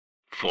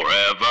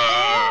Forever.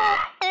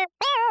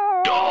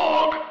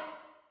 Dog.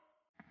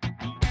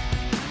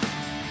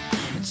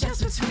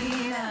 Just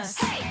between us.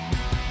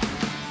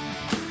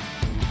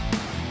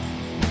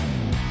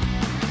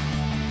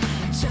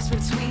 Just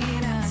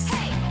between us.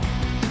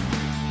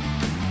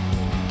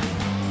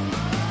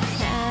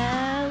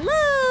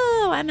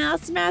 Hello, I'm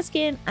Allison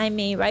Maskin. I'm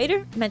a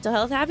writer, mental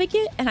health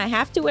advocate, and I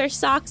have to wear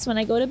socks when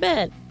I go to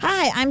bed.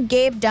 Hi, I'm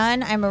Gabe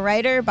Dunn. I'm a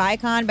writer,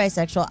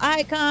 bisexual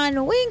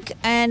icon, wink.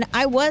 And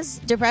I was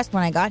depressed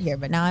when I got here,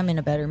 but now I'm in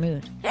a better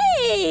mood.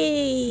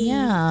 Hey!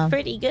 Yeah.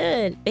 Pretty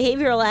good.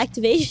 Behavioral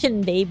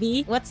activation,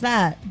 baby. What's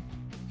that?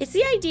 It's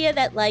the idea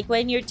that, like,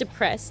 when you're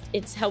depressed,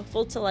 it's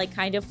helpful to, like,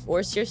 kind of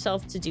force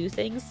yourself to do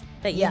things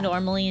that you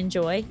normally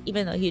enjoy,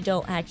 even though you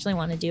don't actually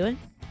want to do it.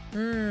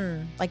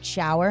 Like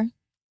shower?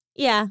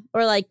 Yeah.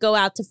 Or, like, go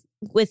out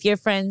with your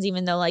friends,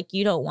 even though, like,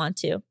 you don't want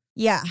to.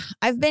 Yeah,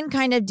 I've been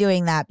kind of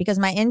doing that because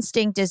my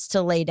instinct is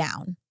to lay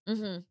down.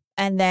 Mm-hmm.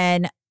 And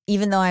then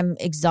even though I'm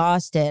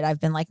exhausted,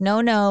 I've been like,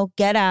 no,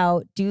 get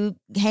out,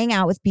 hang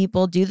out with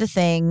people, do the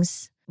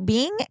things.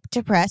 Being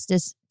depressed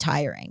is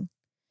tiring.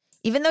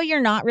 Even though you're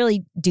not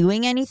really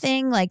doing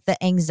anything, like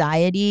the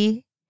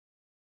anxiety,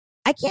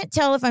 I can't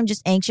tell if I'm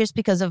just anxious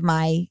because of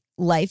my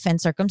life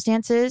and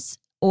circumstances,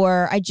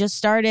 or I just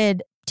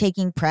started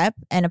taking PrEP,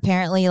 and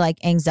apparently like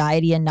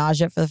anxiety and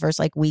nausea for the first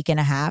like week and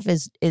a half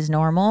is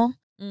normal.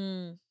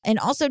 And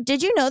also,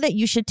 did you know that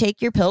you should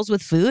take your pills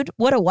with food?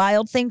 What a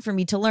wild thing for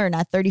me to learn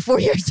at 34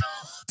 years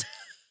old.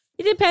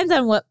 It depends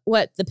on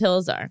what the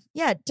pills are.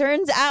 Yeah, it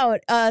turns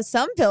out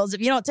some pills,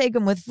 if you don't take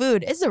them with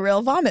food, it's a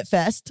real vomit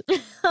fest.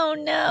 Oh,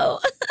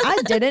 no.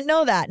 I didn't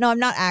know that. No, I'm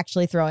not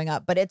actually throwing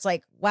up, but it's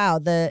like, wow,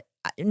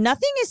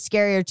 nothing is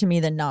scarier to me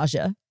than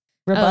nausea.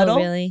 Rebuttal? Oh,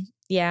 really?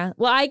 Yeah.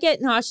 Well, I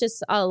get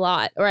nauseous a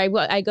lot, or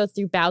I go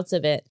through bouts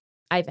of it.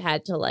 I've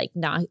had to like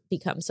not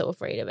become so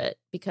afraid of it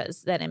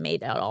because then it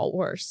made it all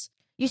worse.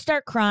 You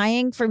start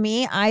crying. For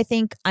me, I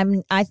think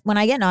when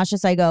I get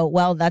nauseous, I go,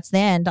 well, that's the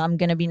end. I'm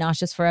going to be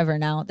nauseous forever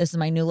now. This is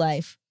my new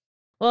life.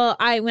 Well,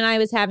 when I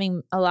was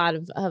having a lot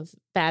of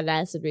bad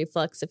acid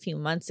reflux a few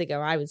months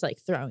ago, I was like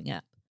throwing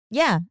up.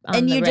 Yeah.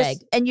 And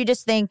you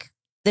just think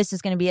this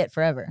is going to be it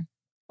forever.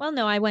 Well,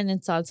 no, I went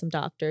and saw some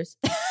doctors.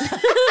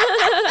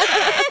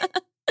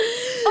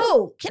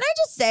 Oh, can I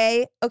just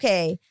say,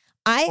 okay,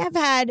 I have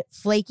had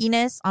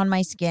flakiness on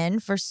my skin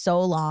for so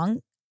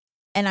long,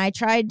 and I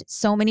tried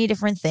so many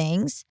different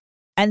things.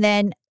 And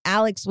then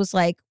Alex was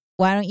like,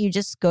 why don't you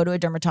just go to a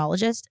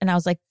dermatologist? And I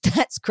was like,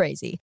 that's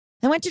crazy.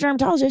 I went to a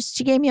dermatologist.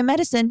 She gave me a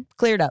medicine,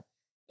 cleared up.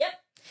 Yep.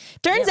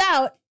 Turns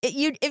out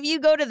if you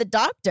go to the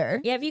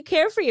doctor. Yeah, if you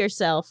care for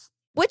yourself.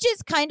 Which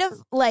is kind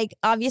of like,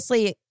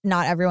 obviously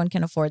not everyone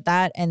can afford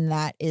that. And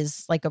that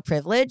is like a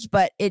privilege.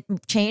 But it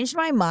changed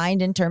my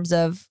mind in terms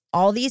of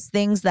all these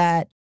things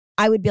that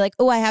I would be like,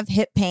 oh, I have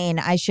hip pain.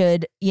 I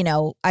should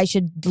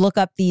look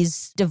up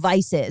these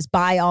devices,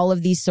 buy all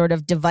of these sort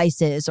of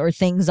devices or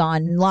things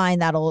online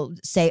that'll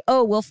say,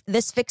 oh, well,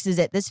 this fixes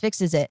it. This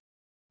fixes it.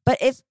 But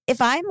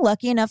if I'm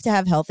lucky enough to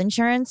have health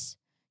insurance,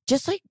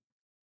 just like,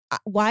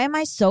 why am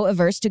I so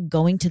averse to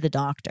going to the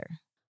doctor?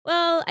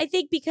 Well, I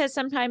think because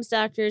sometimes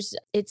doctors,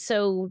 it's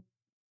so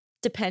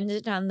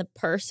dependent on the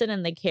person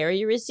and the care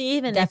you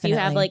receive. And Definitely. If you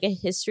have like a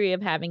history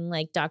of having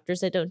like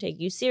doctors that don't take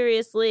you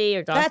seriously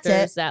or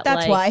doctors That's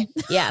like, why.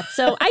 Yeah.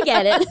 So I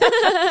get it.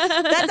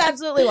 That's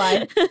absolutely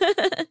why.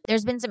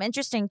 There's been some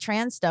interesting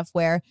trans stuff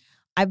where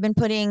I've been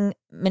putting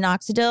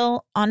minoxidil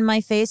on my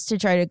face to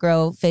try to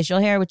grow facial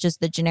hair, which is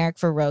the generic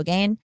for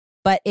Rogaine,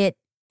 but it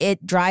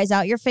dries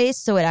out your face.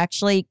 So it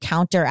actually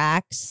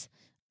counteracts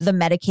the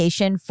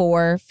medication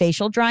for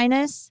facial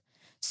dryness.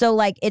 So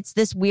like it's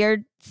this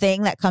weird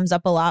thing that comes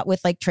up a lot with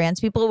like trans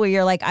people where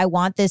you're like, I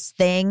want this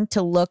thing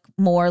to look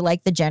more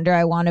like the gender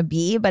I want to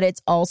be, but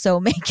it's also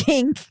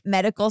making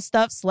medical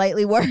stuff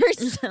slightly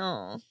worse.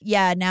 Oh.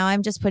 Yeah, now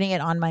I'm just putting it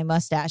on my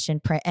mustache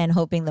and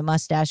hoping the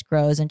mustache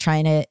grows and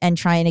trying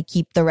to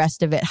keep the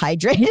rest of it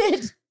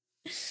hydrated.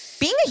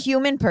 Being a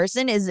human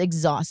person is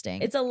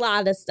exhausting. It's a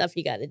lot of stuff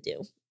you got to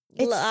do.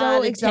 It's lot so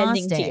of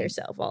exhausting. tending to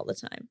yourself all the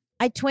time.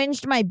 I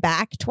twinged my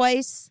back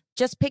twice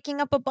just picking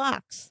up a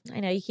box.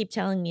 I know, you keep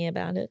telling me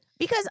about it.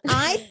 Because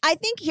I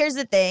think here's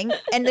the thing,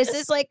 and this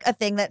is like a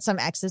thing that some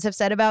exes have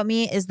said about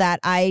me, is that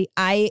I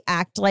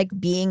act like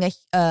being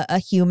a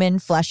human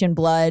flesh and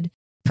blood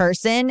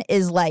person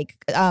is like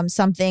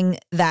something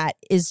that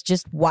is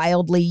just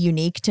wildly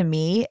unique to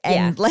me.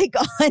 And like,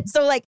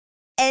 so like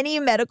any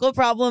medical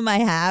problem I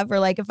have, or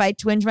like if I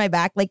twinge my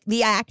back, like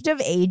the act of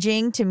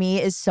aging to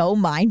me is so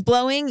mind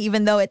blowing,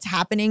 even though it's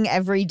happening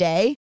every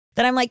day.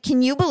 That I'm like,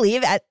 can you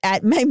believe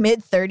at my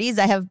mid-30s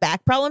I have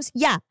back problems?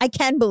 Yeah, I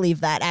can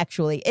believe that,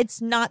 actually.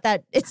 It's not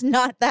that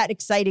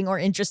exciting or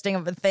interesting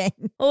of a thing.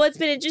 Well, what's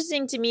been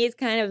interesting to me is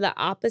kind of the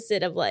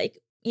opposite of like,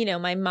 you know,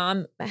 my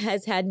mom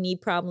has had knee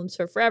problems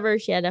for forever.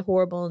 She had a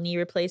horrible knee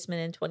replacement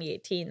in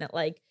 2018 that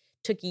like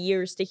took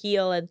years to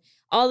heal. And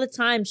all the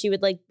time she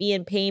would like be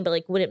in pain, but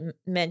like wouldn't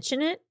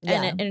mention it.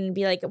 Yeah. And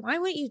be like, why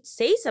wouldn't you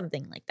say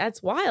something? Like,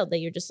 that's wild that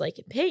you're just like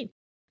in pain.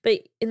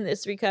 But in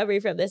this recovery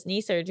from this knee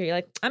surgery,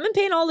 like I'm in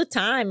pain all the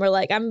time, or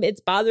like it's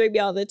bothering me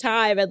all the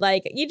time. And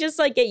like, you just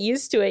like get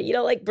used to it. You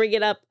don't like bring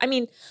it up. I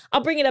mean,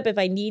 I'll bring it up if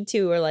I need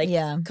to, or like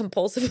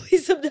compulsively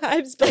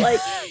sometimes, but like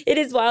it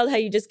is wild how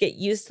you just get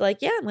used to like,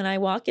 yeah, when I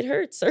walk, it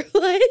hurts, or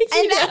like,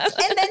 and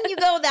then you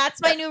go,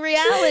 that's my new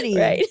reality.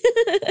 Right.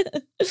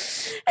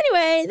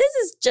 Anyway, this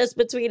is Just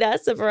Between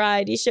Us, a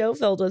variety show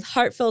filled with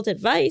heartfelt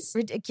advice,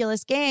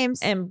 ridiculous games,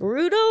 and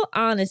brutal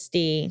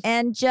honesty,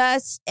 and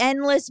just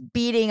endless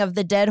beating of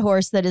the dead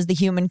horse that is the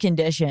human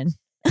condition.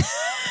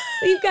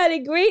 We've got a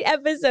great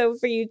episode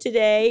for you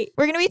today.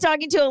 We're going to be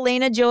talking to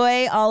Alayna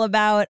Joy all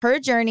about her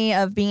journey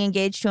of being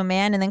engaged to a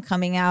man and then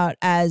coming out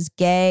as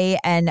gay.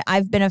 And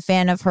I've been a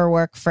fan of her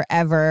work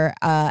forever.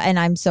 And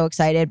I'm so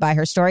excited by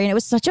her story. And it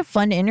was such a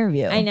fun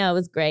interview. I know, it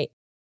was great.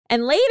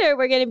 And later,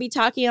 we're going to be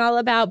talking all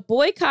about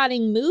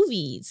boycotting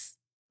movies.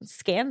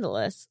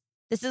 Scandalous.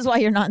 This is why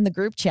you're not in the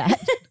group chat.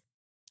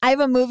 I have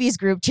a movies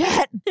group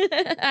chat.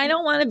 I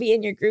don't want to be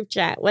in your group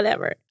chat,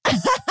 whatever.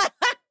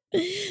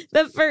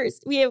 But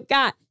first, we have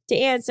got to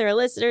answer a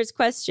listener's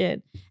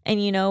question.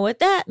 And you know what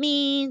that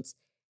means.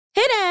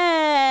 Hit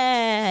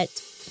it!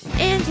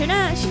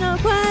 International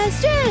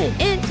question!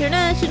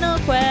 International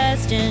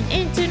question!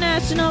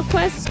 International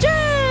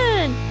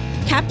question!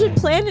 Captain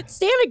Planet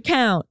standard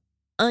count.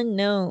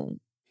 Unknown.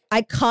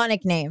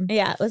 Iconic name.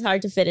 Yeah, it was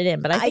hard to fit it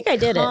in, but I think I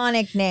did it.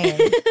 Iconic name.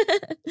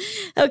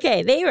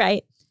 Okay, they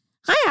write,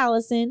 "Hi,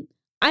 Allison.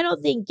 I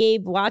don't think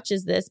Gabe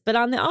watches this, but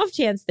on the off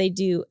chance they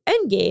do,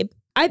 and Gabe,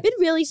 I've been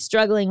really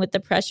struggling with the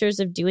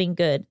pressures of doing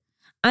good.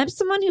 I'm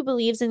someone who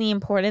believes in the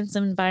importance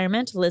of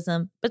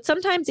environmentalism, but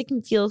sometimes it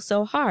can feel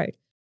so hard.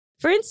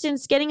 For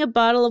instance, getting a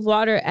bottle of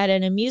water at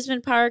an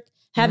amusement park,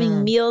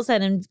 having meals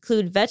that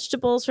include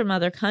vegetables from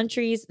other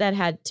countries that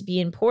had to be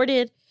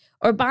imported,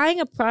 or buying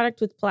a product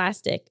with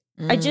plastic.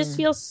 I just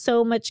feel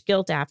so much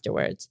guilt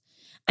afterwards.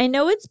 I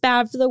know it's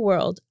bad for the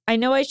world. I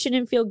know I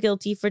shouldn't feel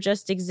guilty for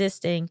just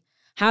existing.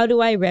 How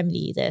do I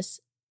remedy this?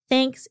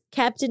 Thanks,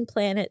 Captain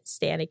Planet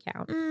Stan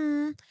account."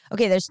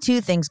 Okay, there's two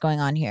things going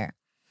on here.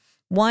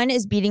 One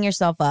is beating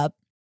yourself up,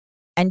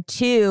 and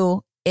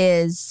two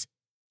is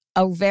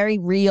a very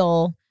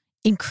real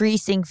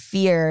increasing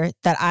fear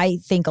that I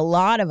think a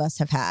lot of us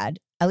have had,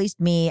 at least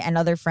me and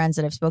other friends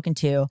that I've spoken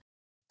to,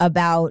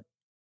 about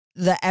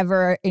the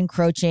ever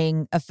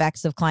encroaching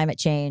effects of climate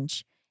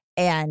change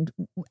and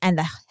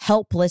the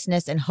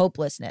helplessness and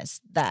hopelessness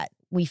that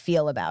we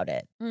feel about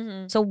it.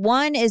 So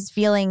one is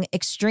feeling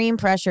extreme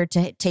pressure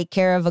to take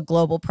care of a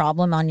global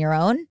problem on your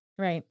own.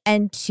 Right.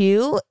 And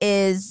two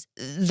is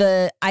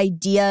the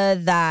idea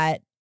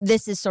that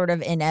this is sort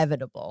of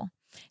inevitable.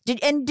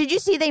 Did you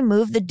see they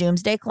moved the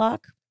doomsday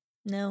clock?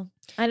 No.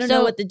 I don't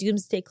know what the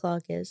doomsday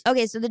clock is.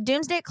 Okay, so the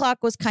doomsday clock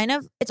was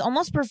it's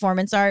almost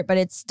performance art, but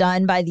it's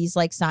done by these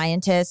like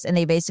scientists, and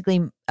they basically,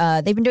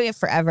 they've been doing it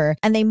forever.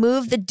 And they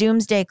moved the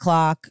doomsday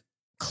clock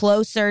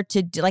closer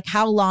to like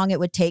how long it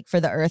would take for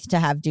the earth to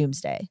have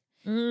doomsday.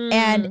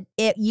 And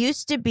it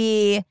used to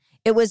be,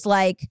 it was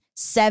like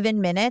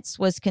 7 minutes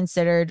was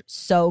considered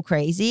so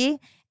crazy.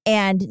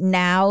 And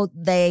now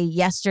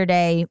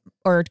yesterday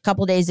or a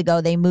couple days ago,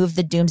 they moved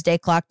the doomsday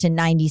clock to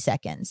 90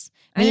 seconds.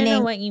 I don't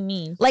know what you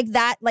mean. Like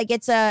that, like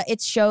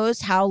it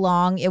shows how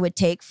long it would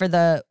take for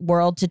the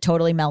world to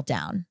totally melt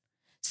down.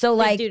 So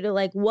like due to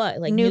like what?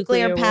 Like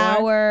nuclear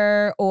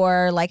power,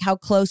 or like how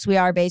close we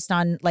are based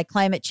on like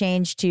climate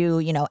change to,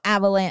 you know,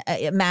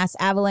 mass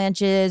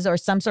avalanches or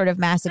some sort of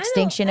mass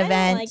extinction event.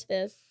 I don't like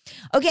this.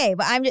 Okay,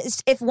 but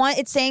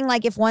it's saying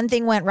like if one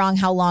thing went wrong,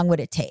 how long would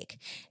it take?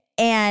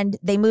 And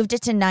they moved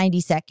it to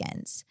 90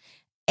 seconds.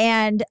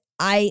 And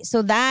I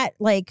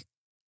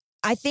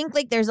think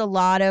like there's a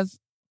lot of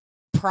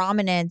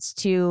prominence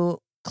to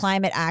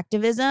climate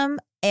activism,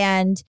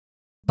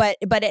 but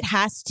it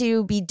has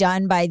to be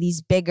done by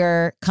these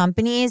bigger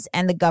companies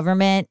and the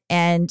government.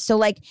 And so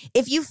like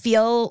if you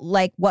feel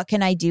like, what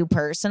can I do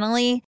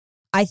personally?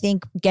 I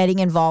think getting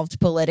involved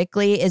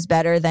politically is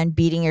better than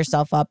beating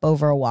yourself up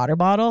over a water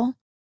bottle.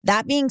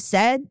 That being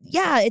said,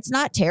 yeah, it's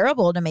not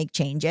terrible to make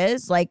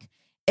changes. Like,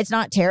 it's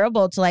not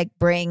terrible to like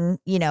bring,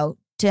 you know,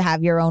 to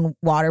have your own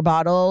water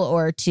bottle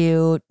or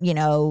to, you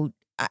know,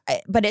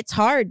 but it's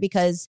hard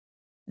because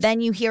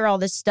then you hear all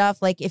this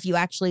stuff. Like if you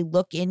actually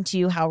look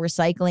into how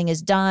recycling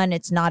is done,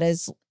 it's not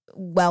as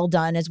well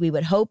done as we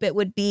would hope it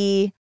would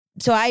be.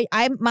 So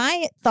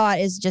my thought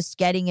is just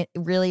getting it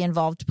really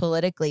involved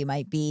politically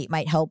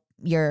might help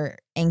your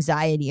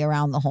anxiety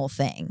around the whole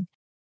thing.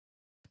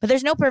 But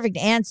there's no perfect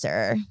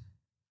answer.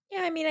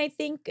 Yeah, I mean, I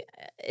think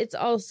it's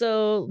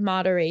also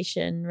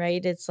moderation,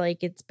 right? It's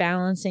like it's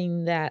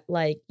balancing that,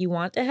 like you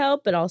want to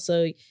help, but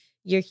also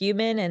you're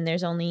human and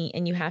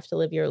and you have to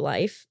live your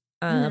life.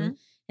 And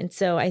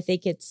so I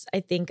think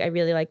I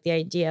really like the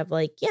idea of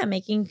like, yeah,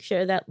 making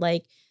sure that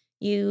like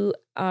you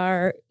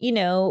are, you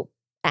know,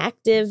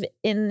 active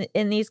in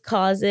these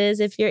causes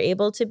if you're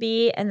able to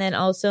be. And then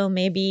also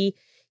maybe,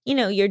 you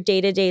know, your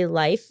day-to-day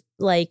life,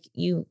 like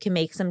you can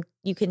make some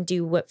you can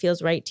do what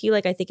feels right to you.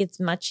 Like I think it's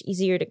much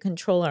easier to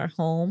control our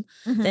home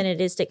than it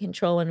is to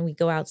control when we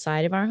go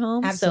outside of our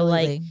home. Absolutely.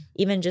 So like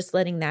even just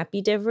letting that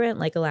be different,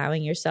 like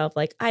allowing yourself,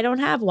 like I don't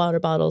have water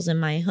bottles in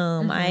my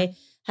home. I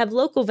have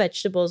local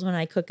vegetables when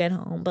I cook at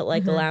home, but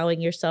like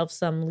allowing yourself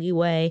some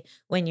leeway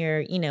when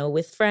you're,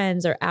 with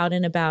friends or out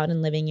and about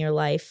and living your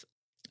life,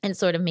 and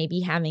sort of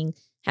maybe having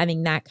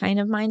that kind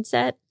of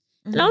mindset.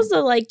 And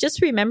also like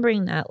just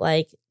remembering that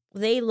like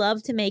they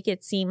love to make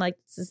it seem like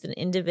this is an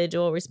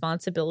individual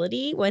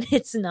responsibility when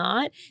it's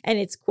not. And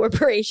it's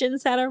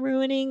corporations that are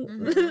ruining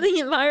the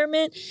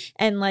environment.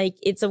 And like,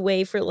 it's a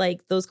way for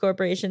like those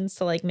corporations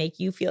to like make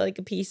you feel like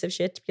a piece of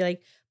shit, to be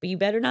like, but you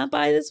better not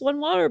buy this one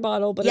water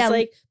bottle. But it's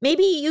like,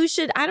 maybe you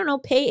should, I don't know,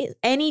 pay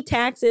any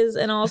taxes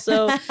and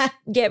also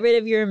get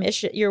rid of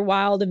your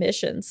wild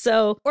emissions.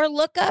 So, or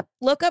look up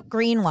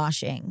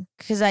greenwashing,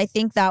 because I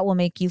think that will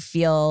make you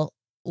feel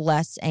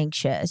less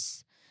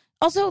anxious.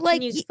 Also, like,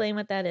 can you explain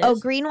what that is? Oh,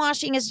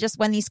 greenwashing is just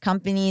when these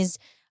companies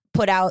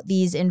put out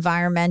these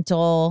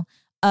environmental,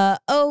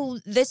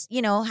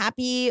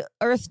 happy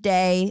Earth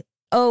Day.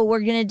 Oh, we're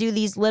going to do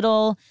these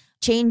little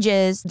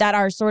changes that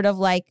are sort of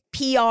like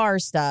PR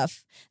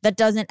stuff that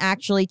doesn't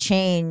actually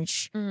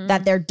change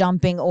that they're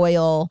dumping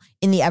oil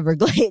in the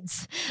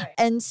Everglades. Right.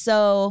 And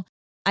so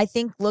I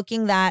think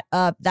looking that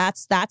up,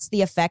 that's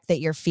the effect that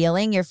you're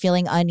feeling. You're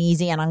feeling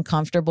uneasy and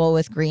uncomfortable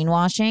with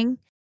greenwashing.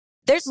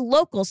 There's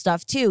local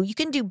stuff too. You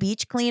can do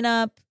beach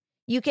cleanup.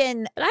 You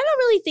can. But I don't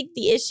really think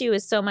the issue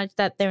is so much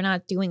that they're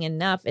not doing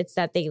enough. It's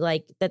that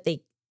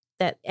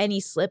that any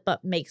slip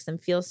up makes them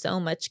feel so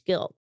much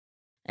guilt.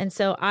 And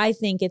so I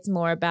think it's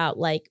more about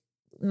like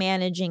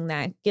managing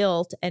that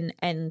guilt and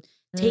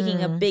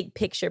taking a big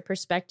picture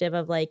perspective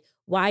of like,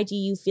 why do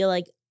you feel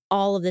like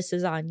all of this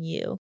is on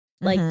you?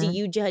 Like, do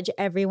you judge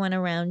everyone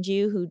around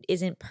you who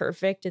isn't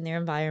perfect in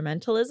their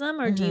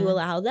environmentalism, or do you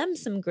allow them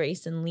some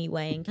grace and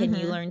leeway? And can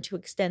you learn to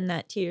extend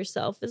that to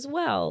yourself as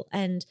well?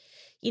 And,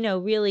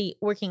 really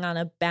working on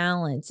a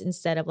balance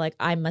instead of like,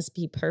 I must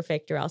be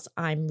perfect or else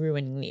I'm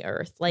ruining the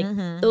earth. Like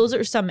those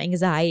are some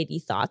anxiety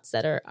thoughts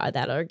that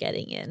are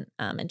getting in,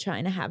 and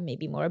trying to have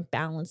maybe more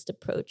balanced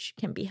approach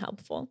can be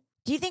helpful.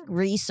 Do you think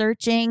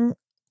researching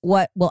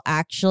what will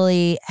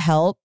actually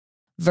help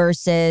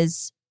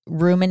versus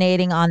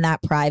ruminating on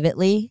that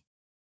privately?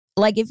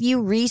 Like if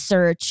you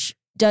research,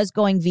 does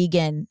going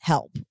vegan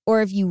help?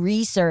 Or if you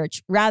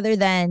research rather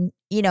than,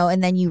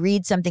 and then you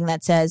read something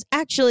that says,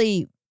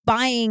 actually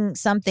buying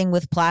something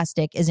with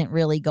plastic isn't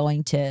really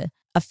going to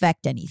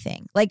affect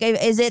anything. Like,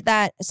 is it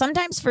that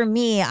sometimes for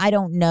me, I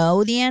don't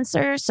know the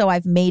answer. So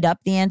I've made up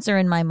the answer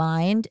in my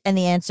mind, and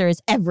the answer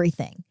is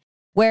everything.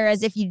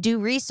 Whereas if you do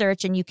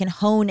research and you can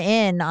hone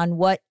in on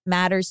what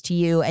matters to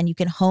you, and you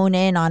can hone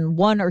in on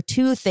one or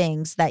two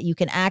things that you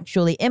can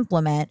actually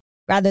implement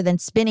rather than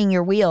spinning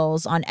your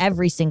wheels on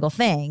every single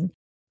thing,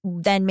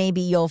 then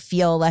maybe you'll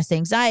feel less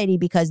anxiety,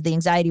 because the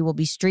anxiety will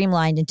be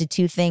streamlined into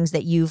two things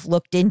that you've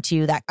looked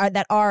into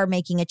that are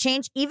making a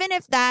change. Even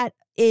if that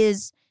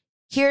is,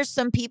 here's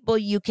some people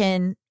you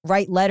can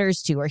write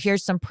letters to, or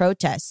here's some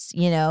protests,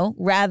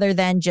 rather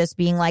than just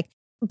being like,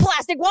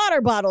 plastic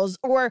water bottles,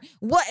 or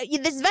what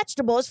this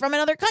vegetable is from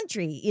another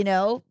country,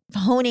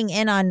 honing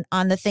in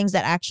on the things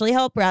that actually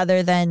help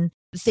rather than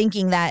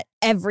thinking that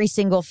every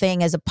single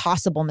thing is a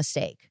possible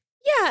mistake.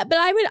 Yeah, but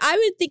I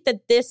would think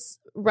that this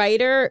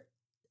writer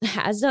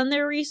has done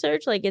their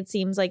research. Like it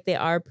seems like they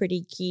are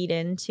pretty keyed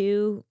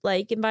into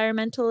like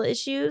environmental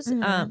issues.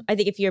 I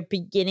think if you're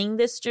beginning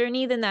this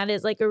journey, then that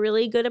is like a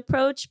really good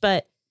approach.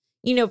 But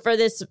for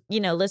this,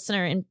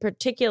 listener in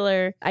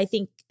particular, I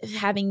think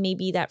having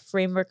maybe that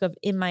framework of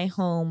in my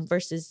home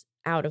versus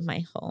out of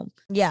my home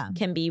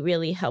can be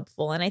really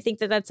helpful. And I think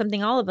that that's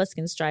something all of us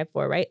can strive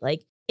for, right?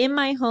 Like in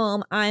my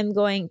home, I'm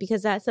going,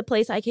 because that's a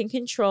place I can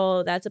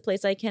control. That's a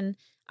place I can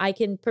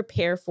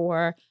prepare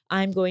for.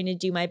 I'm going to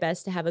do my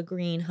best to have a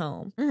green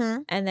home.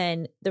 And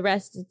then the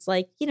rest, it's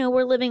like,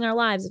 we're living our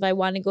lives. If I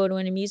want to go to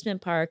an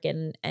amusement park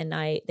and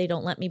they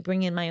don't let me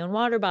bring in my own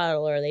water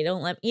bottle, or they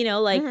don't let,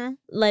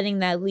 letting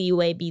that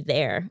leeway be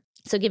there.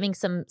 So giving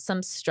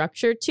some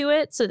structure to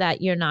it so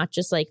that you're not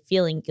just like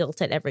feeling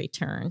guilt at every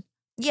turn.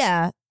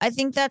 Yeah, I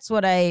think that's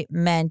what I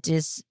meant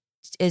is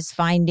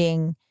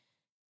finding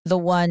the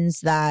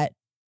ones that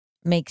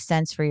make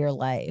sense for your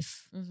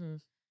life.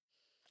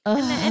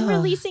 And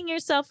releasing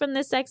yourself from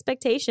this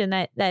expectation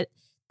that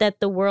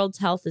the world's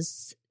health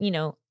is,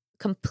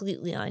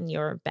 completely on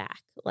your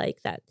back. Like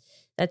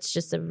that's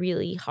just a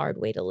really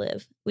hard way to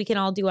live. We can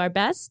all do our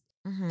best,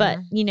 but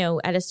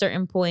at a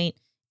certain point,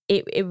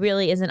 it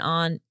really isn't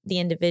on the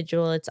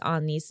individual. It's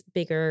on these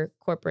bigger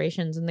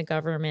corporations and the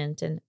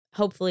government. And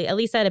hopefully at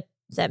least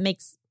that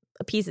makes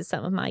a piece of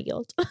some of my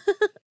guilt.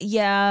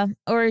 Yeah.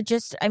 Or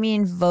just,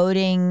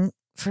 voting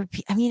for,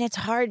 it's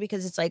hard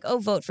because it's like,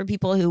 vote for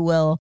people who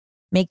will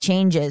make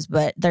changes,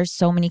 but there's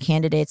so many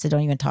candidates that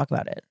don't even talk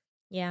about it.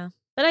 Yeah.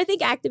 But I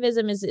think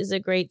activism is a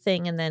great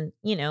thing. And then,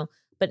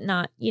 but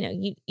not,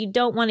 you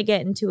don't want to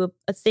get into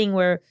a thing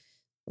where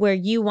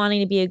you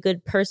wanting to be a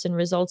good person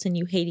results in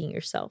you hating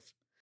yourself.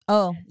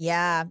 Oh,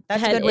 yeah.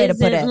 That's a that good way to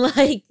put it. isn't,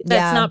 like, that's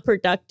Yeah. not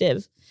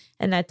productive.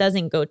 And that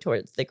doesn't go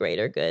towards the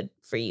greater good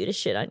for you to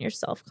shit on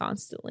yourself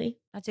constantly.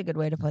 That's a good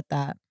way to put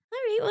that. All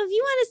right. Well, if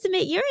you want to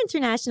submit your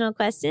international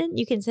question,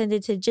 you can send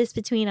it to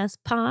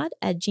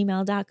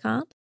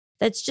justbetweenuspod@gmail.com.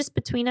 That's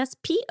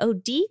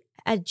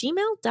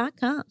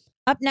justbetweenuspod@gmail.com.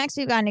 Up next,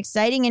 we've got an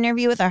exciting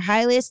interview with our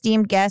highly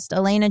esteemed guest,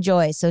 Alayna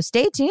Joy. So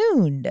stay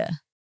tuned.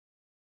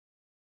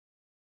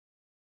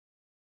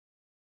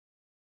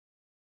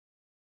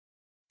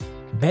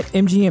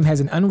 BetMGM has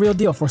an unreal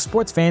deal for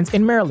sports fans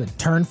in Maryland.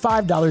 Turn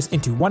 $5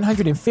 into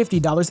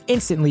 $150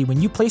 instantly when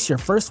you place your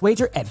first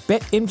wager at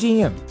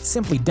BetMGM.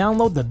 Simply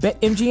download the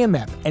BetMGM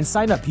app and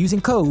sign up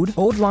using code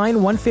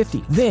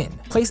OldLine150. Then,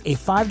 place a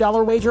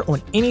 $5 wager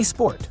on any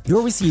sport.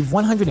 You'll receive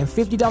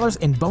 $150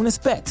 in bonus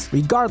bets,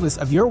 regardless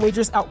of your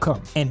wager's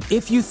outcome. And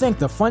if you think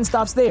the fun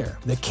stops there,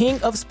 the King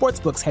of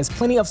Sportsbooks has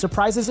plenty of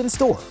surprises in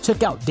store.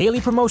 Check out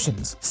daily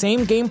promotions,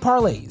 same-game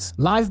parlays,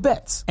 live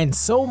bets, and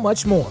so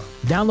much more.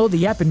 Download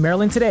the app in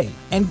Maryland today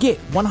and get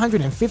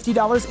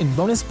 $150 in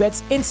bonus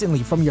bets instantly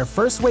from your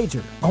first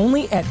wager.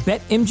 Only at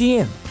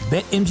BetMGM.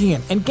 BetMGM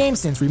and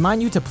GameSense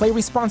remind you to play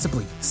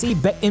responsibly. See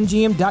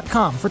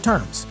BetMGM.com for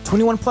terms.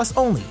 21 plus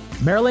only.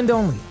 Maryland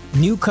only.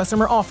 New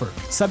customer offer.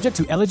 Subject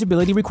to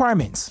eligibility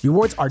requirements.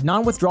 Rewards are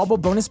non-withdrawable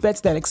bonus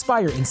bets that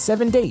expire in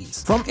 7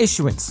 days. From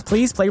issuance,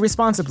 please play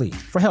responsibly.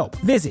 For help,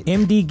 visit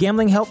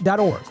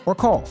mdgamblinghelp.org or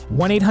call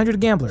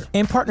 1-800-GAMBLER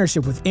in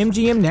partnership with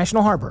MGM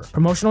National Harbor.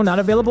 Promotional not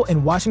available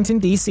in Washington,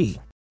 D.C.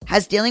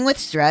 Has dealing with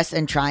stress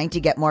and trying to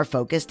get more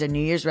focused a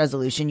New Year's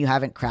resolution you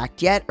haven't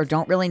cracked yet or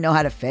don't really know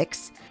how to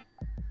fix?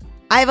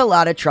 I have a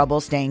lot of trouble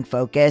staying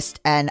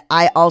focused, and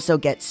I also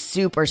get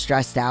super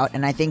stressed out,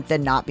 and I think that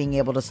not being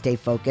able to stay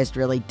focused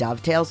really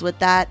dovetails with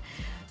that.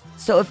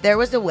 So if there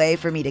was a way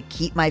for me to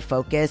keep my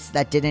focus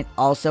that didn't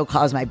also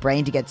cause my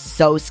brain to get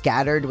so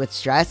scattered with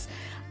stress,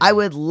 I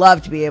would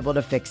love to be able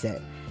to fix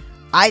it.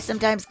 I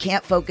sometimes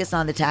can't focus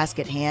on the task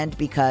at hand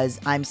because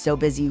I'm so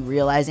busy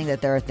realizing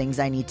that there are things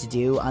I need to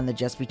do on the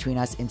Just Between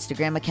Us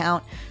Instagram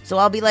account. So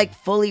I'll be like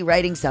fully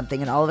writing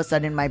something and all of a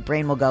sudden my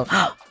brain will go,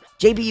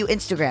 JBU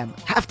Instagram,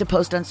 have to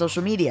post on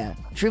social media.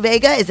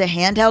 Truvaga is a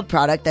handheld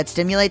product that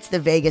stimulates the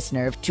vagus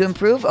nerve to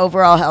improve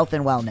overall health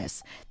and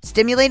wellness.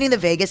 Stimulating the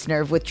vagus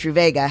nerve with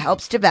Truvaga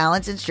helps to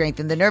balance and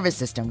strengthen the nervous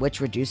system, which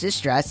reduces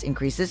stress,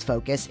 increases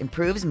focus,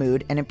 improves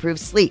mood, and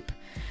improves sleep.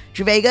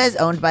 Truvaga is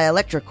owned by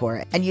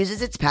electroCore and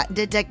uses its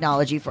patented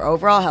technology for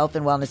overall health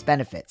and wellness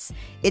benefits.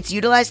 Its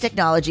utilized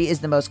technology is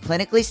the most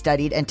clinically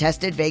studied and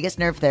tested vagus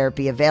nerve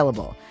therapy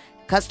available.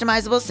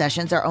 Customizable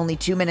sessions are only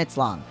 2 minutes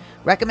long.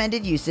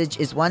 Recommended usage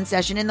is 1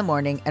 session in the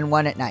morning and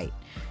 1 at night.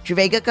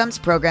 Truvaga comes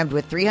programmed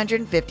with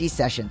 350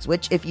 sessions,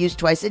 which, if used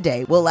twice a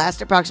day, will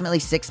last approximately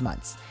 6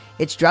 months.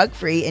 It's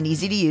drug-free and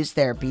easy-to-use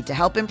therapy to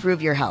help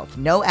improve your health.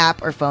 No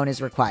app or phone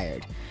is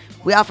required.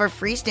 We offer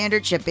free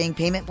standard shipping,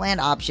 payment plan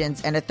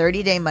options, and a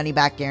 30-day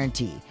money-back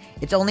guarantee.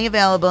 It's only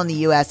available in the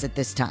U.S. at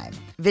this time.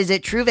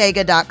 Visit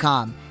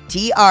Truvaga.com,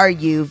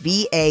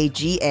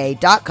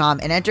 Truvaga.com,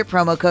 and enter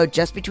promo code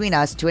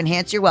JustBetweenUs to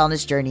enhance your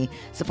wellness journey,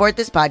 support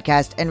this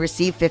podcast, and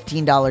receive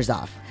 $15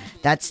 off.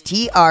 That's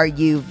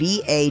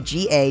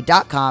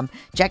Truvaga.com.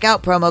 Check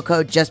out promo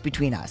code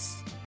JustBetweenUs.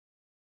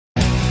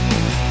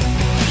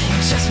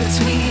 Just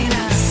between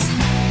us.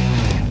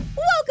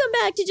 Welcome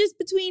back to Just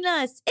Between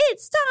Us.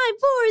 It's time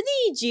for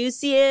the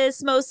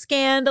juiciest, most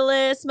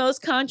scandalous,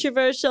 most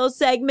controversial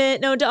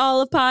segment known to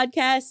all of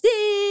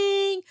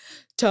podcasting.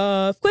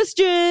 Tough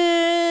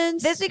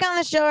questions. This week on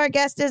the show, our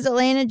guest is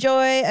Alayna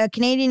Joy, a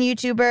Canadian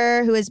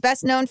YouTuber who is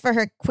best known for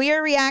her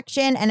queer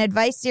reaction and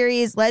advice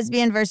series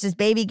Lesbian versus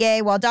Baby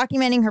Gay, while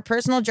documenting her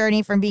personal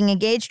journey from being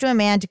engaged to a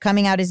man to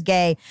coming out as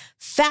gay.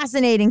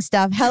 Fascinating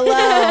stuff.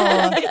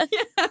 Hello.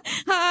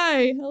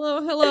 Hi.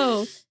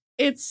 Hello.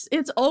 It's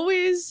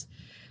always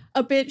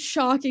a bit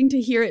shocking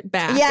to hear it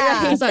back.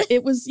 Yeah. Because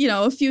it was,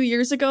 a few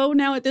years ago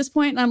now at this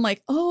point, and I'm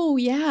like, oh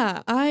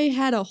yeah, I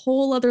had a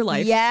whole other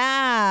life.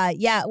 Yeah.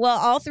 Well,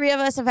 all three of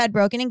us have had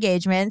broken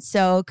engagements,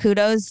 so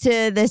kudos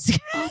to this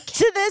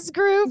to this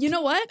group. You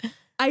know what?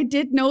 I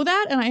did know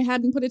that, and I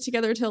hadn't put it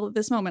together till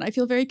this moment. I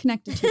feel very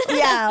connected to it.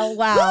 Yeah,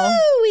 wow.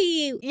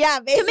 Woo-wee. Yeah,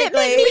 basically.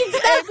 Commitment means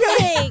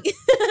nothing.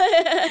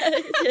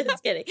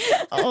 Just kidding.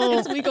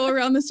 As we go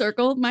around the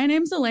circle, my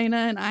name's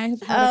Alayna, and I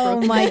have had a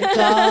broken my or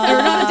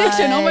God. not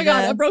addiction. Oh my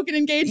God, a broken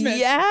engagement.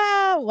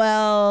 Yeah,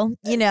 well,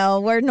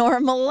 we're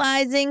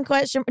normalizing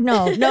question.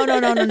 No.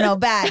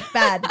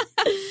 Bad.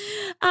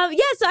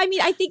 So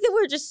I think that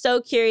we're just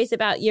so curious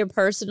about your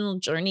personal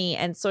journey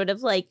and sort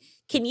of like,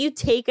 can you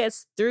take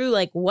us through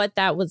like what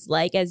that was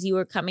like as you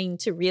were coming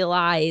to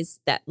realize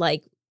that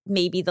like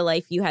maybe the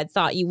life you had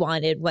thought you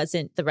wanted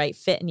wasn't the right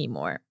fit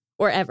anymore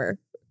or ever?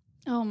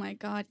 Oh my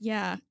God,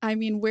 yeah.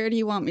 Where do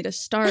you want me to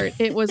start?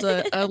 It was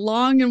a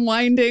long and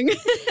winding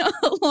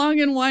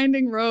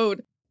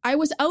road. I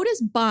was out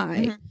as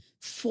bi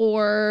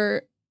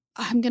for,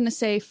 I'm going to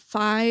say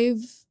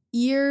 7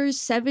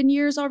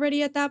 years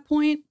already at that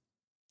point.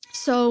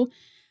 So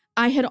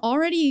I had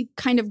already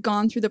kind of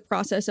gone through the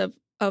process of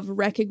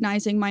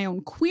recognizing my own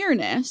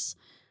queerness.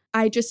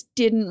 I just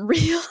didn't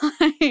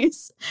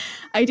realize,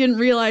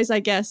 I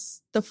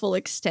guess, the full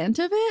extent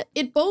of it.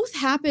 It both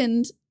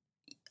happened,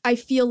 I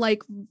feel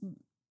like,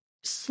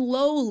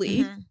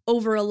 slowly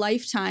over a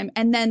lifetime,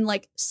 and then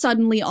like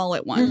suddenly all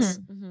at once.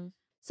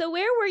 So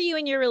where were you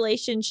in your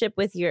relationship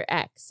with your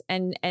ex,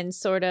 and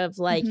sort of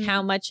like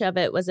how much of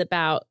it was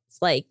about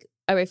like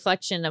a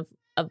reflection of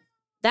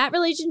that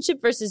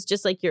relationship versus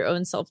just like your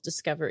own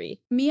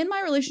self-discovery? Me and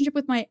my relationship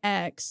with my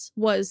ex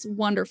was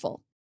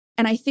wonderful.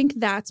 And I think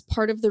that's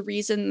part of the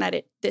reason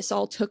that this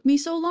all took me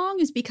so long,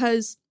 is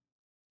because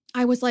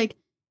I was like,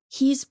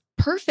 he's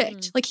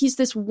perfect. Like, he's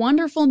this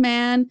wonderful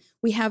man.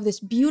 We have this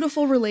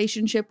beautiful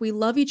relationship. We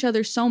love each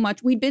other so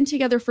much. We'd been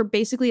together for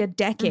basically a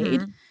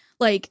decade.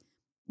 Like,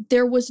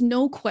 there was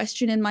no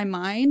question in my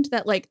mind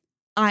that like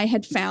I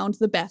had found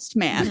the best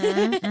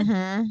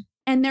man.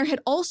 And there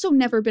had also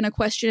never been a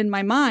question in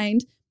my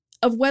mind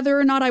of whether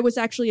or not I was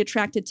actually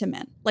attracted to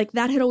men. Like,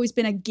 that had always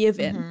been a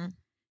given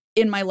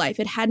in my life.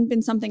 It hadn't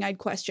been something I'd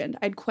questioned.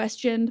 I'd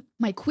questioned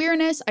my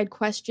queerness. I'd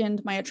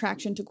questioned my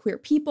attraction to queer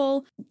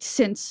people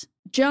since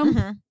jump.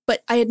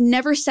 But I had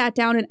never sat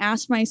down and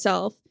asked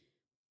myself,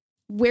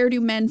 where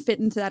do men fit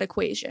into that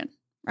equation,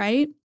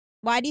 right?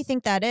 Why do you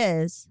think that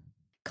is?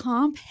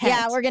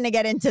 Yeah, we're going to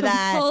get into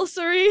that.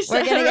 Compulsory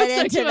We're going to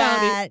get into heterosexuality.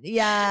 that.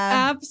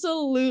 Yeah.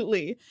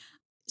 Absolutely.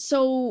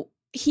 So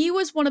he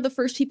was one of the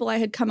first people I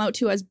had come out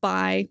to as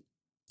bi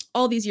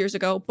all these years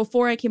ago,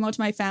 before I came out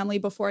to my family,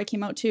 before I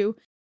came out to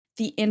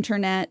the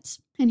internet.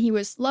 And he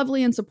was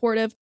lovely and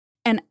supportive.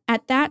 And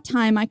at that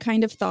time, I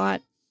kind of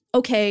thought,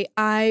 okay,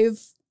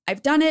 I've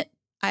done it.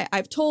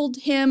 I've told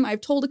him, I've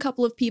told a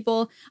couple of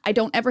people, I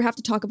don't ever have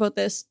to talk about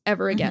this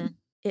ever again.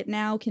 It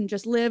now can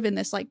just live in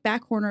this like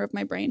back corner of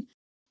my brain.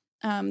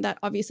 That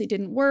obviously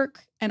didn't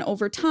work. And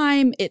over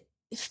time, it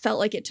felt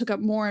like it took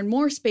up more and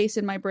more space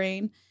in my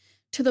brain,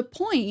 to the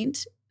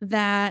point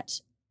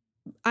that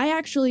I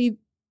actually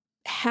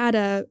had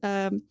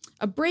a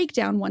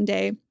breakdown one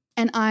day,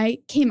 and I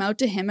came out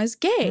to him as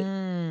gay.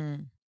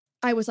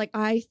 I was like,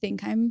 I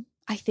think I'm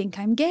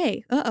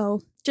gay.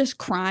 Just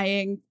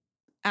crying,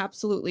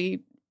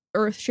 absolutely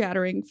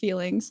earth-shattering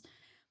feelings.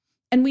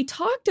 And we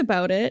talked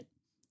about it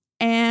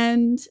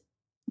and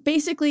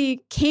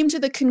basically came to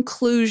the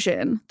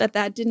conclusion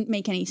that didn't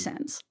make any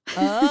sense.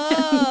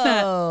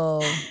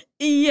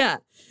 Yeah.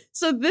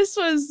 So this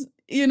was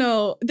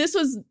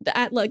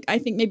at like, I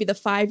think maybe the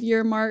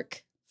 5-year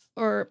mark,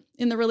 or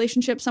in the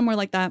relationship, somewhere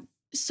like that.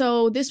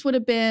 So this would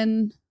have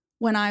been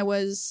when I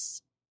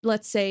was,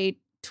 let's say,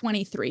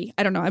 23.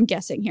 I don't know. I'm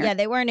guessing here. Yeah,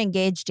 they weren't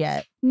engaged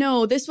yet.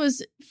 No, this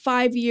was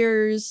 5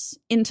 years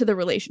into the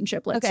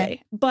relationship, let's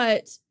say.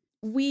 But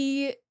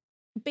we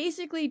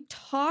basically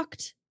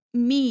talked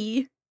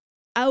me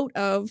out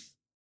of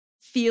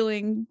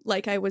feeling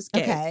like I was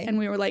gay. Okay. And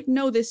we were like,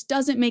 no, this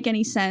doesn't make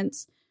any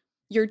sense.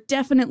 You're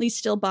definitely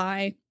still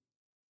bi.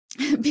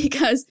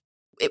 Because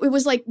it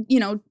was like,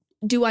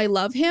 do I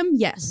love him?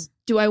 Yes.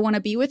 Do I want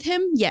to be with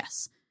him?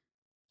 Yes.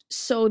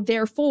 So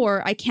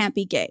therefore, I can't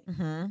be gay.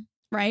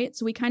 Right?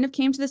 So we kind of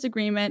came to this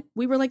agreement.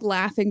 We were like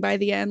laughing by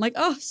the end, like,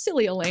 oh,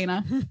 silly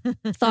Alayna.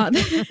 Thought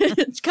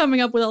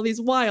coming up with all these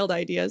wild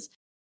ideas.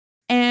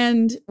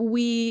 And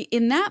we,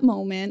 in that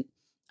moment,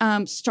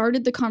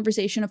 started the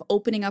conversation of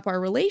opening up our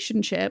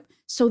relationship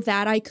so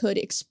that I could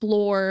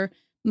explore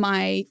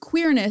my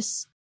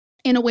queerness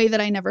in a way that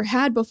I never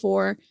had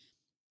before.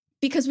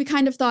 Because we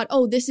kind of thought,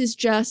 oh, this is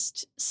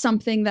just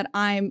something that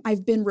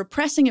I've been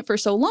repressing it for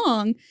so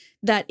long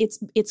that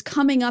it's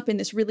coming up in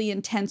this really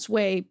intense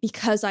way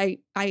because I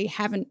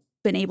haven't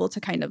been able to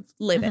kind of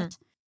live it,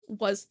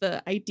 was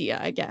the idea,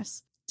 I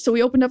guess. So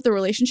we opened up the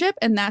relationship,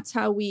 and that's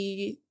how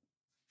we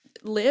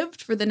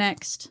lived for the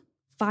next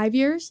 5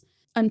 years,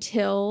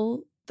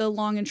 until the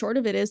long and short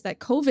of it is that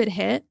COVID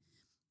hit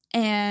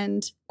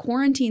and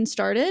quarantine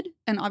started.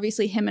 And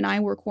obviously him and I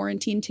were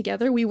quarantined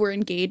together. We were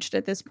engaged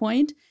at this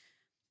point.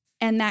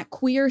 And that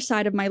queer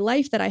side of my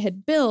life that I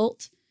had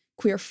built,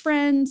 queer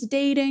friends,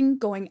 dating,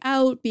 going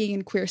out, being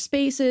in queer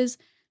spaces,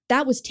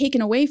 that was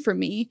taken away from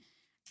me.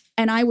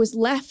 And I was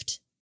left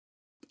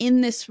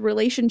in this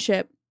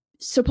relationship,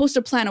 supposed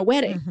to plan a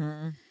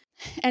wedding.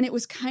 And it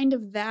was kind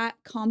of that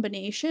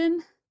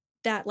combination,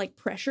 that like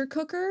pressure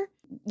cooker,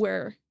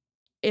 where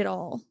it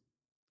all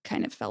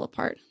kind of fell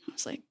apart. I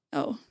was like,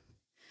 oh,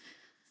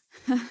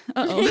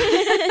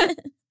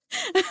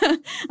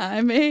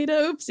 I made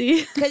a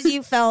oopsie. Because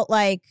you felt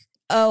like,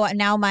 oh,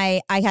 now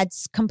I had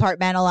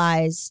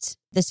compartmentalized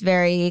this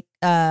very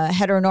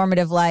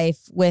heteronormative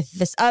life with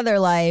this other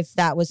life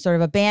that was sort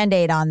of a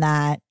Band-Aid on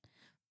that.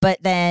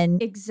 But then,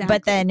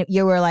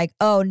 you were like,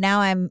 oh,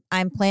 now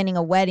I'm planning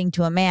a wedding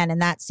to a man,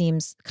 and that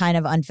seems kind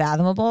of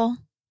unfathomable.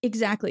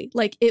 Exactly.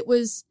 Like, it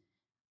was,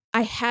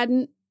 I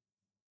hadn't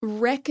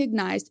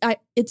recognized,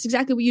 it's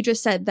exactly what you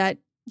just said, that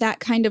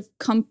kind of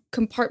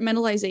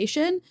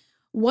compartmentalization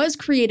was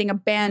creating a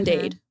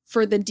Band-Aid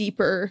for the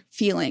deeper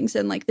feelings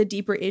and like the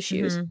deeper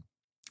issues.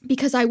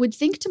 Because I would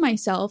think to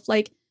myself,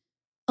 like,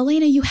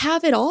 Alayna, you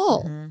have it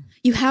all.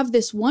 You have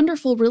this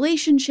wonderful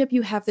relationship.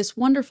 You have this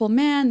wonderful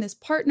man, this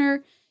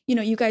partner.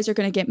 you guys are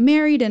going to get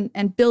married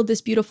and build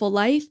this beautiful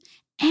life,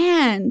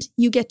 and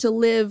you get to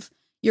live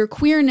your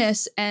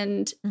queerness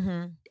and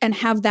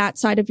have that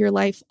side of your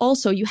life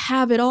also. You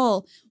have it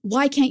all.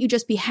 Why can't you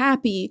just be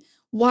happy?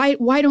 Why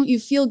don't you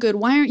feel good?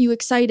 Why aren't you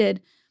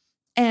excited?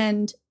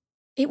 And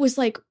it was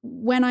like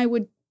when I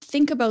would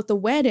think about the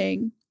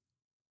wedding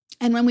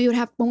and when we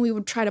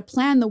would try to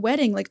plan the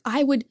wedding, like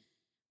I would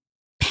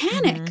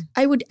panic.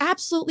 I would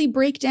absolutely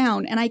break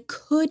down, and I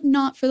could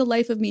not for the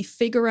life of me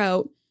figure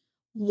out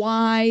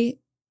why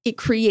it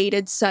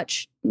created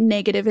such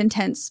negative,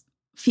 intense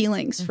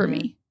feelings for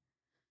me.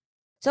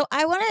 So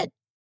I want to,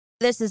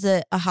 this is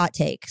a hot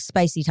take,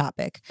 spicy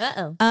topic.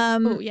 Uh-oh.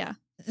 Oh, yeah.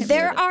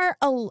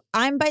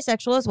 I'm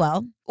bisexual as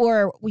well.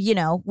 Or,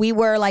 we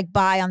were like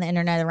bi on the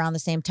internet around the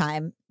same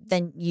time.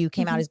 Then you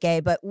came out as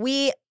gay, but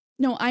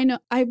No, I know.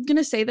 I'm going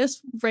to say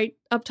this right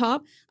up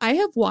top. I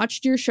have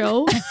watched your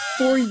show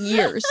for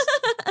years.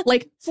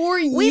 Like, for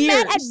years. We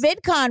met at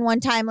VidCon one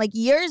time, like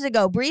years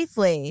ago,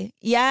 briefly.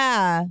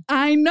 Yeah.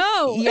 I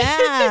know.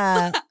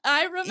 Yeah.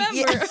 I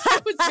remember.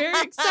 I was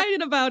very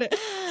excited about it.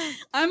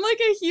 I'm like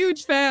a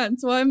huge fan,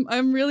 so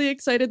I'm really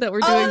excited that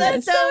we're doing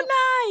that's this. so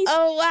nice.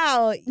 Oh,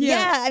 wow. Yeah.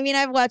 Yeah. I mean,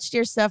 I've watched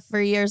your stuff for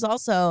years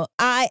also.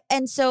 I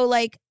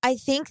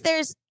think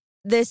there's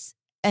this,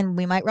 and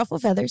we might ruffle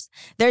feathers.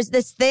 There's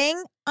this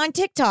thing on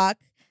TikTok,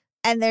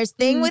 and there's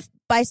thing with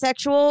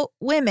bisexual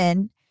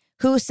women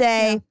who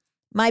say,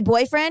 my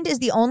boyfriend is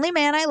the only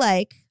man I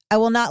like. I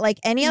will not like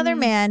any other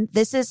man.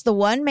 This is the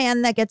one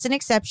man that gets an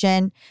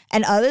exception.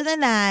 And other than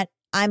that,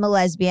 I'm a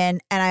lesbian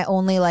and I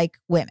only like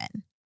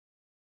women.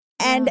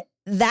 And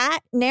that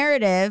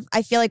narrative,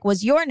 I feel like,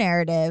 was your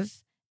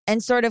narrative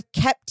and sort of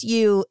kept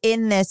you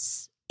in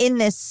this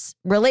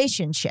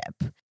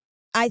relationship.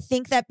 I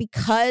think that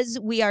because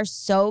we are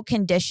so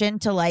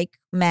conditioned to like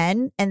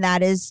men, and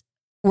that is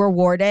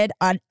rewarded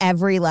on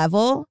every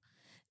level,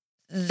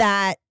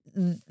 that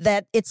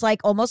it's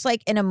like almost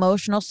like an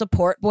emotional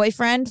support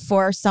boyfriend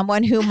for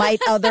someone who might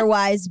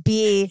otherwise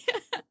be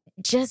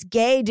just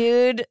gay,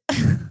 dude.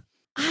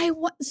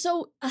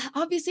 So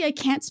obviously I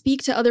can't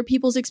speak to other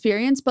people's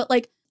experience, but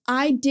like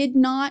I did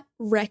not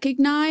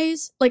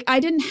recognize, like I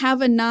didn't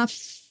have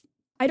enough.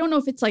 I don't know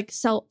if it's like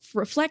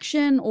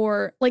self-reflection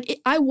or like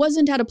I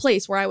wasn't at a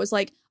place where I was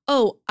like,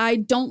 oh, I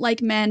don't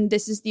like men.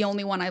 This is the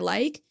only one I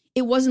like.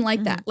 It wasn't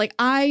like that. Like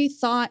I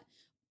thought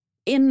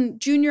in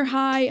junior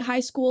high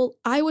school,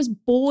 I was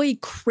boy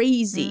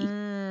crazy.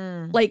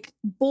 Like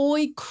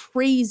boy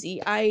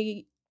crazy.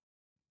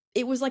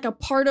 It was like a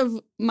part of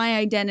my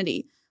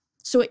identity.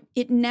 So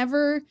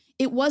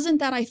it wasn't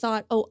that I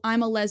thought, oh,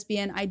 I'm a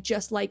lesbian. I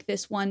just like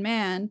this one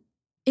man.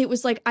 It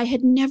was like I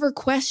had never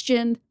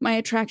questioned my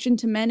attraction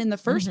to men in the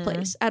first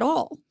place at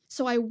all.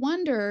 So I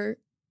wonder,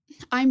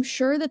 I'm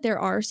sure that there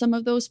are some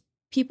of those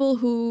people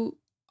who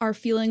are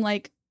feeling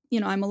like,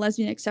 I'm a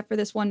lesbian except for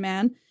this one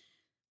man,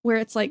 where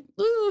it's like,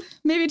 ooh,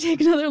 maybe take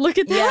another look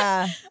at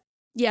that.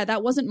 Yeah,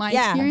 that wasn't my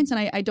experience,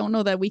 and I don't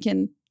know that we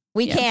can.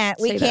 We can't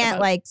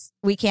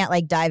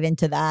dive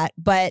into that,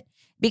 but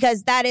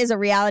because that is a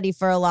reality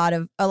for a lot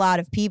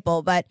of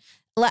people. But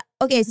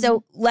okay,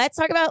 so let's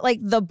talk about like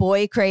the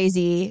boy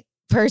crazy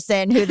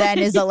person who then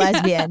is a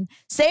lesbian.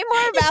 Say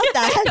more about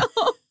that.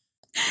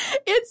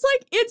 It's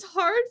like, it's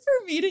hard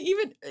for me to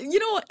even,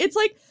 it's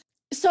like,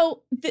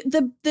 so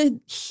the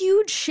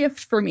huge shift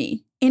for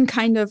me in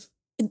kind of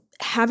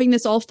having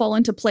this all fall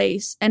into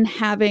place and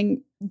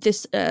having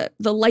this,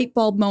 the light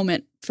bulb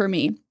moment for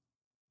me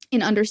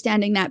in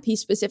understanding that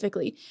piece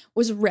specifically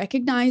was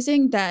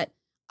recognizing that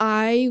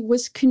I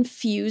was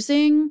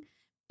confusing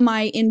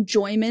my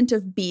enjoyment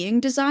of being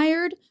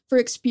desired for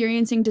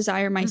experiencing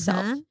desire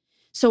myself.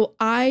 So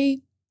I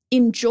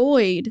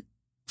enjoyed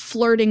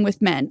flirting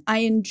with men. I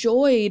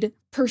enjoyed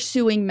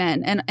pursuing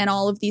men and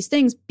all of these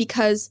things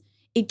because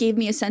it gave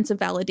me a sense of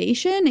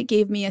validation. It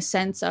gave me a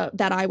sense of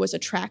that I was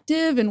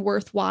attractive and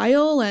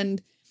worthwhile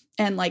and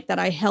like that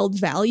I held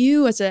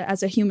value as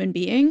a human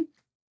being.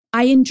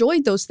 I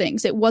enjoyed those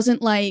things. It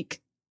wasn't like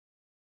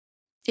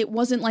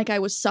I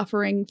was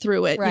suffering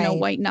through it,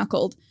 white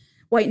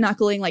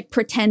knuckling, like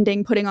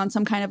pretending, putting on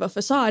some kind of a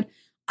facade.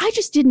 I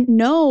just didn't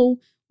know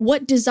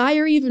what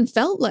desire even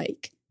felt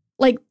like.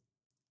 Like,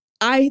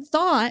 I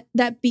thought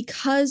that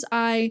because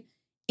I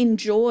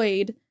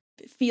enjoyed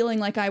feeling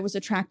like I was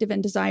attractive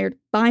and desired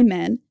by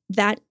men,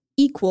 that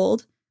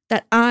equaled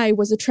that I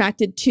was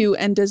attracted to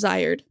and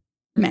desired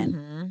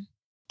men.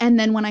 And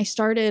then when I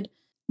started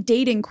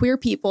dating queer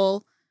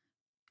people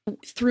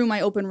through my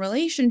open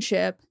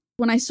relationship,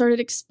 when I started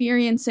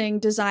experiencing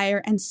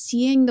desire and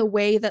seeing the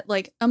way that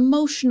like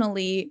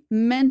emotionally,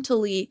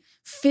 mentally,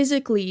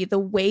 physically, the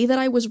way that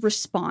I was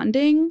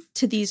responding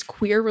to these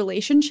queer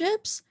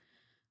relationships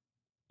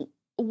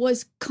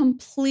was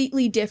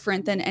completely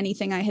different than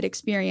anything I had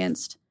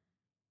experienced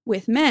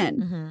with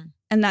men.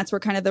 And that's where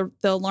kind of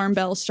the alarm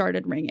bells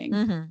started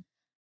ringing.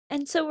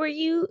 And so were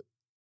you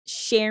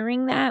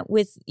sharing that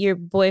with your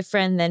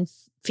boyfriend, then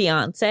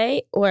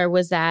fiance, or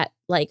was that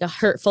like a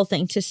hurtful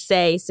thing to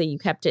say, so you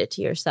kept it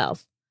to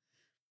yourself?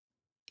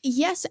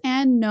 Yes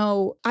and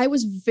no. I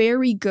was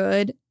very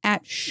good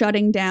at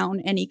shutting down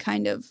any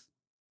kind of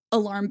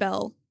alarm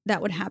bell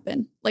that would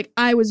happen. Like,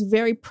 I was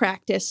very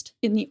practiced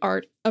in the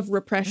art of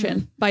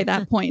repression by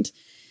that point.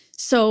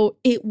 So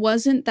it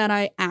wasn't that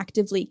I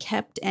actively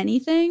kept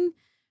anything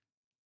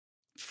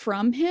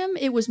from him.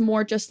 It was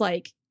more just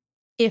like,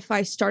 if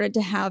I started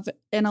to have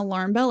an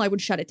alarm bell, I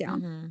would shut it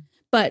down.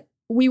 But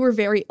we were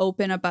very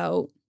open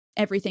about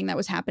everything that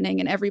was happening,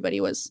 and everybody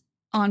was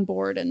on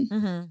board.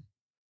 And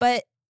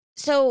But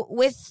so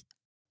let's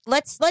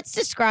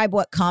describe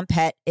what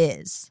compet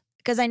is,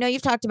 because I know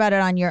you've talked about it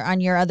on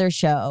your other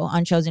show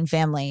on Chosen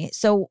Family.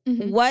 So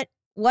what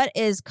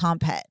is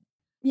compet?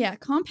 yeah,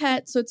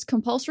 compet. So it's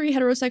compulsory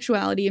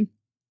heterosexuality.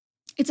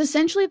 It's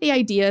essentially the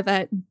idea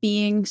that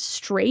being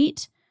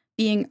straight,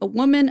 being a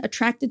woman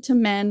attracted to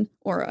men,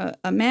 or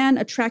a man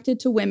attracted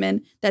to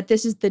women, that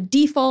this is the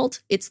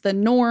default, it's the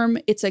norm,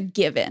 it's a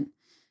given.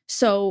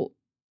 So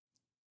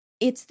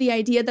it's the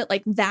idea that,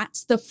 like,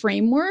 that's the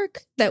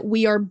framework that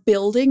we are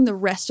building the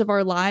rest of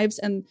our lives,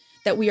 and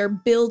that we are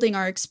building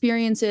our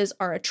experiences,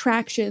 our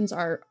attractions,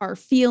 our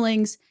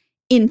feelings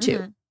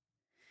into.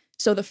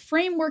 So the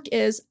framework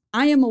is,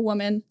 I am a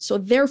woman, so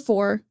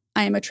therefore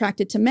I am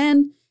attracted to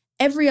men.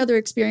 Every other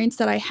experience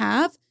that I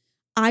have,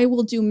 I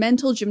will do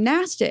mental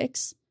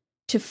gymnastics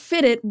to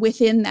fit it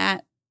within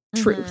that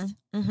truth,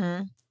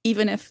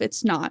 even if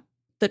it's not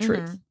the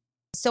truth.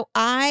 So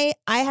I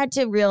had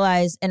to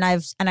realize, and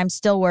I'm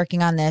still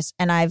working on this,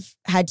 and I've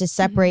had to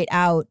separate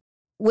out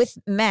with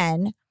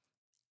men.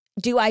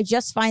 Do I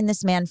just find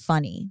this man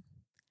funny?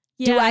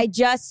 Do I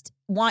just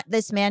want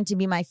this man to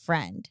be my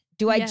friend?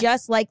 Do I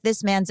just like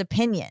this man's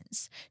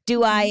opinions?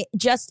 Do I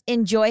just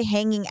enjoy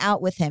hanging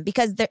out with him?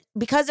 Because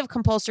of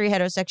compulsory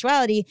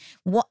heterosexuality,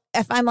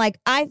 if I'm like,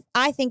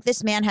 I think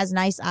this man has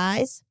nice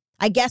eyes,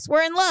 I guess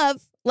we're in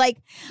love.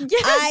 Like,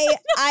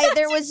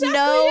 there was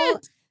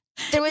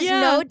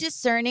no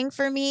discerning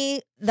for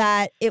me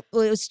that it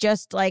was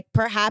just like,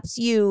 perhaps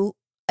you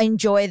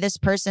enjoy this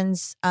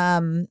person's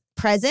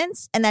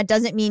presence, and that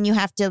doesn't mean you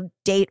have to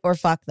date or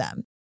fuck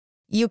them.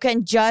 You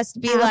can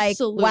just be like,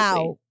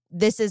 wow,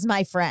 this is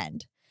my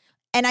friend.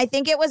 And I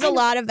think it was a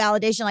lot of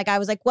validation. Like, I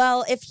was like,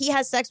 well, if he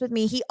has sex with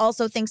me, he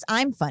also thinks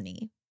I'm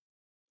funny.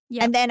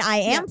 Yep. And then I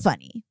am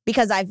funny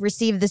because I've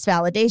received this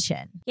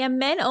validation. Yeah,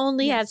 men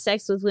only have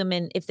sex with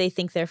women if they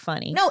think they're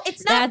funny. No,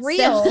 it's not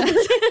real.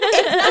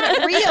 It's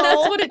not real.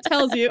 That's what it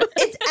tells you.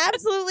 It's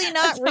absolutely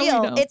not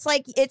real. It's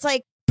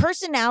like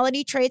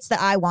personality traits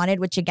that I wanted,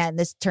 which again,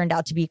 this turned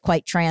out to be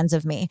quite trans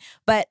of me.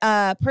 But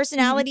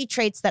personality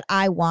traits that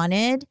I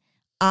wanted,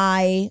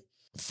 I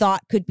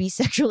thought could be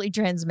sexually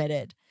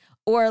transmitted.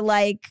 Or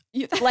like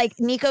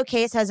Nico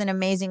Case has an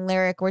amazing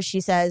lyric where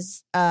she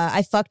says,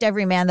 I fucked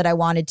every man that I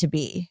wanted to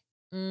be.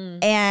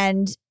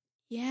 And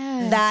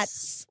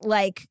that's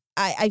like,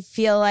 I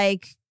feel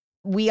like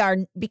we are,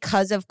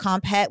 because of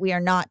compet, we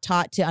are not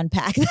taught to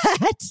unpack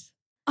that.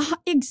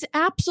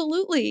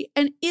 Absolutely.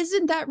 And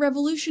isn't that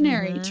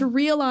revolutionary to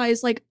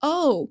realize, like,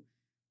 oh,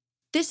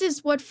 this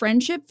is what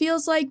friendship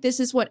feels like. This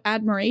is what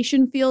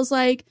admiration feels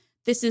like.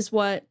 This is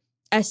what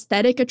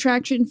aesthetic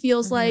attraction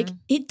feels like.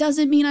 It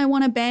doesn't mean I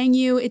want to bang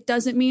you. It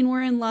doesn't mean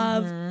we're in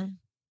love.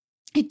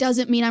 It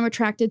doesn't mean I'm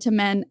attracted to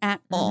men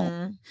at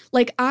all.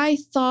 Like, I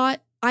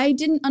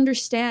didn't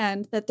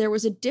understand that there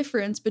was a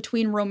difference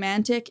between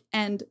romantic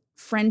and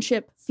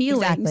friendship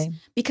feelings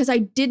because I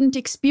didn't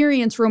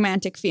experience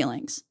romantic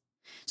feelings.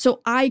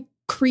 So I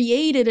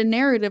created a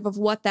narrative of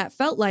what that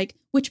felt like,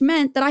 which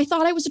meant that I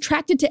thought I was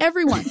attracted to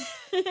everyone.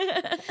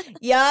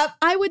 Yep.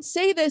 I would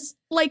say this,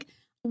 like,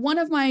 one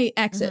of my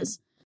exes,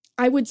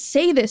 I would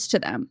say this to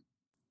them,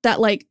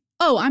 that like,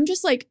 oh, I'm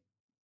just like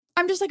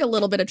a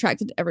little bit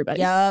attracted to everybody.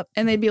 Yep.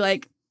 And they'd be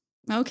like,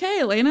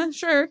 okay, Alayna,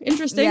 sure,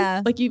 interesting.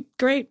 Yeah. Like, you,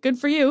 great, good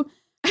for you.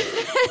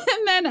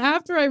 And then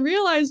after I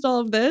realized all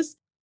of this,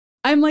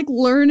 I'm like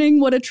learning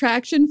what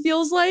attraction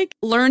feels like,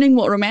 learning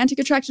what romantic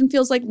attraction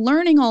feels like,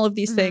 learning all of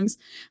these things.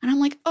 And I'm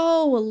like,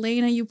 oh,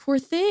 Alayna, you poor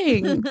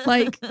thing.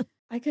 Like,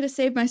 I could have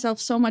saved myself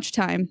so much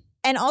time.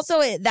 And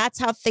also, that's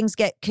how things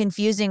get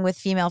confusing with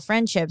female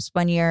friendships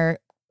when you're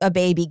a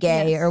baby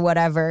gay or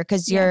whatever,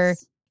 because you're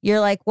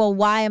like, well,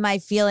 why am I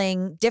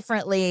feeling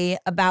differently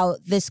about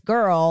this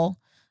girl?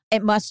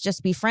 It must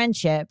just be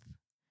friendship,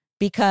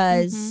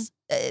 because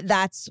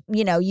that's,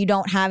 you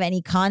don't have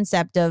any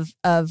concept of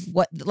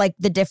what, like,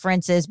 the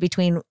differences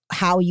between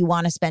how you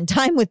want to spend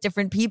time with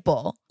different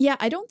people. Yeah,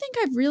 I don't think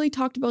I've really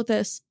talked about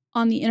this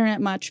on the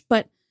internet much,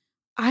 but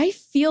I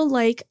feel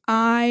like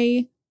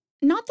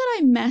not that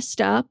I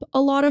messed up a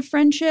lot of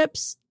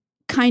friendships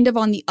kind of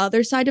on the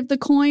other side of the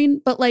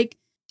coin, but like,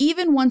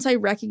 even once I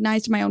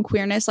recognized my own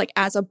queerness, like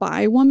as a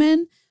bi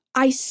woman,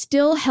 I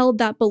still held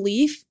that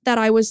belief that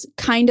I was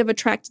kind of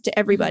attracted to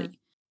everybody.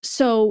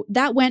 So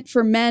that went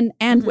for men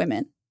and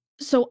women.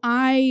 So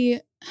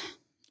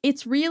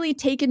it's really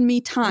taken me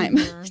time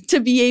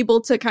to be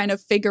able to kind of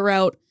figure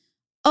out,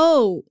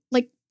 oh,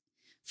 like,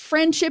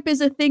 friendship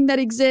is a thing that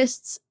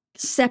exists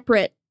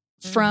separate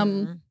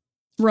from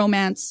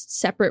romance,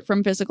 separate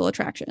from physical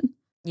attraction.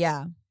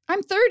 Yeah.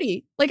 I'm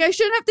 30. Like, I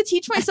shouldn't have to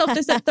teach myself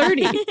this at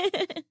 30.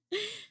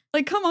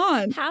 Like, come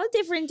on. How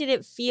different did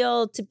it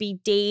feel to be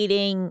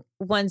dating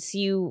once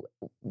you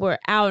were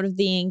out of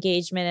the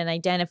engagement and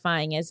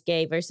identifying as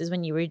gay versus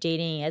when you were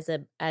dating as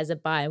a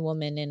bi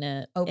woman in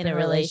a Open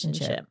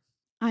relationship?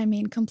 I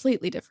mean,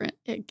 completely different.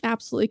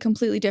 Absolutely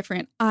completely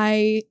different.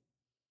 I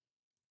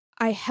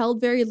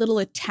held very little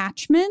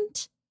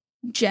attachment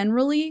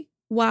generally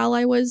while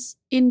I was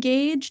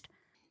engaged.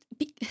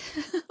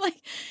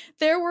 Like,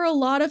 there were a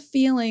lot of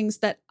feelings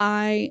that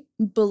I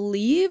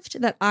believed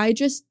that I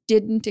just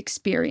didn't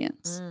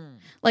experience.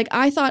 Like,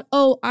 I thought,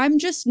 oh, I'm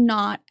just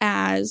not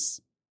as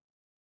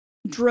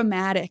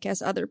dramatic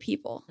as other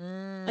people.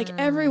 Like,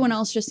 everyone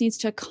else just needs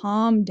to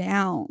calm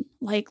down.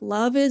 Like,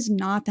 love is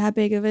not that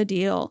big of a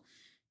deal.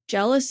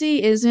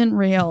 Jealousy isn't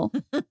real.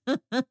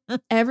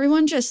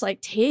 Everyone just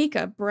like take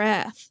a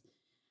breath.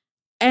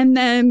 And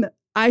then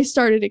I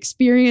started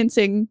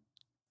experiencing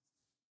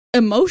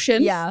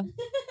emotion. Yeah.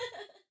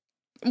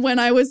 When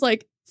I was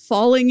like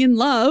falling in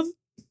love.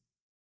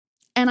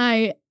 And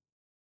I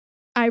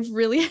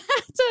really had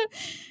to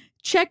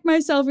check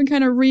myself and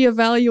kind of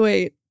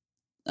reevaluate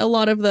a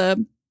lot of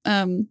the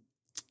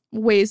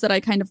ways that I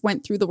kind of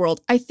went through the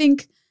world. I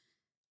think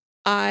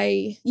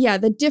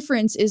the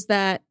difference is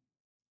that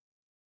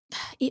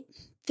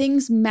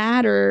things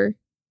matter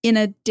in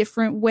a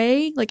different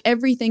way. Like,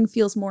 everything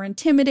feels more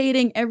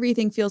intimidating.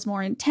 Everything feels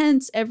more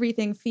intense.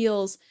 Everything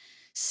feels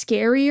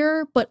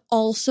scarier, but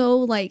also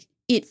like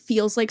it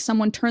feels like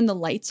someone turned the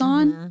lights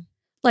on.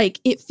 Like,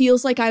 it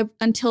feels like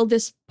until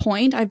this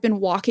point, I've been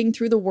walking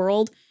through the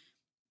world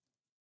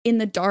in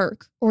the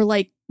dark or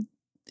like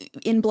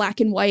in black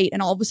and white,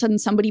 and all of a sudden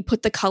somebody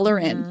put the color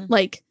in.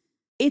 Like,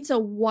 it's a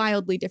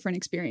wildly different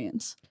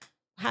experience.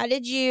 How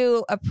did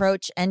you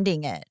approach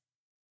ending it?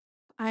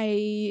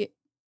 I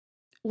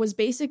was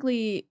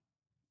basically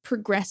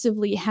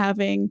progressively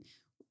having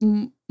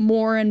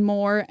more and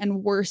more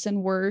and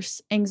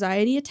worse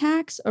anxiety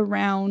attacks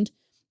around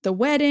the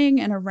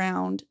wedding and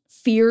around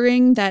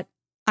fearing that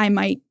I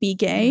might be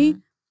gay.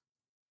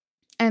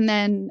 And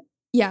then,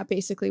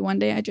 basically one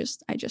day I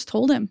just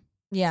told him,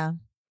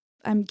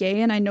 I'm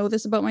gay and I know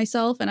this about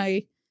myself and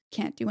I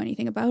can't do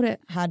anything about it.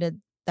 How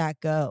did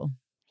that go?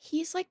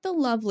 He's like the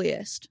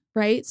loveliest,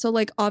 right? So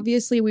like,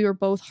 obviously we were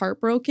both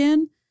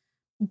heartbroken,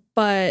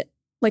 but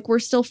like, we're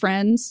still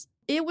friends.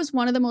 It was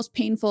one of the most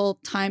painful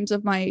times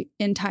of my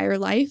entire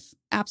life.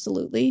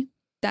 Absolutely.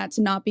 That's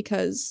not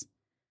because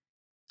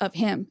of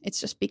him. It's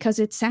just because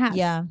it's sad.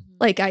 Yeah.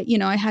 Like, I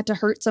had to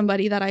hurt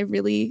somebody that I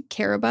really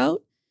care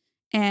about.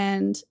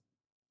 And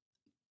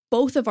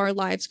both of our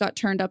lives got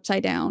turned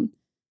upside down.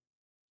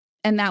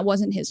 And that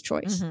wasn't his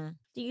choice.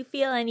 Do you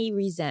feel any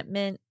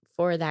resentment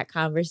for that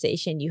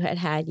conversation you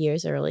had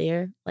years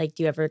earlier? Like,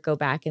 do you ever go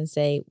back and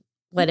say,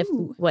 what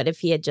if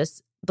he had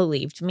just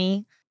believed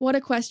me? What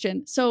a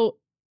question. So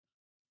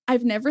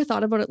I've never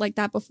thought about it like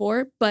that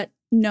before, but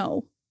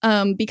no,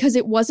 because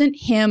it wasn't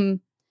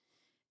him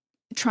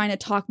trying to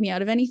talk me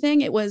out of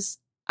anything. It was,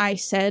 I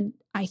said,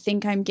 I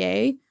think I'm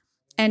gay.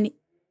 And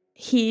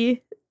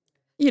he,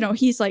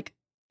 he's like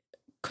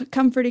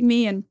comforting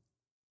me and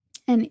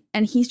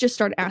he's just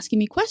started asking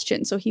me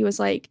questions. So he was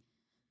like,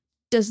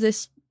 does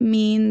this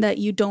mean that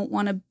you don't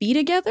want to be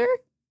together?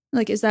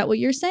 Like, is that what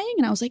you're saying?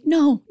 And I was like,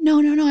 no,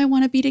 I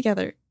want to be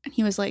together. And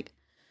he was like,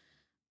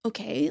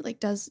 okay, like,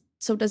 does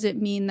it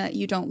mean that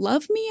you don't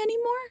love me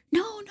anymore?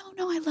 No,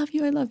 I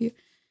love you.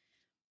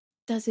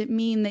 Does it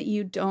mean that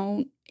you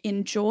don't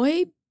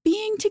enjoy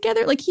being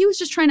together? Like, he was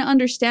just trying to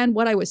understand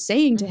what I was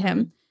saying to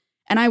him.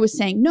 And I was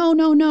saying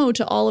no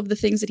to all of the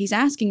things that he's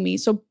asking me.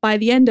 So by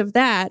the end of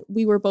that,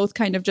 we were both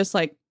kind of just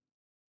like,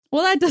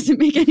 well, that doesn't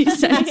make any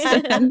sense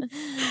then.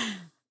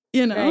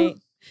 Right.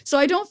 So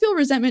I don't feel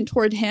resentment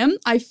toward him.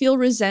 I feel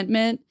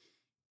resentment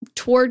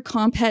toward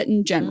Compet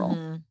in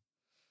general.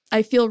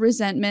 I feel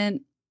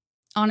resentment,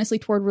 honestly,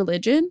 toward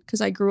religion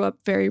because I grew up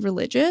very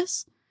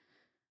religious.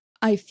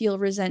 I feel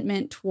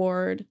resentment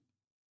toward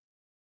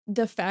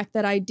the fact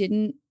that I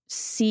didn't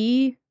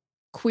see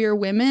queer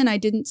women. I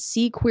didn't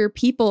see queer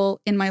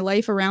people in my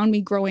life around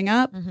me growing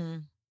up,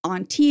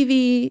 on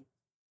TV,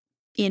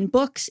 in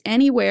books,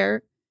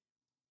 anywhere,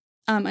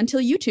 until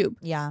YouTube.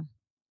 Yeah.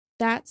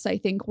 That's, I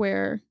think,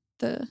 where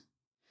the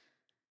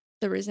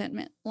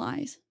resentment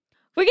lies.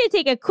 We're going to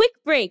take a quick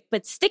break,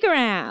 but stick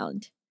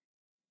around.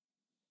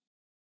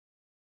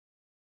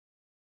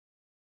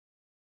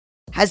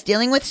 Has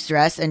dealing with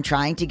stress and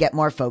trying to get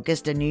more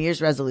focused a New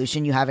Year's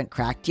resolution you haven't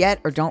cracked yet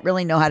or don't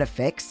really know how to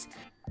fix?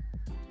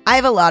 I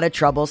have a lot of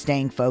trouble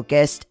staying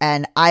focused,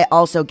 and I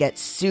also get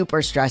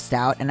super stressed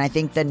out, and I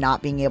think the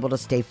not being able to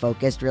stay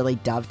focused really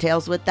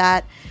dovetails with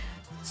that.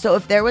 So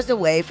if there was a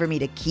way for me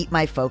to keep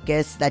my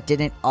focus that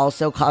didn't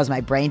also cause my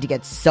brain to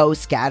get so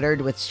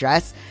scattered with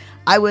stress,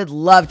 I would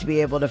love to be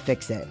able to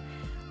fix it.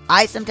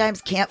 I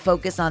sometimes can't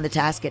focus on the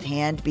task at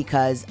hand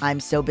because I'm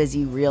so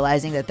busy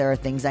realizing that there are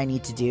things I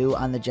need to do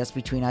on the Just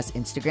Between Us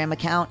Instagram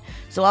account.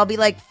 So I'll be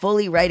like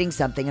fully writing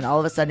something and all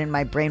of a sudden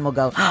my brain will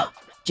go,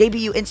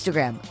 JBU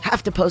Instagram,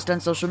 have to post on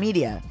social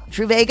media.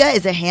 Truvaga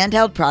is a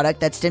handheld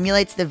product that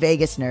stimulates the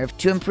vagus nerve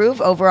to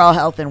improve overall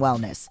health and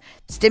wellness.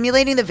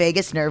 Stimulating the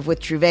vagus nerve with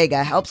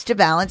Truvaga helps to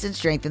balance and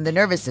strengthen the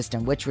nervous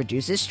system, which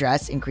reduces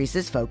stress,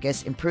 increases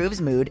focus,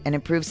 improves mood, and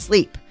improves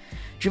sleep.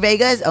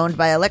 Truvaga is owned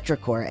by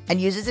electroCore and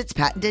uses its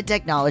patented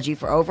technology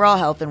for overall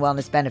health and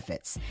wellness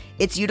benefits.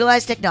 Its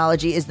utilized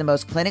technology is the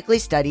most clinically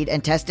studied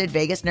and tested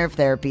vagus nerve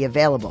therapy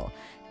available.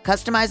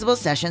 Customizable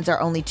sessions are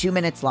only 2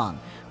 minutes long.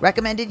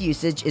 Recommended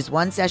usage is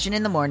 1 session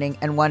in the morning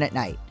and 1 at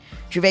night.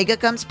 Truvaga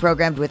comes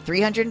programmed with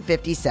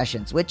 350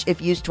 sessions, which,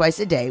 if used twice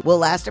a day, will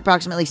last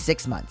approximately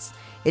 6 months.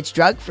 It's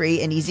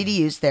drug-free and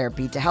easy-to-use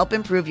therapy to help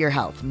improve your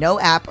health. No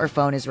app or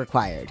phone is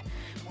required.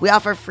 We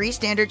offer free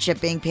standard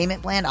shipping,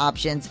 payment plan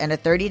options, and a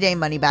 30-day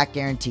money-back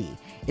guarantee.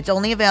 It's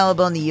only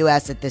available in the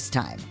U.S. at this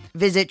time.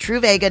 Visit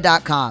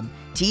Truvaga.com,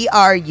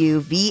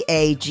 Truvaga.com,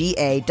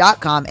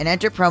 and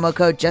enter promo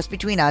code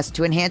JustBetweenUs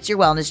to enhance your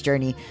wellness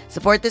journey,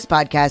 support this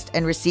podcast,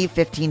 and receive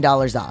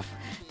 $15 off.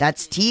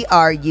 That's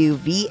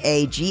Truvaga.com.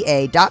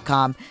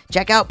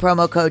 Check out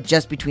promo code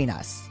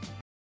JustBetweenUs.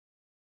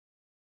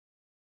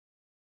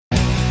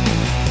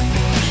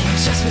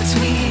 Just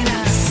between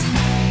us.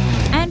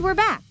 And we're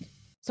back.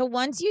 So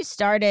once you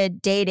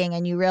started dating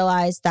and you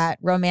realized that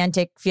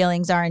romantic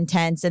feelings are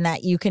intense and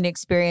that you can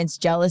experience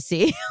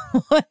jealousy,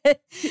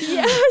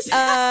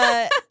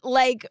 Yes.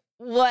 like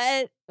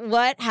what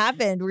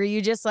happened? Were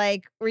you just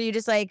like, were you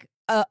the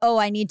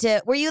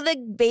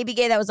baby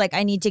gay that was like,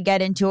 I need to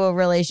get into a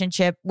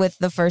relationship with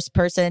the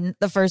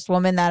first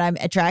woman that I'm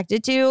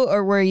attracted to?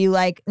 Or were you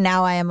like,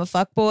 now I am a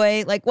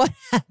fuckboy? Like, what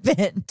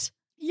happened?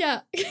 Yeah.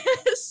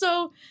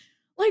 So,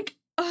 like,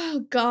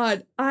 oh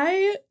God,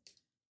 I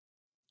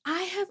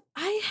have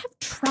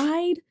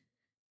tried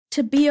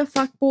to be a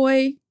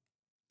fuckboy,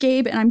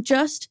 Gabe, and I'm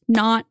just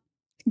not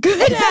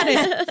good at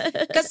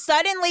it. Because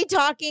suddenly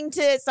talking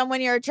to someone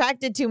you're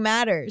attracted to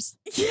matters.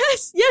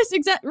 Yes,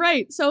 exactly.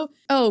 Right. So,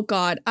 oh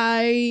God,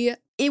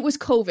 it was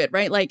COVID,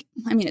 right? Like,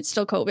 I mean, it's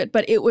still COVID,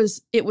 but it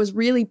was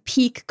really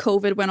peak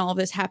COVID when all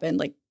this happened.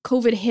 Like,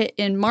 COVID hit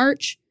in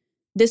March.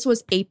 This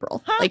was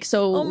April. Like,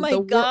 so Oh my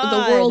the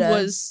God. world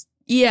was,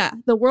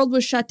 the world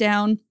was shut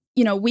down.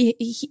 You know,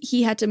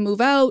 he had to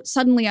move out.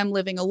 Suddenly I'm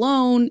living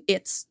alone.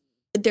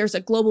 There's a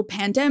global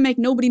pandemic.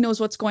 Nobody knows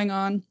what's going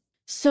on.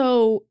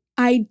 So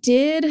I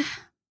did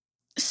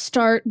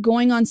start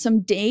going on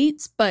some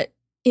dates, but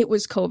it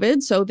was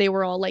COVID. So they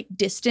were all like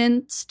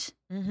distanced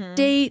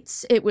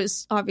dates. It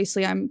was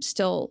obviously, I'm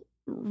still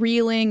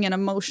reeling and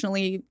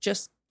emotionally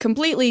just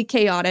completely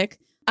chaotic.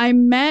 I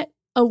met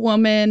a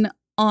woman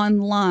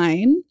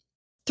online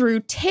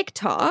through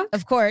TikTok.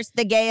 Of course,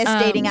 the gayest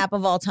dating app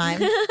of all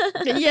time.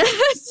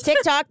 Yes.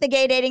 TikTok, the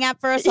gay dating app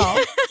for us all.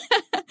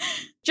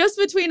 Just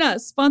Between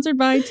Us, sponsored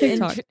by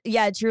TikTok.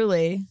 Yeah,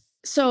 truly.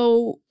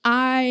 So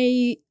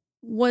I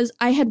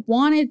had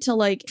wanted to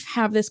like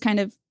have this kind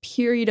of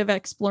period of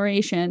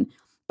exploration,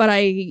 but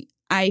I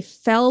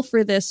fell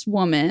for this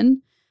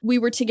woman. We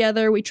were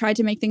together. We tried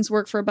to make things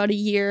work for about a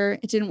year.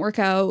 It didn't work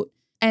out.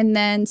 And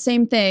then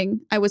same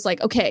thing. I was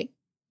like, okay,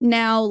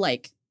 now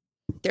like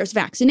there's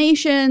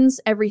vaccinations.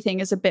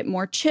 Everything is a bit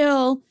more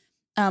chill.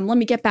 Let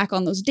me get back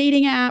on those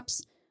dating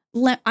apps.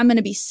 I'm going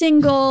to be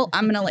single.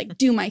 I'm going to like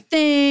do my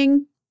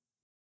thing.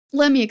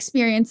 Let me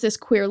experience this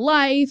queer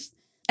life.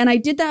 And I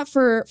did that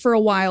for a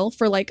while,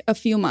 for like a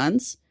few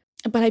months.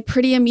 But I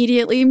pretty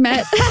immediately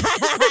met a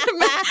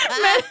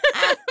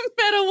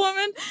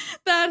woman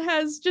that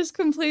has just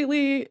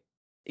completely,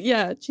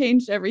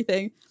 changed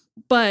everything.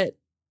 But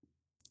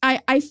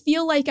I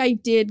feel like I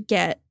did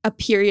get a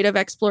period of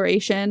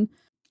exploration.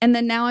 And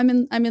then now I'm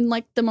in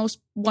like the most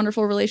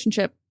wonderful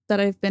relationship that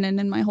I've been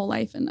in my whole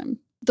life, and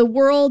the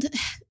world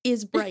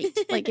is bright.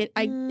 Like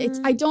I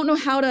don't know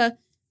how to.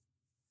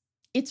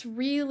 It's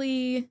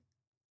really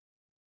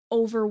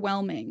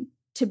overwhelming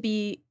to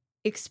be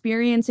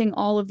experiencing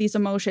all of these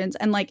emotions,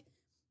 and like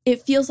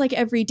it feels like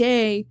every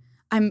day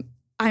I'm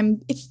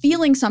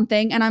feeling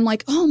something, and I'm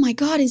like, oh my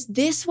God, is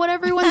this what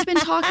everyone's been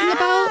talking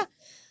about?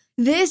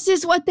 This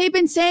is what they've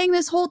been saying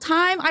this whole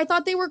time. I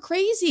thought they were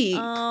crazy.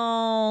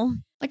 Oh.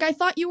 Like, I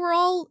thought you were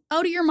all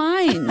out of your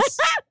minds.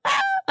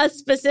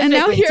 Specifically, and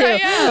now here too. I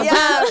am.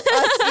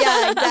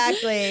 Yeah,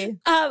 exactly.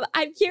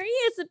 I'm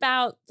curious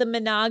about the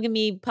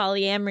monogamy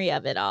polyamory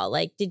of it all.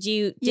 Like, did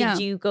you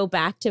go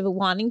back to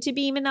wanting to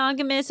be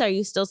monogamous? Are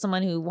you still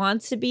someone who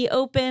wants to be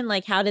open?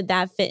 Like, how did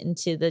that fit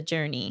into the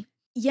journey?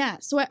 Yeah.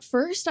 So at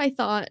first I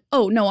thought,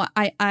 oh no,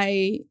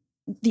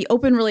 the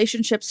open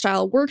relationship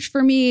style worked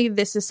for me.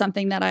 This is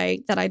something that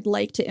I'd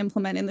like to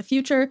implement in the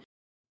future.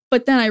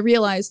 But then I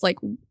realized, like,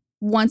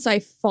 once I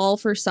fall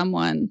for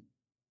someone,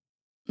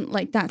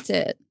 like, that's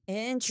it.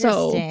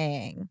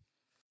 Interesting. So,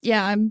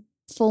 yeah, I'm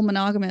full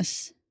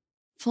monogamous.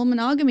 Full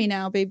monogamy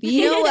now, baby.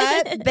 You know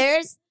what?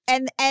 There's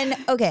and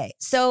okay,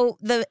 so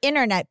the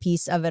internet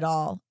piece of it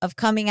all, of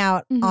coming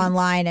out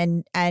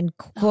online and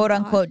quote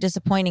unquote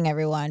disappointing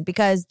everyone,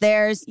 because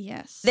this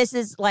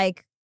is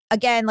like,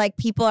 again, like,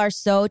 people are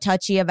so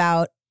touchy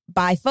about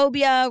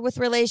biphobia with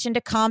relation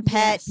to compet.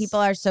 Yes. People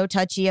are so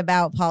touchy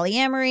about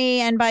polyamory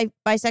and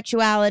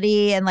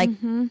bisexuality. And like,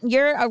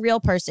 you're a real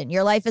person.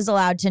 Your life is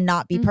allowed to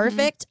not be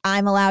perfect.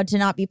 I'm allowed to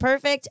not be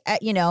perfect.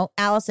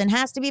 Allison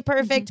has to be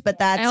perfect, but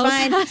that's Allison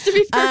fine. has to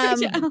be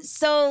perfect. Yeah.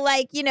 So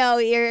like,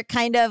 you're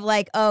kind of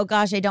like, oh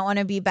gosh, I don't want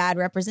to be bad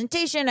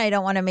representation. I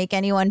don't want to make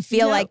anyone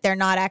feel like they're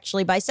not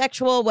actually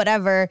bisexual,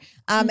 whatever.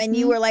 And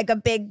you were like a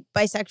big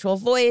bisexual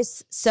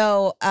voice.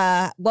 So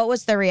what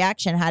was the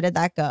reaction? How did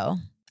that go?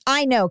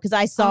 I know because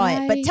I saw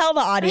it, but tell the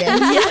audience.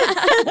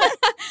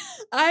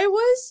 I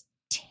was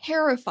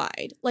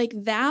terrified. Like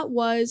that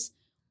was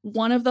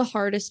one of the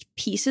hardest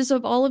pieces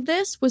of all of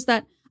this was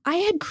that I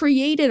had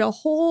created a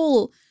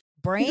whole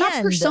brand,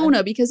 not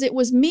persona because it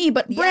was me,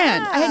 but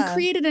brand. I had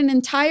created an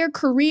entire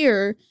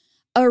career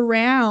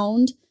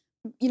around,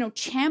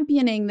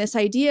 championing this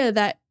idea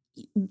that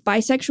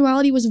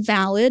bisexuality was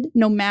valid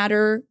no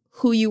matter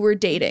who you were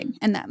dating,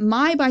 and that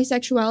my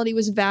bisexuality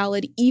was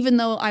valid even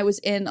though I was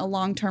in a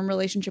long-term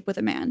relationship with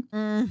a man.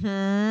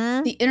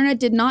 The internet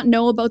did not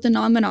know about the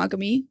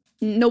non-monogamy.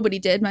 Nobody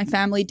did. My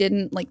family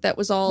didn't. Like that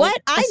was all.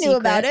 What? I knew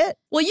about it.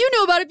 Well, you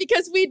knew about it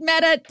because we'd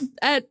met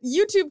at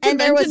YouTube And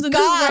there was conventions, and this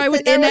is goss, where I would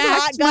and there was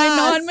enact hot my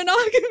goss.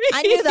 non-monogamy.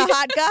 I knew the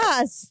hot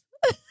goss.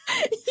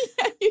 I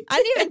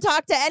didn't even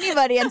talk to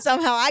anybody, and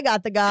somehow I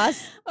got the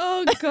goss.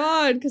 Oh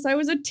God, because I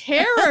was a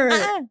terror.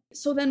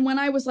 So then when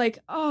I was like,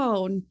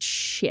 oh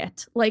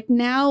shit, like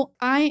now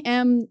I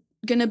am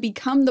gonna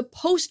become the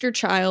poster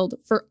child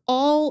for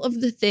all of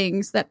the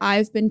things that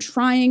I've been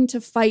trying to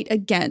fight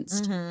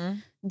against.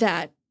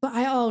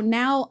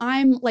 Now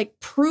I'm like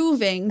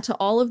proving to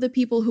all of the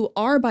people who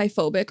are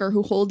biphobic or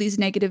who hold these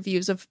negative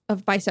views of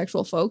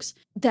bisexual folks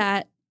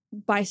that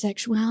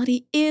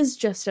bisexuality is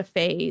just a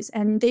phase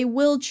and they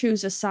will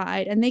choose a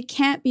side and they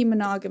can't be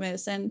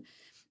monogamous and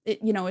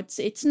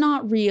it's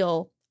not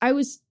real. I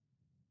was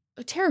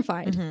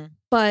terrified.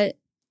 But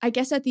I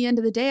guess at the end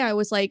of the day I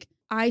was like,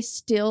 I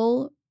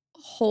still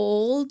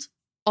hold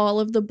all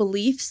of the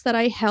beliefs that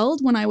I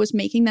held when I was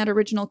making that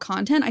original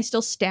content. I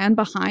still stand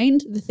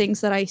behind the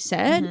things that I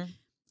said.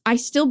 I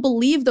still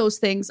believe those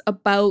things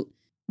about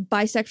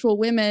bisexual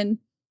women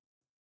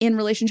in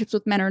relationships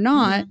with men or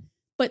not.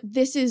 But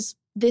this is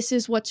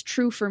what's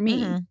true for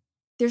me.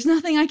 There's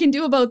nothing I can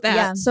do about that.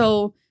 Yeah.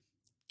 So,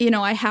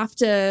 I have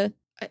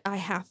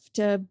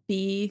to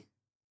be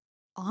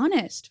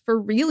honest for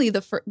really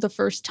the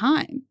first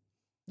time.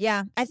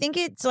 Yeah, I think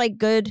it's like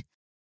good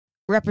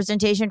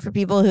representation for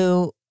people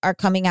who are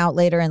coming out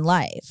later in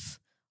life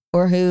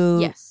or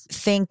who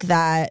think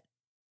that,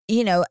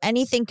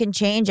 anything can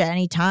change at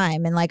any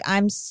time. And like,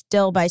 I'm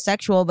still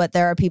bisexual, but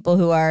there are people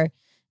who are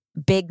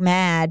big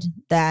mad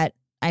that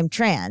I'm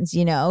trans,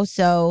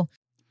 so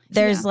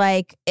there's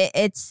like,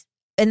 it's,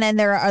 and then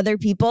there are other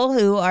people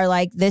who are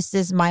like, this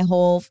is my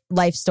whole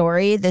life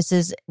story. This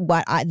is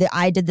what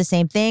I did the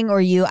same thing. Or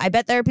I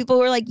bet there are people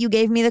who are like, you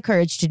gave me the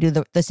courage to do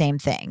the same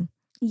thing.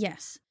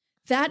 Yes.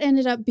 That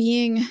ended up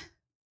being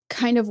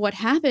kind of what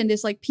happened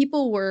is like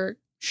people were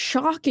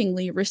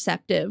shockingly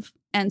receptive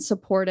and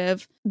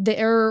supportive.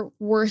 There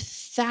were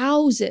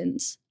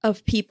thousands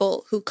of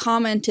people who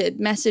commented,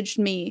 messaged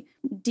me,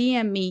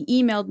 DM'd me,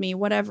 emailed me,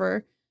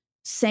 whatever,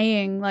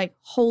 saying like,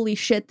 holy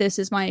shit, this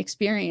is my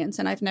experience.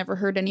 And I've never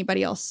heard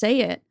anybody else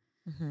say it.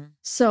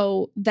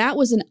 So that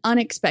was an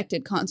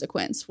unexpected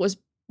consequence was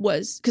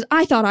because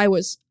I thought I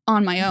was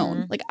on my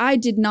own. Like I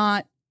did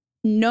not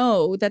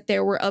know that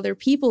there were other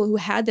people who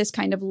had this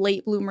kind of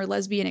late bloomer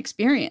lesbian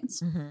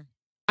experience.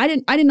 I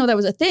didn't know that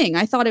was a thing.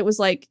 I thought it was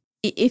like,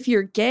 if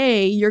you're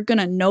gay, you're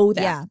gonna know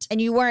that. Yeah. And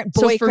you weren't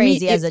boy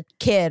crazy as a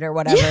kid or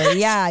whatever. Yes.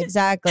 Yeah,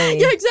 exactly.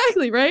 Yeah,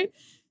 exactly. Right.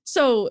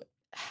 So,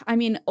 I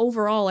mean,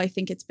 overall, I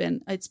think it's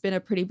been a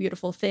pretty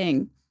beautiful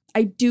thing.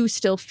 I do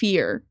still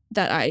fear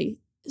that I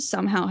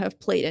somehow have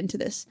played into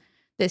this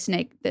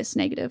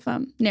negative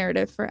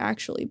narrative for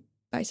actually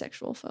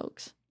bisexual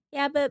folks.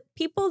 Yeah, but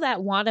people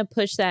that want to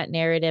push that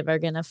narrative are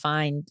going to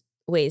find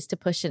ways to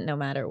push it no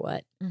matter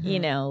what.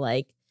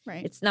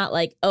 Right. It's not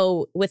like,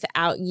 oh,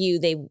 without you,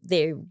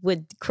 they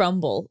would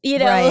crumble.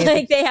 Right.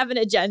 Like they have an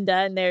agenda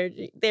and they're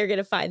going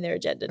to find their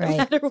agenda no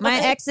matter what. My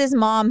ex's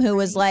mom who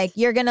was like,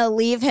 you're going to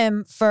leave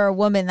him for a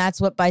woman. That's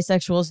what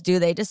bisexuals do.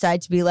 They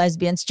decide to be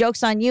lesbians.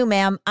 Joke's on you,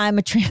 ma'am. I'm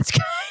a trans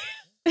guy.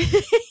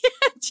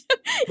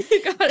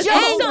 You got it.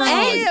 Joke's on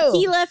And you.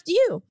 he left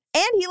you.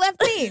 And he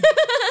left me.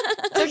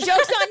 So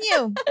joke's on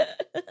you.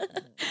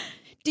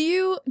 Do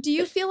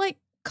you feel like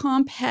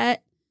compet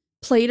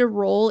played a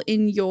role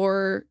in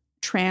your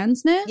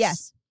transness?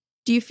 Yes.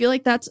 Do you feel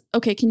like that's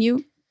okay? Can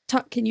you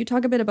talk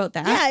a bit about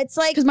that? Yeah, it's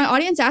like, because my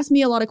audience asked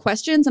me a lot of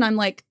questions, and I'm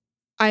like,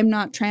 I'm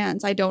not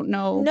trans. I don't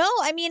know. no,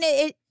 I mean,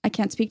 I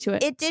can't speak to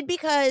it. it did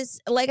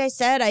because, like I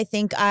said, I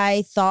think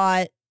I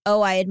thought,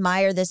 oh, I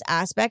admire this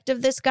aspect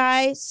of this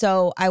guy,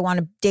 so I want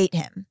to date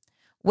him.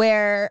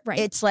 Where Right.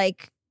 it's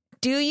like,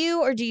 do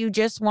you, or do you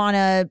just want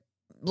to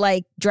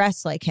like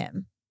dress like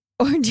him?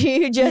 Or do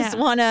you just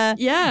want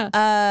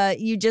to,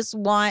 you just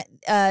want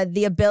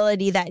the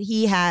ability that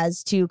he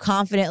has to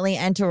confidently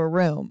enter a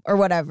room or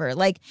whatever?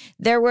 Like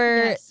there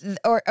were,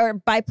 or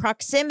by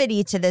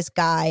proximity to this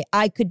guy,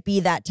 I could be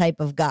that type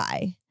of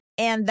guy.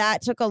 And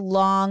that took a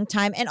long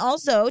time. And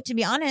also, to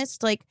be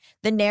honest, like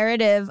the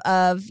narrative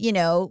of, you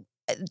know,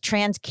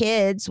 trans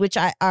kids, which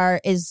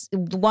is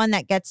one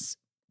that gets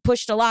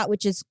pushed a lot,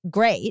 which is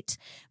great.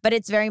 But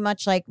it's very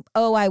much like,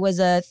 oh, I was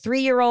a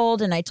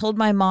 3-year-old and I told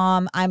my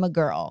mom I'm a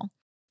girl.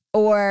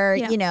 Or,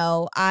 you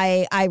know,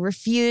 I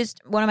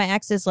refused, one of my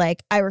exes,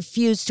 like, I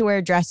refused to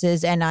wear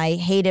dresses and I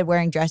hated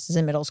wearing dresses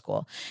in middle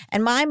school.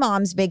 And my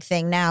mom's big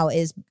thing now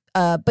is,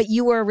 but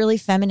you were a really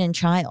feminine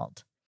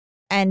child.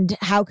 And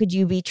how could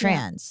you be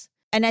trans?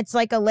 And it's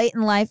like a late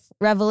in life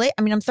revelation.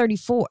 I mean, I'm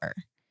 34.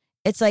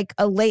 It's like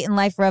a late in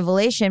life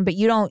revelation, but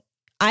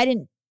I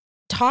didn't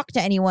talk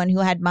to anyone who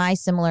had my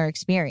similar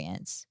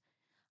experience.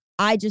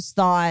 I just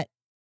thought,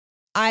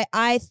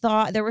 I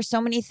thought there were so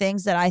many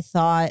things that I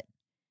thought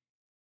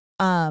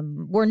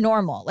were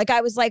normal. Like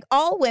I was like,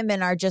 all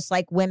women are just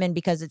like women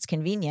because it's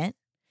convenient.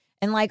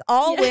 And like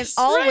all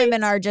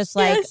women are just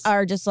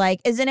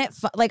like, isn't it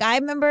like, I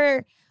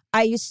remember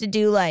I used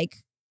to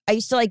like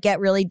get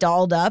really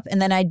dolled up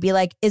and then I'd be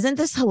like, isn't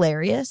this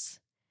hilarious?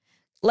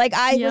 Like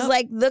I was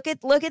like, look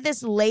at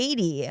this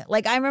lady.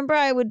 Like I remember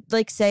I would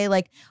like say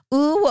like,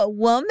 ooh, a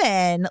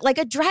woman, like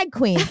a drag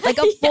queen, like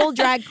a full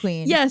drag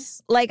queen.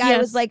 Yes. Like I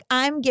was like,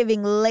 I'm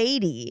giving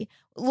lady.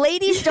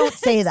 Ladies don't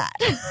say that.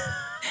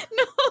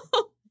 No.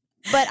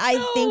 But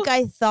I think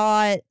I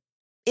thought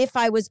if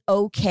I was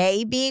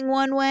okay being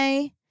one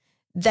way,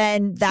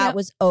 then that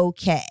was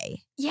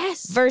okay.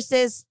 Yes.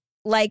 Versus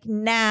like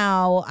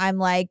now I'm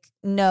like,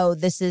 no,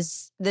 this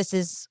is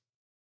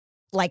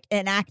like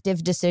an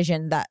active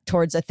decision that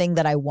towards a thing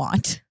that I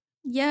want.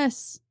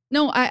 Yes.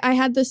 No, I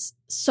had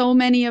so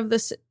many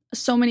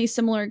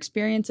similar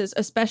experiences,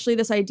 especially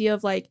this idea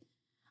of like,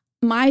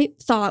 my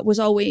thought was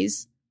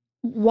always,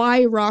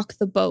 why rock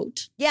the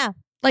boat? Yeah.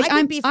 Like I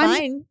could be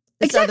fine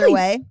this other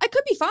way. I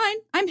could be fine.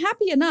 I'm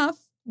happy enough.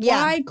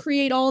 Yeah. Why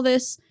create all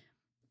this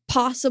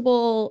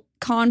possible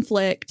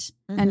conflict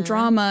and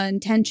drama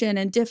and tension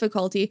and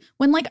difficulty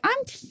when like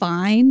I'm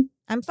fine.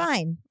 I'm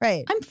fine.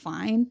 Right. I'm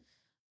fine.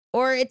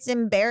 Or it's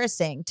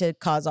embarrassing to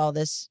cause all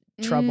this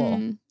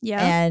trouble.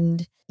 Yeah.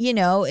 And, you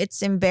know,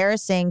 it's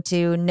embarrassing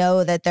to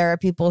know that there are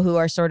people who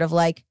are sort of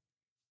like,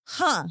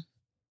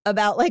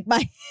 about like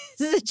my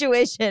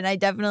situation. I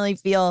definitely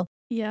feel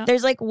there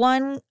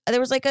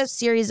was like a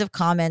series of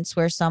comments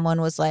where someone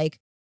was like,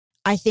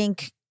 I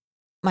think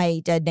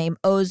my dead name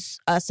owes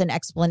us an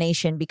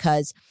explanation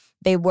because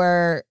they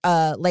were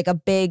like a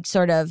big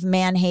sort of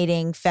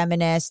man-hating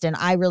feminist. And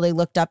I really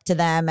looked up to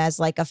them as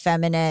like a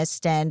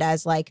feminist and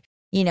as like,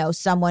 you know,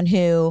 someone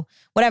who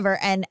whatever.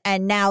 And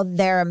now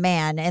they're a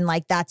man and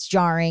like that's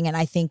jarring. And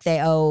I think they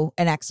owe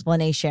an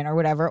explanation or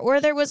whatever. Or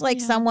there was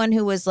like someone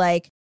who was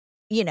like,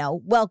 you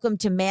know, welcome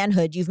to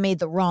manhood. You've made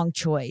the wrong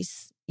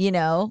choice, you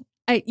know?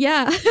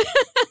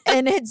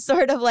 And it's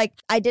sort of like,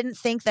 I didn't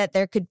think that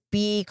there could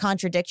be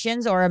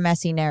contradictions or a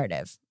messy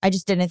narrative. I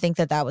just didn't think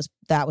that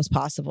was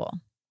possible.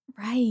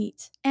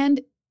 Right.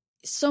 And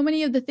so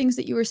many of the things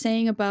that you were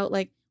saying about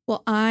like,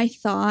 well, I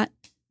thought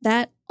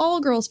that all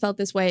girls felt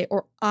this way,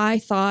 or I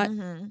thought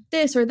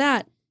this or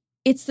that.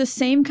 It's the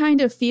same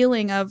kind of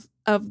feeling of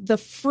the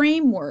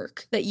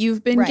framework that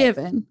you've been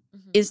given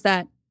is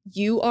that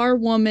you are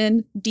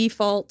woman,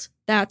 default,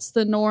 that's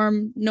the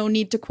norm, no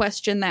need to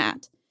question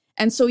that.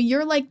 And so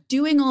you're like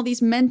doing all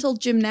these mental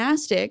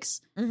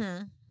gymnastics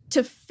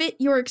to fit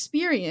your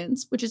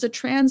experience, which is a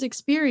trans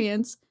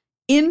experience,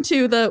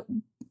 into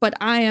but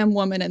I am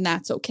woman and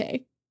that's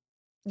okay.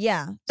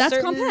 Yeah. That's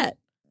compet.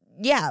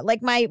 Yeah.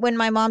 Like when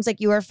my mom's like,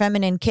 you were a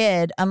feminine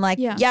kid, I'm like,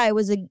 yeah I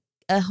was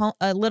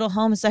a little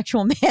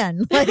homosexual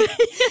man. Like,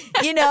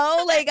 you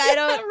know, like I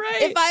don't,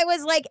 if I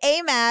was like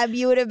AMAB,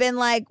 you would have been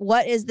like,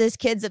 what is this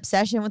kid's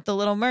obsession with the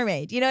Little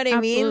Mermaid? You know what I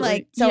mean?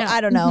 Like, so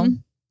I don't know.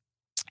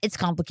 It's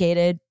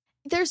complicated.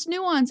 There's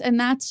nuance. And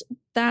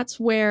that's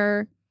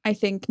where I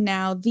think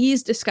now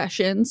these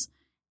discussions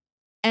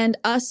and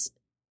us,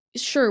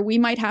 sure, we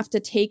might have to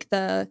take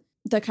the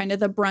kind of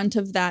the brunt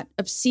of that,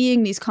 of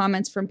seeing these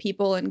comments from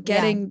people and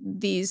getting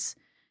these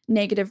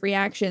negative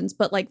reactions.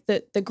 But like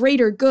the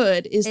greater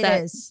good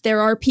is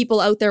there are people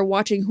out there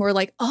watching who are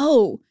like,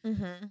 oh,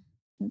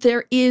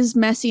 there is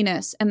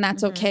messiness and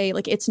that's okay.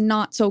 Like it's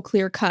not so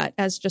clear cut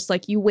as just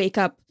like you wake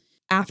up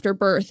after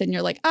birth and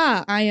you're like,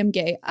 I am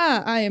gay,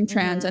 I am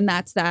trans, and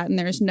that's that. And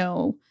there's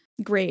no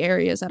gray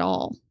areas at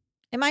all.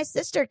 And my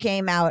sister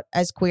came out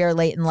as queer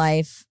late in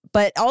life.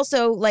 But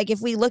also, like,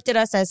 if we looked at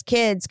us as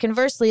kids,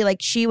 conversely,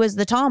 like, she was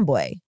the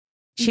tomboy.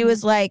 She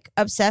was, like,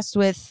 obsessed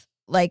with,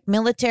 like,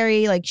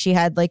 military. Like, she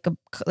had, like,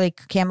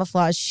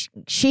 camouflage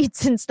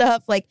sheets and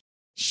stuff. Like,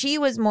 she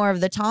was more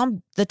of the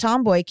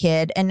tomboy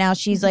kid. And now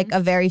she's, like,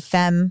 a very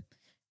femme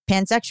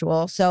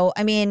pansexual. So,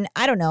 I mean,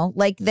 I don't know.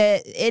 Like,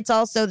 it's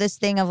also this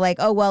thing of, like,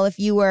 oh, well, if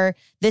you were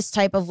this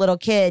type of little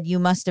kid, you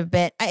must have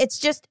been. It's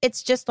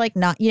just, like,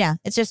 not,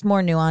 it's just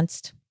more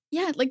nuanced.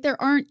 Yeah, like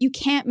you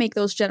can't make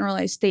those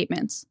generalized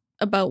statements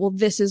about, well,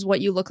 this is what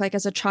you look like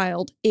as a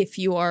child if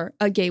you are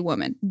a gay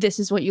woman. This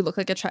is what you look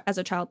like as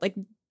a child. Like,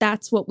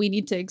 that's what we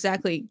need to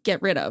exactly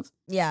get rid of.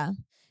 Yeah.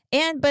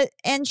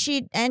 And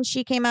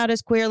she came out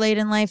as queer late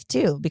in life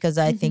too, because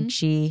I think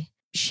she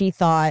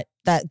thought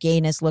that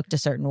gayness looked a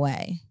certain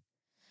way.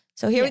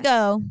 So here we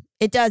go.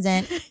 It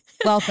doesn't.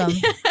 Welcome.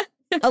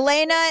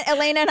 Alayna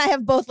and I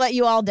have both let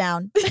you all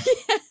down. This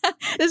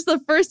is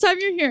the first time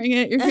you're hearing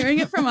it. You're hearing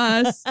it from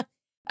us.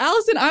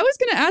 Allison, I was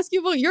going to ask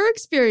you about your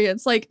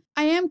experience. Like,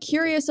 I am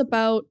curious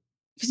about,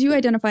 because you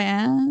identify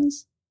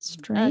as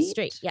straight?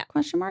 Straight, yeah.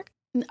 Question mark?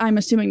 I'm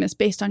assuming this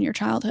based on your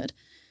childhood.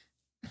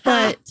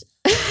 But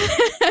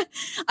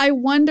I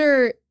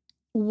wonder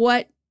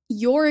what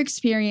your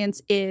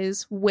experience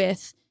is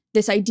with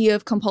this idea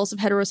of compulsive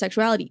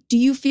heterosexuality. Do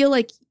you feel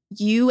like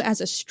you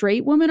as a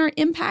straight woman are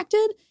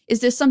impacted?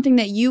 Is this something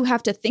that you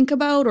have to think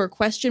about or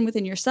question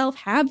within yourself?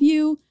 Have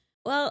you?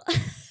 Well,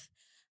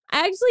 I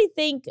actually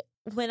think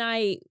when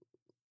I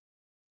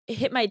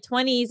hit my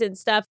 20s and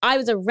stuff, I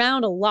was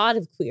around a lot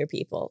of queer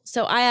people.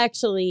 So I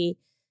actually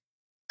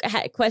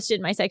had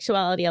questioned my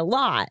sexuality a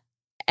lot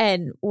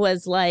and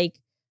was like,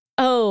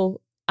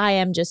 oh, I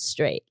am just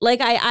straight. Like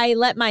I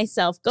let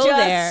myself go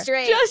there.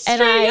 Straight. Just And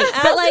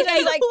straight. but like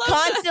I like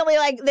constantly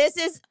like,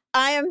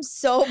 I am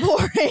so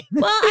boring.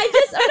 Well,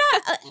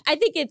 I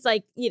think it's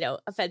like,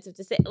 offensive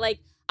to say, like,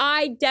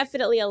 I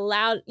definitely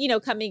allowed,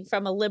 coming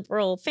from a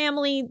liberal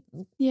family,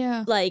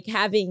 Yeah. like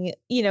having,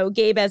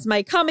 Gabe as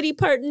my comedy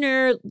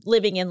partner,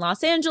 living in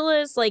Los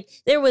Angeles, like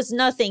there was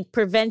nothing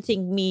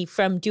preventing me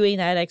from doing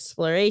that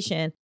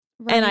exploration.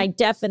 Right. And I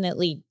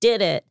definitely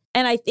did it.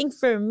 And I think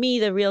for me,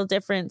 the real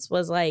difference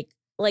was like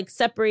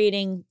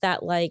separating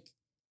that, like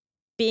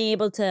being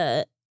able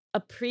to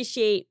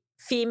appreciate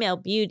female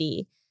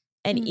beauty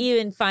and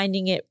even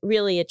finding it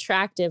really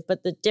attractive.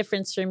 But the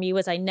difference for me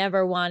was I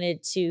didn't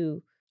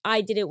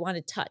want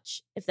to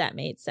touch, if that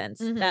made sense.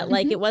 That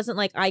like, it wasn't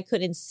like I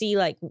couldn't see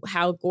like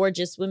how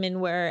gorgeous women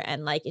were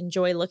and like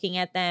enjoy looking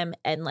at them.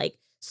 And like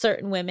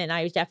certain women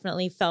I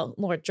definitely felt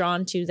more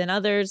drawn to than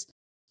others.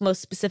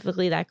 Most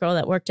specifically, that girl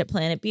that worked at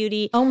Planet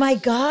Beauty. Oh my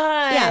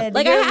God. Yeah,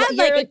 like I had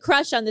like a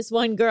crush on this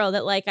one girl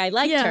that like I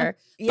liked her,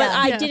 but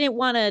I didn't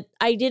want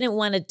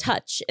to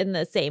touch in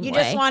the same way. You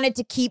just wanted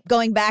to keep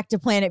going back to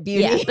Planet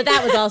Beauty. Yeah, but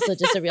that was also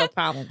just a real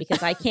problem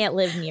because I can't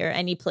live near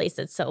any place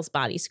that sells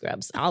body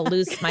scrubs. I'll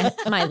lose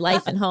my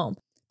life and home.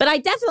 But I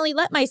definitely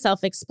let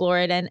myself explore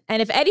it. And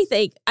if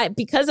anything,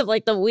 because of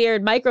like the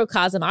weird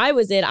microcosm I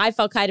was in, I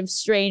felt kind of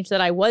strange that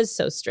I was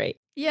so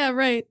straight. Yeah,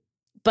 right.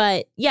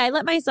 But yeah, I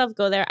let myself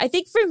go there. I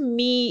think for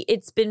me,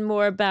 it's been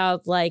more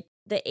about like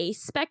the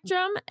ace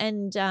spectrum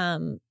and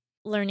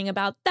learning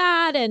about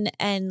that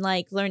and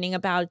like learning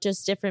about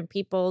just different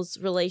people's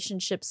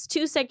relationships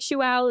to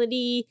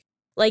sexuality.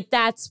 Like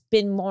that's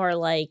been more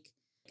like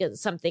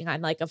something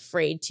I'm like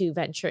afraid to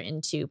venture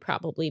into,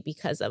 probably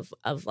because of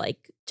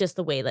like just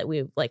the way that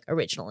we like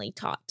originally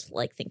taught to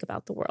like think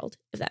about the world,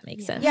 if that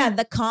makes sense. Yeah,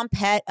 the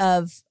compet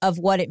of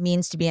what it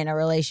means to be in a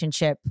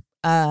relationship.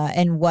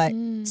 And what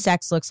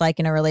sex looks like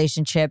in a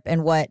relationship,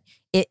 and what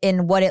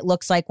it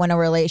looks like when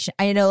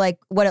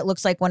what it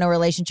looks like when a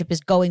relationship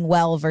is going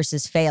well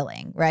versus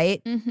failing,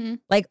 right?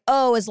 Like,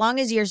 oh, as long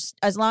as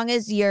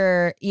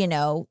you're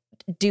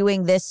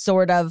doing this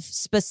sort of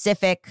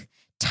specific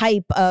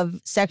type of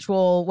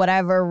sexual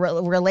whatever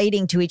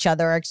relating to each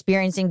other or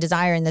experiencing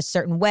desire in this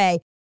certain way,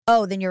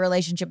 oh, then your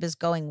relationship is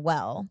going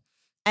well.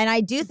 And I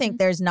do think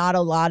there's not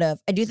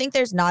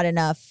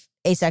enough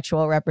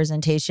asexual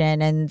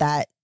representation, and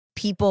that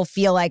people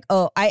feel like,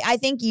 oh, I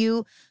think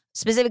you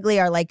specifically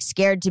are like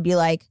scared to be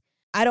like,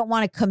 I don't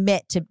want to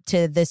commit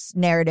to this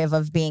narrative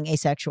of being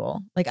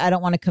asexual. Like, I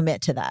don't want to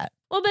commit to that.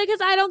 Well, because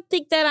I don't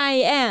think that I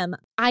am.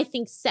 I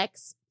think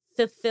sex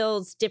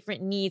fulfills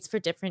different needs for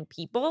different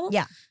people.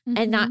 Yeah.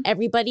 And not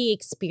everybody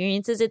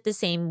experiences it the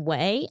same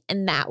way.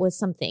 And that was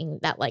something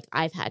that like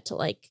I've had to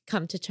like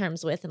come to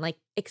terms with and like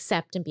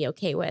accept and be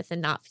okay with,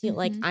 and not feel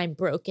like I'm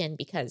broken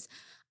because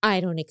I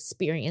don't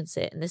experience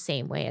it in the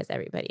same way as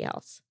everybody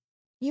else.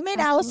 You made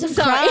Allison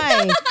Sorry.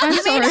 cry. I'm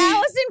You sorry. made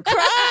Allison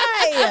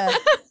cry.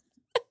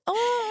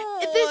 Oh,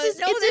 It's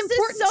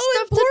important so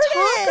stuff to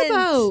talk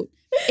about.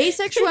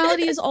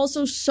 Asexuality is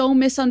also so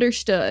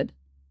misunderstood.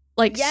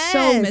 Like, so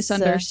Yes.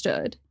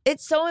 misunderstood.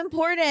 It's so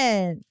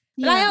important.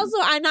 But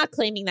I'm not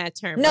claiming that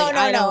term. No, Like,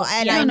 no. don't-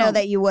 And yeah. I know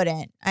that you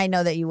wouldn't.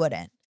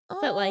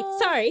 But like,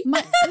 sorry. No,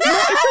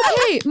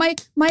 it's okay.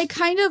 My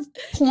kind of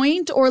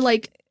point or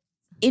like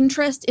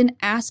interest in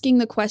asking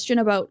the question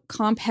about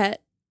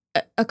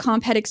a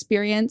compet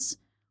experience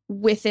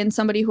within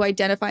somebody who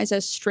identifies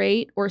as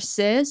straight or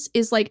cis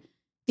is like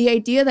the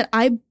idea that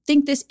I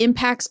think this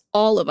impacts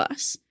all of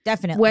us.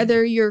 Definitely.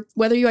 Whether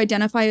you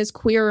identify as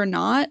queer or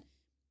not,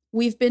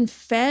 we've been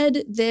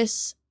fed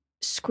this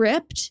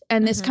script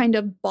and this kind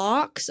of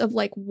box of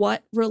like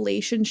what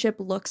relationship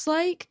looks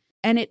like.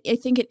 And I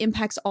think it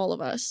impacts all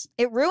of us.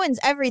 It ruins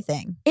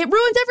everything. It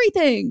ruins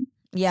everything.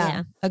 Yeah.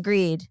 Yeah.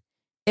 Agreed.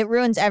 It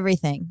ruins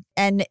everything.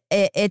 And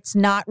it's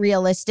not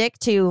realistic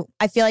to,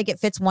 I feel like it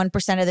fits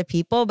 1% of the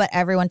people, but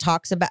everyone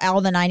talks about,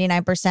 all the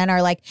 99%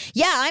 are like,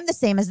 yeah, I'm the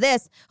same as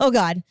this. Oh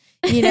God.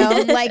 You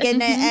know, like,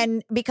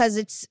 and because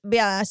it's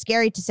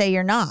scary to say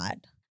you're not.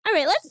 All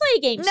right, let's play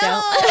a game No, show.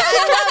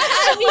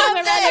 I We're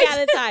running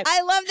out of time.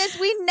 I love this.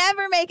 We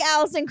never make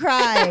Allison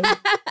cry.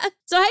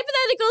 So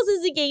Hypotheticals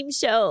is a game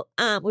show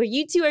where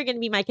you two are going to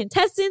be my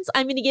contestants.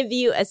 I'm going to give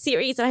you a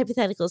series of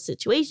hypothetical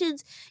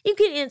situations. You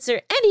can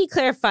answer any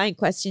clarifying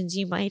questions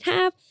you might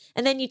have,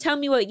 and then you tell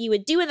me what you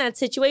would do in that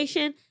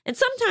situation. And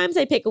sometimes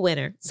I pick a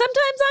winner. Sometimes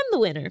I'm the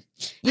winner.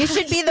 You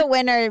should be the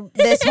winner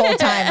this whole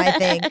time, I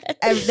think.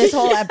 This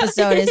whole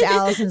episode is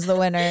Allison's the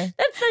winner.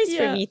 That's nice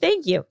for me.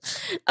 Thank you.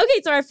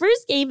 Okay, so our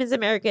first game is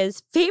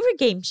America's favorite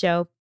game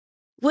show.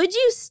 Would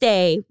you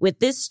stay with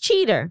this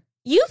cheater?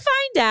 You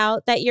find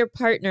out that your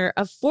partner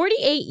of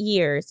 48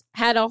 years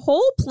had a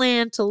whole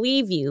plan to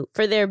leave you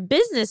for their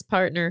business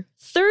partner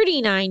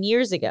 39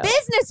 years ago.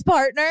 Business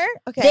partner?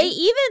 Okay. They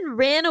even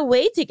ran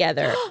away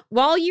together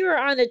while you were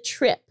on a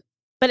trip.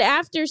 But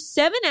after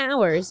 7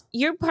 hours,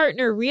 your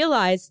partner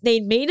realized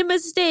they'd made a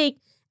mistake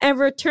and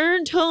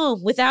returned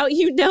home without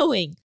you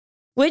knowing.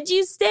 Would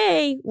you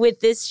stay with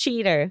this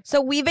cheater?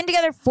 So we've been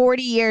together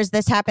 40 years.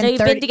 This happened They've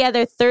been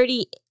together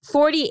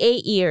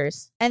 48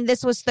 years. and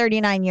this was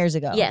 39 years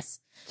ago. Yes.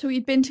 So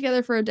we'd been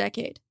together for a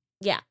decade.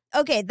 Yeah.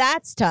 Okay,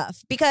 that's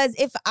tough because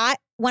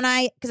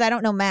because I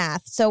don't know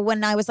math. So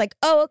when I was like,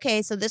 oh,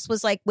 okay, so this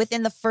was like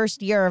within the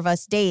first year of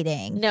us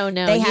dating. No,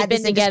 They you've had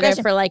been this together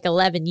indiscretion. for like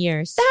 11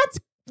 years.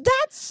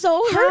 That's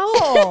so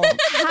hurtful.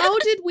 How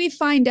did we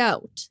find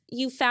out?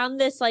 You found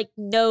this like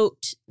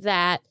note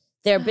that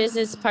their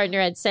business partner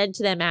had sent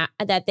to them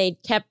that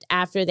they'd kept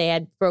after they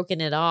had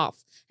broken it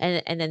off.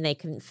 And then they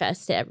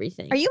confessed to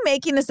everything. Are you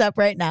making this up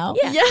right now?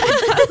 Yeah.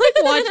 I'm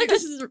like watching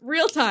this is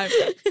real time.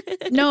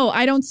 No,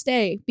 I don't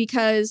stay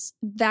because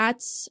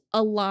that's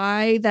a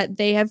lie that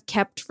they have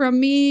kept from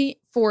me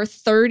for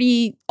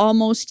 30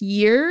 almost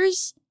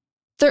years.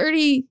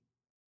 30,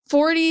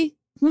 40.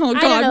 Oh,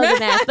 God. I don't know the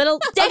math, but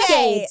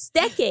decades.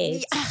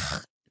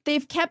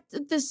 They've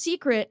kept the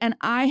secret and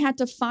I had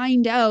to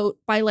find out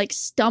by like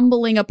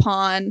stumbling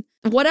upon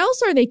what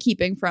else are they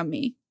keeping from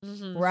me?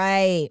 Mm-hmm.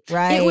 Right.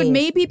 It would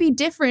maybe be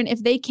different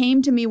if they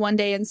came to me one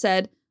day and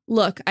said,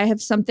 look, I have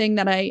something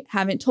that I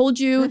haven't told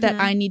you that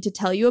I need to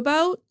tell you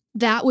about.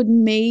 That would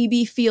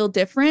maybe feel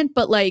different.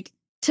 But like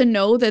to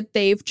know that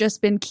they've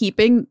just been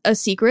keeping a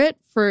secret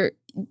for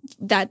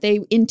that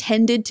they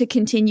intended to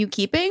continue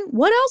keeping.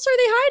 What else are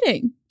they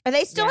hiding? Are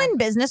they still in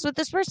business with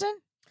this person?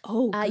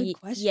 Oh, good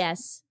question.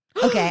 Yes.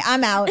 Okay,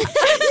 I'm out. Absolutely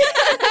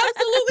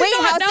Wait,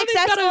 not. how Now they've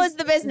successful gotta- is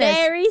the business?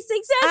 Very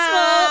successful.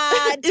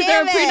 Ah, Is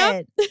there a damn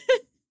it.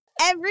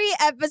 Every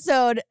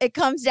episode, it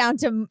comes down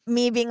to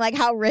me being like,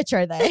 how rich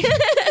are they?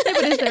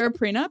 But is there a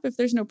prenup? If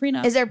there's no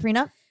prenup. Is there a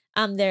prenup?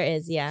 There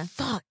is, yeah.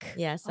 Fuck.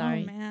 Yeah,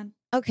 sorry. Oh, man.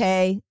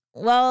 Okay.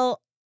 Well,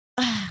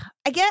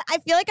 I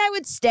feel like I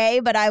would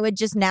stay, but I would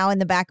just now in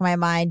the back of my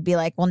mind be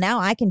like, well, now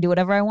I can do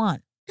whatever I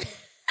want.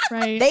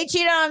 Right. They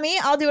cheated on me.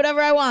 I'll do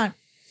whatever I want.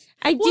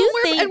 I do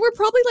think, and we're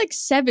probably like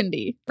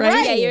 70, right?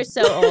 Right. yeah, you're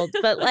so old.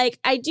 But like,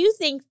 I do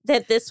think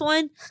that this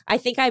one, I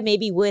think I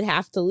maybe would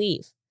have to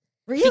leave.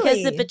 Really?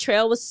 Because the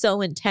betrayal was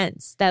so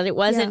intense that it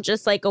wasn't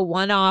just like a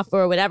one-off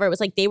or whatever. It was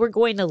like they were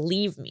going to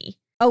leave me.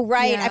 Oh,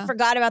 right. Yeah. I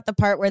forgot about the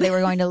part where they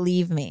were going to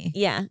leave me.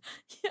 Yeah.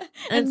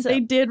 And so- they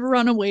did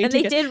run away. And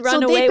they together. did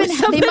run So away they've with been-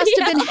 somebody They must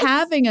have been else.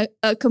 having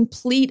a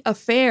complete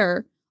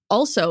affair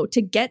also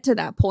to get to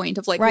that point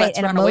of like, Right. let's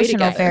An run away emotional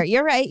together. affair.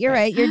 You're right. You're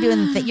right. You're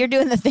doing you're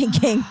doing the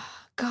thinking.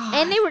 God.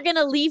 And they were going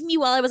to leave me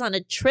while I was on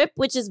a trip,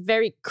 which is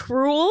very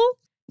cruel.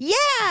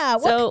 Yeah.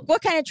 So-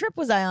 What kind of trip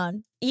was I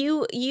on?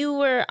 You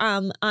were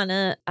on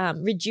a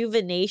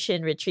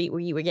rejuvenation retreat where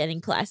you were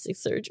getting plastic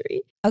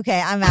surgery. Okay,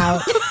 I'm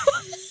out.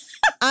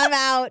 I'm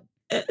out.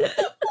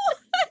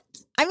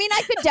 I mean,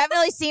 I could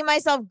definitely see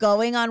myself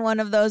going on one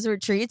of those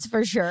retreats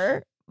for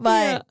sure.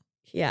 But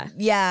Yeah.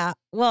 yeah.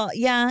 Well,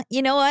 yeah.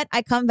 You know what?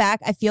 I come back.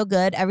 I feel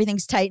good.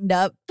 Everything's tightened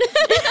up.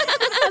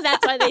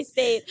 That's why they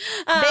stayed.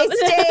 They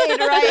stayed,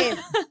 right.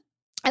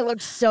 I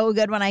looked so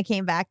good when I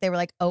came back. They were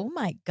like, oh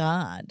my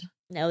God.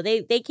 No,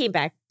 they came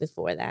back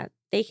before that.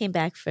 They came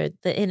back for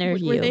the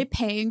interview. Were they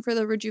paying for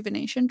the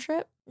rejuvenation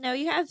trip? No,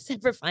 you have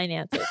separate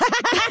finances.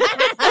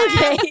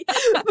 Okay,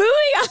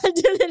 moving on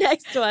to the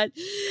next one.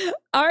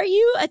 Are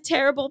you a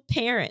terrible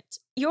parent?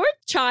 Your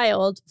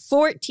child,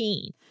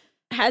 14,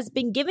 has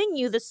been giving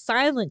you the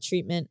silent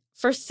treatment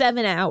for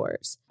 7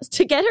 hours.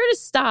 To get her to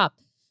stop,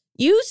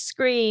 you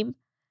scream,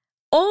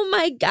 "Oh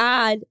my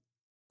God,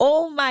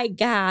 oh my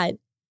God,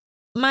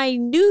 my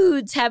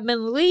nudes have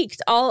been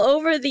leaked all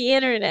over the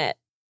internet."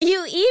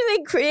 You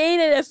even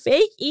created a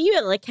fake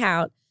email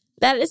account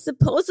that is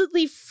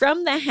supposedly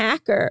from the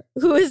hacker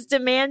who is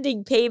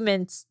demanding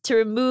payments to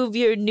remove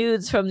your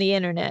nudes from the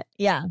internet.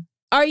 Yeah.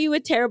 Are you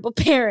a terrible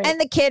parent? And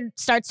the kid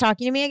starts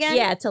talking to me again?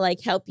 yeah, to like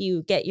help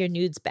you get your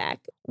nudes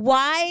back.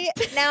 Why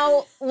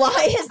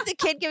is the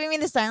kid giving me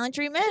the silent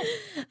treatment?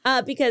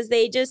 Because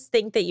they just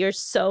think that you're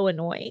so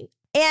annoying.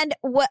 And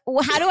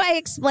how do I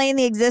explain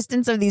the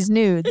existence of these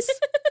nudes?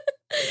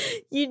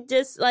 You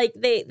just like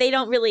they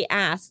don't really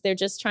ask. They're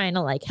just trying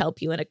to like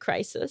help you in a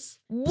crisis.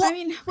 I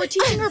mean, we're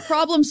teaching her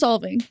problem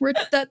solving.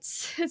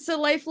 It's a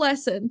life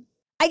lesson.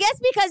 I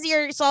guess because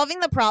you're solving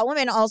the problem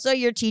and also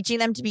you're teaching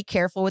them to be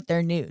careful with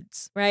their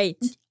nudes.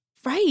 Right.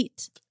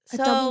 Right. A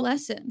So- double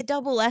lesson. A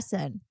double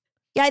lesson.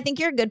 Yeah, I think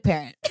you're a good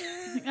parent.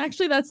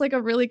 Actually, that's like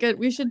a really good.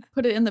 We should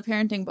put it in the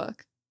parenting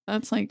book.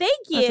 That's like. Thank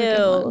that's a good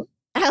one. you.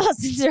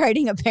 Allison's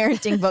writing a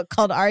parenting book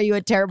called Are You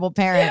a Terrible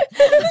Parent?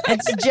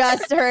 It's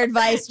just her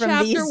advice from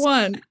Chapter these.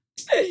 1.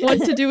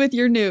 What to do with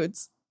your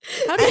nudes.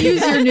 How to use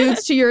your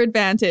nudes to your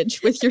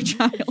advantage with your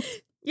child.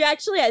 You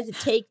actually had to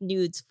take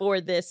nudes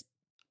for this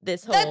The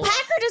whole.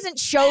 hacker doesn't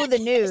show the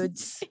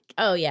nudes.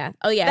 Oh yeah.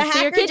 The So your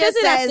hacker kid just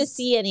doesn't have to says-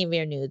 see any of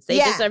your nudes. They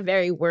Yeah. just are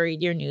very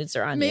worried your nudes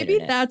are on Maybe the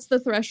internet. that's the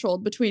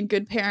threshold between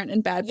good parent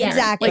and bad Yeah, parent.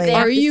 exactly. Like, They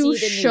have are to you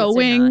see the nudes or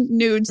showing not.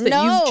 nudes that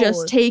No. you've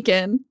just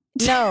taken?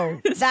 No,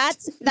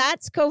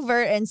 that's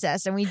covert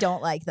incest, and we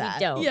don't like that.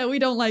 We don't. Yeah, we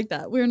don't like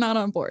that. We're not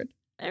on board.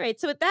 All right.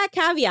 So with that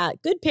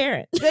caveat, good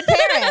parent. Good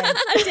parent.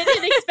 I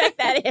didn't expect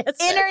that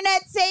answer.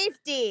 Internet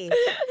safety,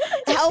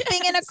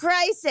 helping in a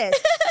crisis,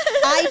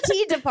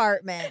 IT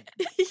department,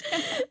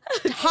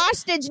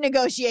 hostage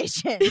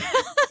negotiation.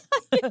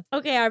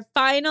 Okay, our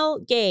final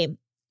game.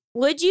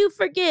 Would you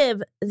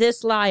forgive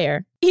this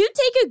liar? You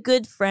take a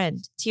good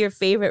friend to your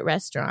favorite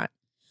restaurant.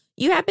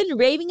 You have been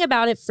raving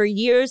about it for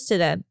years to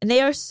them, and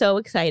they are so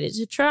excited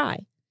to try.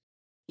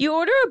 You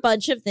order a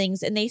bunch of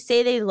things, and they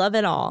say they love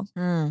it all.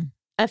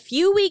 A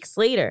few weeks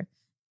later,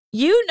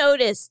 you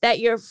notice that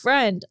your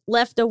friend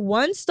left a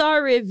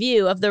 1-star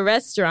review of the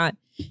restaurant,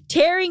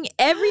 tearing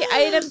every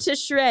item to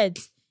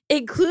shreds,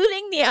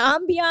 including the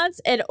ambiance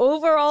and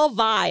overall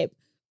vibe.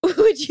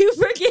 Would you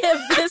forgive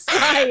this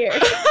liar?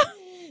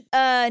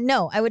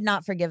 No, I would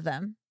not forgive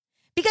them.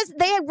 Because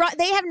they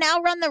have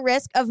now run the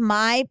risk of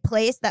my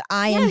place that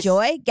I Yes.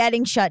 enjoy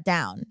getting shut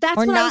down That's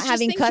or what I not was just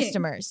having thinking.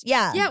 customers.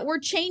 Yeah. Yeah, we're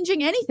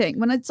changing anything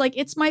when it's like,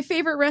 it's my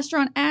favorite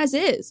restaurant as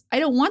is. I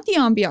don't want the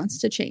ambiance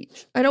to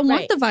change. I don't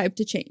want Right. the vibe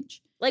to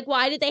change. Like,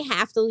 why did they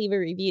have to leave a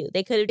review?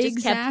 They could have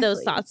just kept those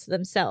Exactly. thoughts to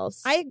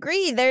themselves. I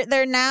agree.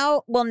 They're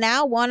now, well,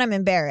 now one, I'm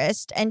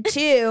embarrassed. And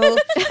two,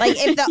 like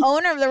if the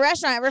owner of the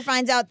restaurant ever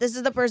finds out this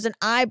is the person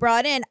I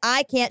brought in,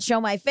 I can't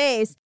show my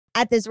face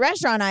at this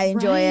restaurant I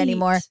enjoy Right.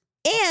 anymore.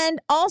 And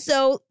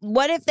also,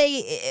 what if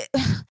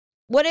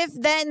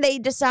then they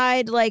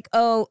decide like,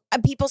 oh,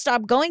 people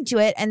stop going to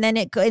it and then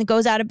it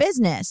goes out of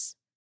business?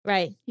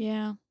 Right.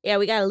 Yeah. Yeah,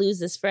 we got to lose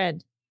this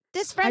friend.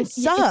 This friend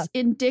It's sucks.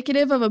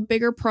 indicative of a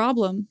bigger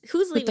problem.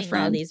 Who's With the leaving all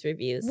friend. these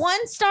reviews?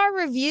 1-star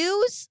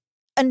reviews,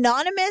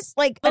 anonymous,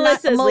 like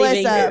Melissa's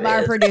leaving Melissa,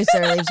 our reviews.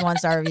 producer, leaves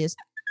 1-star reviews.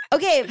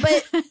 Okay,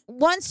 but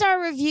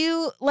 1-star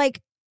review,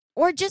 like,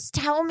 or just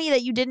tell me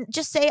that you didn't.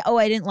 Just say, oh,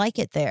 I didn't like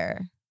it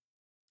there.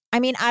 I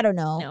mean, I don't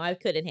know. No, I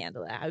couldn't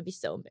handle that. I would be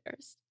so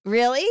embarrassed.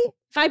 Really?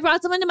 If I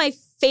brought someone to my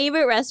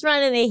favorite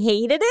restaurant and they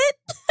hated it,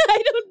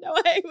 I don't know.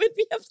 I would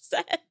be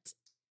upset.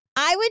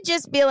 I would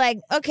just be like,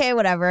 okay,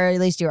 whatever. At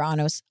least you're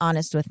honest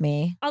with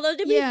me. Although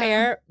to be Yeah.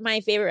 fair,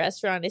 my favorite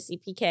restaurant is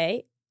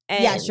CPK.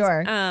 And, Yeah,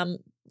 sure.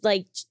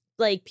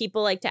 Like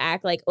people like to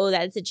act like, oh,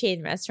 that's a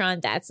chain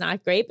restaurant. That's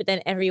not great. But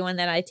then everyone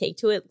that I take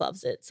to it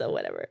loves it. So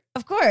whatever.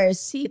 Of course.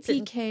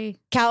 CPK.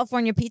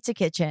 California Pizza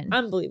Kitchen.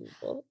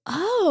 Unbelievable.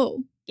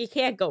 Oh. You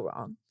can't go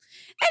wrong.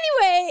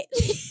 Anyway,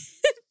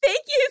 thank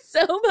you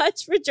so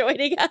much for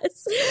joining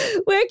us.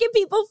 Where can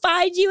people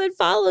find you and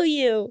follow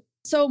you?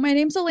 So my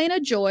name's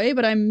Alayna Joy,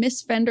 but I'm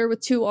Miss Fender with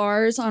 2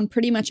 R's on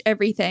pretty much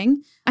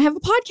everything. I have a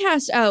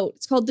podcast out.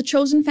 It's called The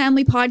Chosen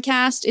Family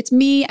Podcast. It's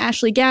me,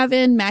 Ashley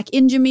Gavin, Mac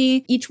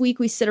Injami. Each week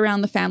we sit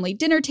around the family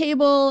dinner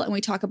table and we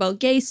talk about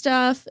gay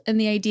stuff. And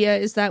the idea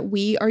is that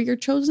we are your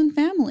chosen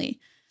family.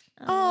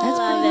 Oh, That's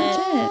love pretty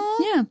it. much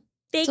it. Yeah.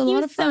 Thank a you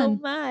lot of so fun.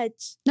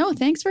 much. No,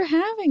 thanks for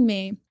having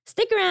me.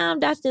 Stick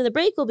around after the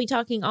break. We'll be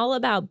talking all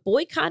about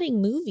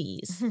boycotting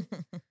movies.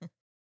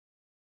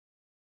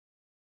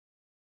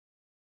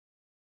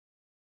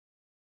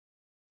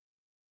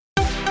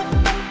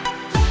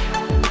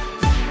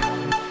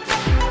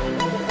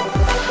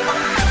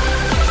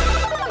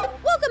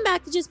 Welcome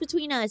back to Just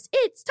Between Us.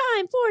 It's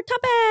time for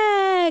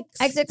topics.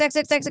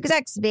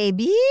 XXXXXX,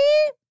 baby.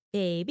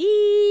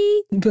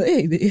 Baby.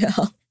 Baby, yeah.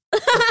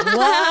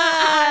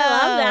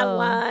 I love that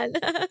one.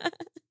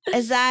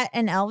 Is that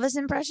an Elvis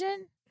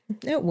impression?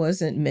 It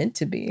wasn't meant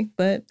to be,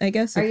 but I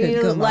guess it Are could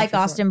you come like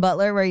off as Austin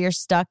Butler where you're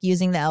stuck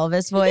using the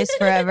Elvis voice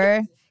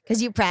forever?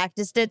 Because you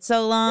practiced it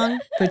so long? one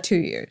for 2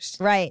 years.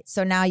 Right.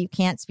 So now you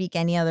can't speak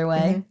any other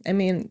way. Mhm. I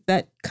mean,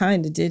 that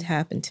kind of did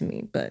happen to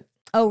me, but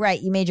Oh,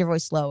 right. You made your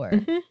voice slower.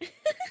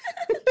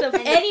 So if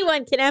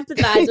anyone can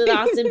empathize with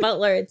Austin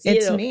Butler, it's you.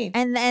 it's me.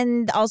 And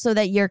then also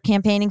that you're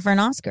campaigning for an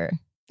Oscar.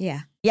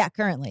 Yeah. Yeah,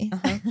 currently.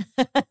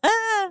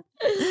 Uh-huh.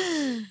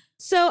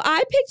 So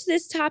I picked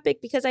this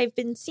topic because I've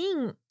been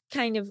seeing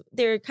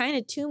there are kind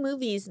of 2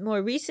 movies,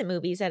 more recent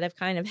movies that have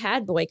kind of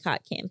had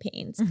boycott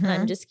campaigns. And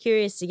I'm just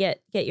curious to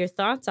get your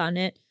thoughts on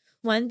it.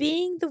 One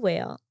being The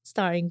Whale,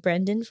 starring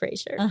Brendan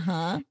Fraser,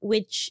 Uh-huh.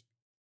 which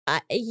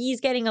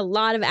he's getting a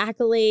lot of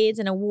accolades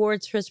and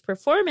awards for his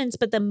performance,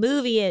 but the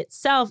movie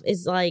itself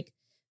is like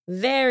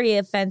very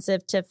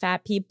offensive to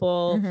fat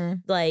people,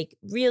 like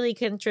really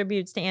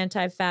contributes to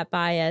anti-fat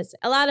bias.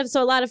 A lot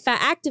of fat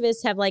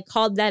activists have like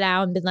called that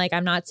out and been like,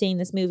 I'm not seeing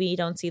this movie.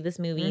 Don't see this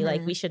movie.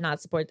 Like, we should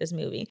not support this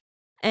movie.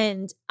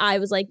 And I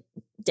was like,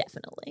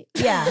 definitely.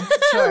 Yeah,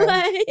 sure.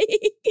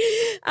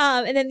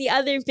 And then the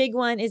other big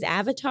one is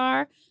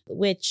Avatar,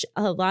 which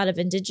a lot of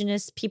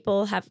Indigenous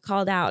people have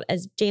called out,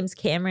 as James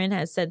Cameron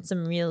has said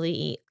some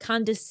really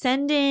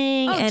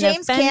condescending and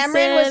James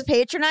Cameron was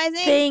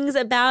patronizing things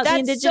about the That's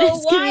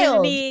Indigenous so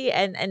wild. community,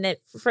 and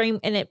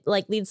it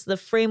like leads to the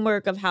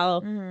framework of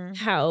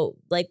how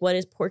like what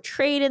is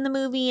portrayed in the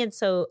movie, and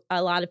so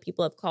a lot of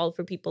people have called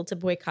for people to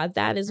boycott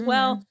that as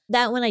well.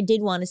 That one I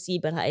did want to see,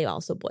 but I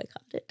also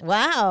boycotted.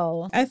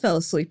 Wow. I fell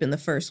asleep in the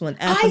first one.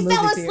 At I the movie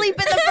fell theater. asleep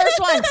in the first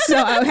one. So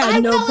I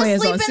had no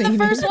plans on I fell seeing asleep in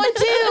the first it. one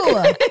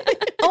too.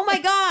 Oh my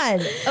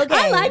God. Okay.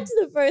 I liked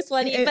the first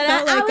one, It but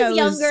felt I like I was was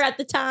younger at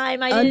the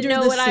time. I didn't under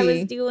know the what I was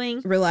sea.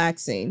 doing.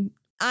 Relaxing.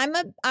 I'm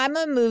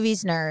a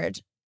movies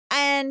nerd,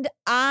 and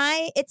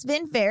it's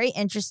been very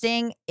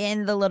interesting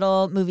in the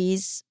little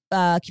movies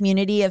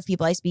community of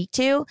people I speak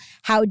to,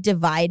 how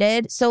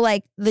divided. So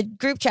like the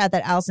group chat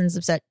that Allison's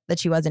upset that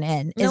she wasn't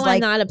in is No, like,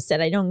 I'm not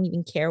upset. I don't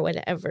even care,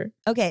 whatever.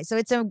 okay, so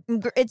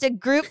it's a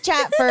group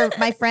chat for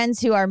my friends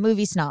who are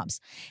movie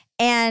snobs,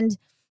 and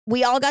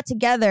we all got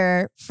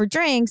together for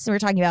drinks and we were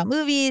talking about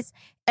movies.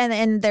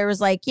 And there was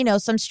like, you know,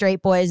 some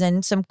straight boys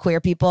and some queer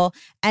people.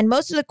 And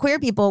most of the queer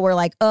people were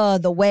like, oh,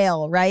 the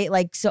whale, right?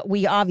 Like, so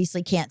we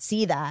obviously can't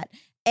see that.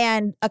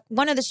 And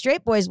one of the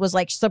straight boys was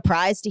like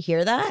surprised to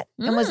hear that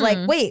and was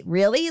like, wait,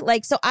 really?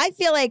 Like, so I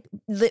feel like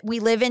we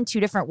live in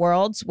two different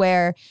worlds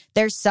where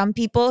there's some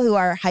people who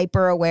are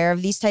hyper aware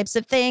of these types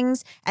of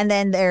things. And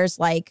then there's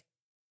like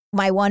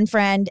my one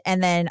friend,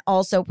 and then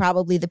also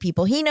probably the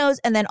people he knows,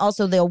 and then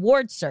also the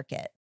awards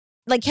circuit.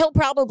 Like, he'll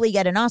probably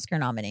get an Oscar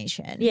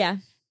nomination. Yeah.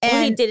 And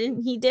Well, he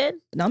didn't. He did.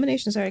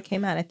 Nominations already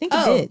came out. I think he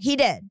oh, did. he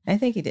did. I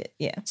think he did.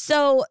 Yeah.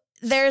 So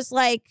there's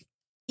like,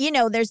 you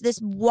know, there's this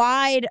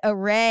wide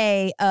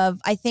array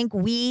of, I think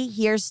we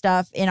hear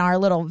stuff in our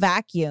little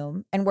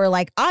vacuum and we're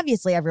like,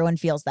 obviously everyone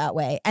feels that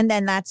way. And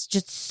then that's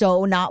just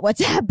so not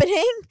what's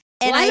happening.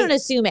 And Well, I don't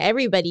assume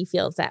everybody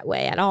feels that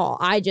way at all.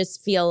 I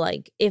just feel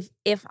like if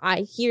I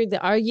hear the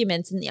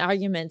arguments and the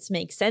arguments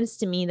make sense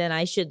to me, then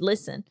I should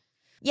listen.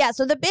 Yeah,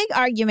 so the big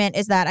argument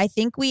is that I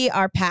think we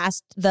are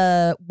past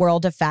the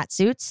world of fat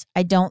suits.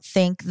 I don't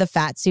think the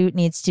fat suit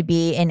needs to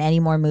be in any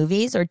more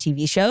movies or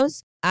TV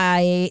shows.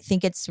 I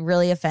think it's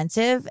really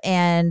offensive,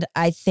 and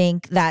I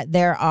think that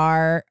there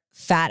are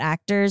fat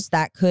actors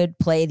that could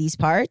play these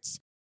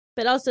parts.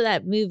 But also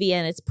that movie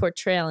and its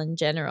portrayal in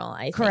general,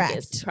 I think is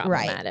Correct,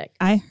 right. problematic.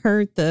 I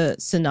heard the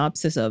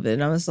synopsis of it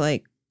and I was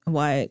like,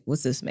 why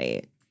was this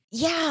made?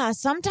 Yeah,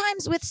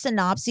 sometimes with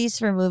synopses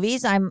for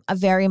movies, I'm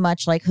very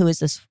much like, who is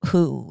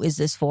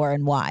this for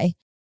and why?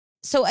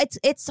 So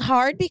it's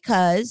hard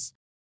because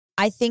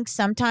I think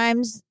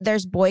sometimes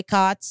there's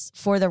boycotts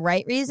for the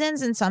right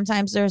reasons and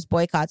sometimes there's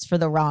boycotts for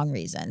the wrong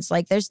reasons.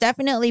 Like there's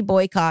definitely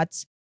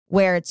boycotts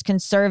where it's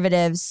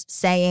conservatives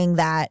saying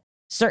that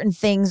certain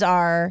things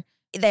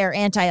they're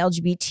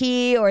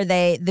anti-LGBT, or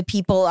the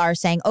people are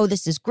saying, oh,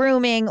 this is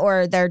grooming,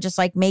 or they're just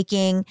like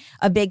making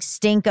a big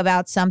stink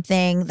about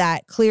something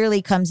that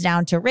clearly comes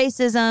down to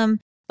racism.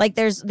 Like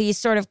there's these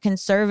sort of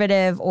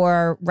conservative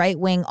or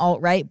right-wing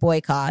alt-right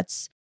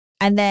boycotts.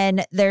 And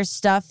then there's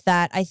stuff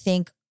that I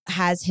think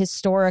has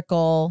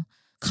historical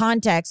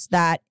context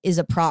that is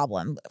a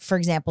problem. For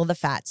example, the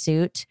fat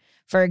suit.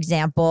 For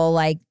example,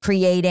 like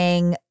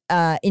creating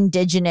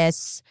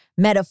indigenous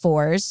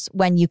metaphors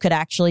when you could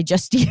actually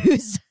just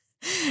use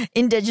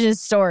indigenous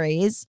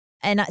stories.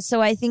 And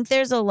so I think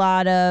there's a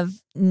lot of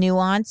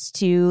nuance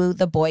to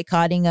the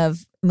boycotting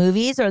of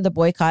movies or the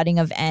boycotting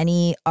of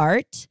any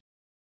art.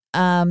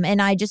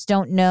 And I just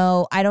don't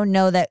know. I don't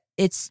know that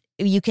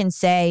you can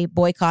say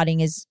boycotting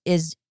is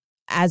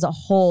as a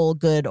whole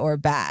good or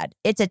bad.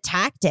 It's a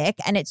tactic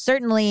and it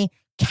certainly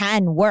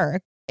can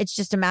work. It's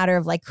just a matter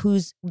of like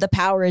the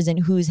power is in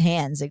whose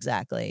hands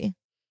exactly.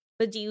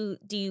 But do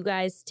you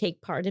guys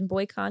take part in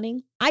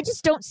boycotting? I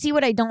just don't see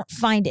what I don't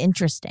find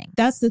interesting.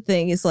 That's the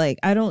thing. It's like,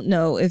 I don't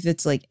know if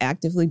it's like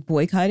actively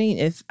boycotting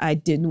if I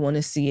didn't want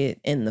to see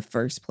it in the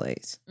first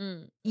place.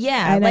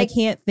 Yeah. And like, I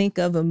can't think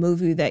of a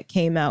movie that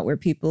came out where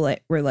people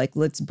were like,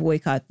 let's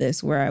boycott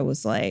this, where I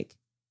was like,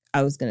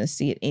 I was going to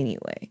see it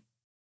anyway.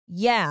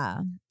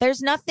 yeah.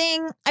 There's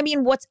nothing. I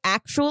mean, what's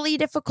actually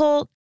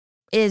difficult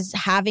is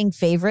having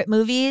favorite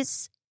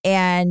movies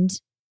and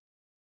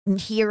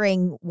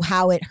hearing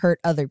how it hurt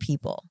other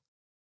people.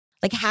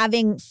 Like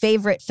having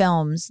favorite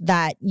films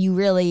that you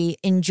really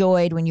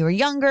enjoyed when you were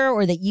younger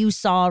or that you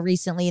saw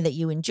recently that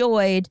you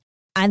enjoyed,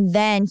 and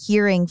then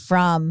hearing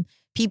from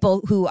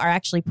people who are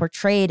actually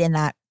portrayed in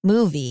that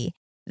movie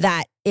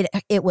that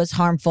it was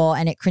harmful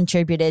and it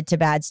contributed to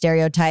bad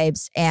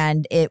stereotypes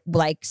and it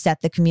like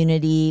set the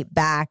community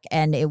back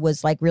and it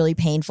was like really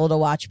painful to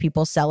watch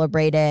people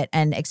celebrate it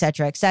and et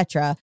cetera, et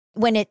cetera.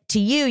 When it to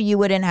you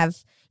wouldn't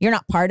have, you're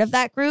not part of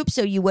that group,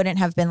 so you wouldn't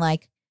have been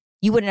like,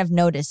 you wouldn't have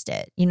noticed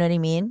it. You know what I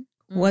mean?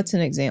 What's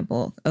an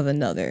example of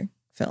another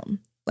film?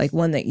 Like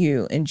one that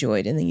you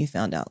enjoyed and then you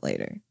found out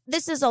later.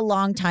 This is a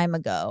long time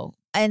ago.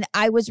 And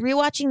I was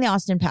rewatching the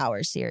Austin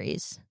Powers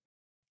series.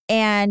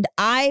 And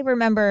I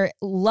remember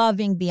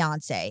loving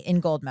Beyonce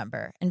in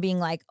Goldmember and being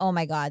like, oh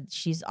my God,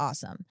 she's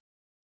awesome.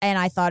 And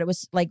I thought it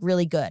was like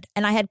really good.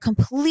 And I had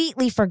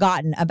completely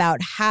forgotten about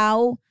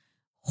how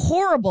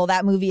horrible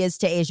that movie is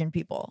to Asian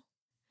people.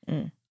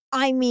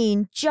 I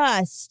mean,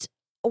 just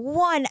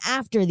one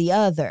after the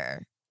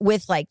other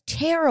with like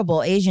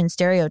terrible Asian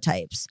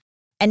stereotypes.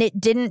 And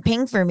it didn't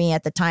ping for me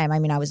at the time. I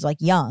mean, I was like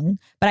young,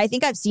 but I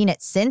think I've seen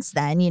it since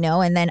then, you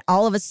know, and then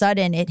all of a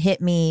sudden it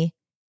hit me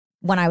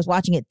when I was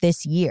watching it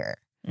this year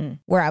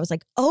where I was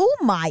like, oh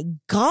my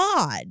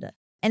God.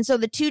 And so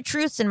the two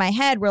truths in my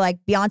head were like,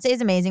 Beyonce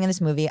is amazing in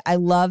this movie. I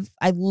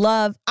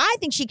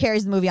think she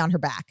carries the movie on her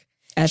back.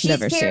 I've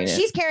never seen it.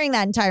 She's carrying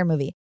that entire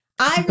movie.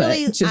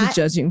 Just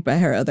judging by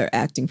her other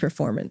acting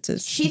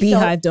performances,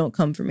 Beehive don't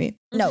come for me.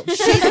 No,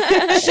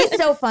 she's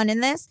so fun in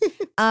this.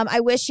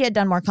 I wish she had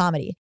done more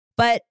comedy,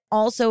 but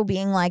also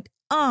being like,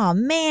 oh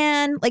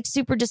man, like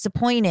super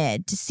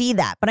disappointed to see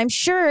that. But I'm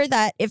sure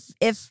that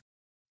if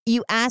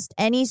you asked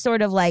any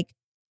sort of like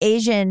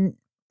Asian,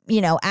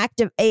 you know,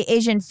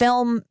 Asian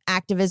film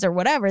activist or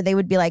whatever, they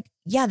would be like,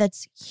 yeah,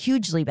 that's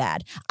hugely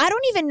bad. I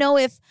don't even know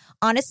if,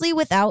 honestly,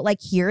 without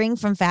like hearing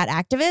from fat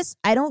activists,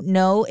 I don't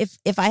know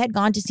if I had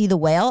gone to see The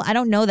Whale, I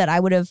don't know that I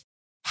would have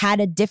had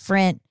a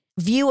different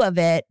view of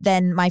it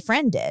than my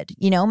friend did.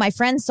 You know, my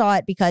friend saw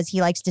it because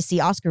he likes to see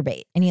Oscar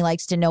bait and he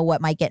likes to know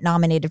what might get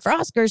nominated for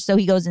Oscars. So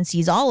he goes and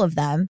sees all of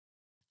them.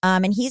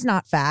 And he's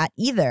not fat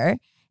either.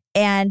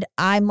 And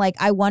I'm like,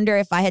 I wonder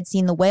if I had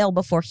seen The Whale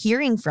before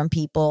hearing from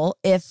people,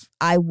 if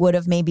I would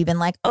have maybe been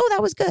like, oh,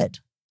 that was good.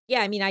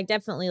 Yeah, I mean, I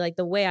definitely like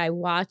the way I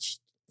watched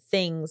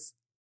things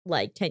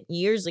like 10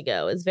 years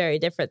ago is very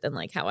different than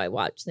like how I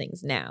watch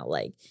things now.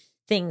 Like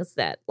things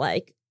that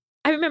like,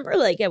 I remember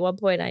like at one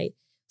point I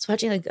was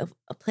watching like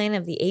a Planet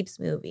of the Apes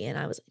movie and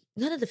I was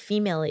like, none of the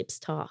female apes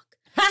talk.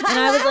 And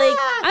I was like,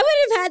 I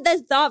would have had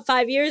that thought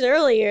 5 years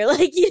earlier.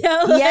 Like, you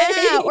know? Yeah,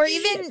 like, or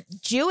even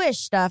Jewish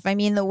stuff. I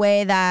mean, the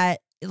way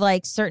that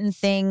like certain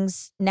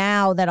things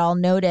now that I'll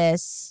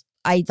notice,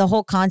 the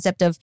whole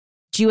concept of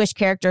Jewish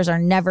characters are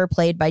never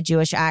played by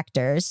Jewish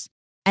actors.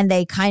 And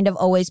they kind of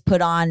always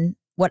put on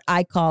what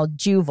I call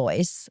Jew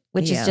voice,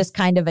 which is just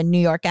kind of a New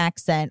York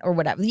accent or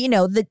whatever. You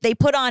know, they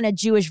put on a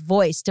Jewish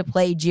voice to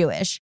play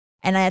Jewish.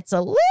 And that's a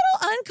little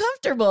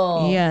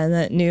uncomfortable. Yeah, and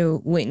that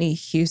new Whitney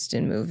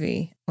Houston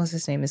movie, what's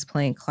his name, is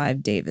playing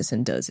Clive Davis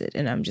and does it.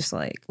 And I'm just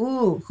like,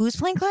 ooh, who's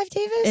playing Clive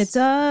Davis?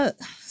 It's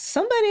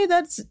somebody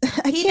that's...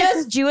 He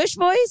does Jewish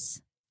voice?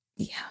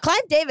 Yeah.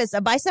 Clive Davis, a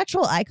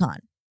bisexual icon.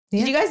 Yeah.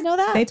 Did you guys know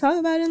that? They talk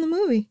about it in the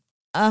movie.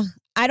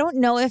 I don't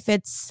know if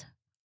it's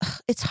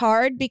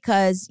hard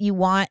because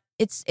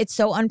it's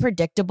so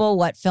unpredictable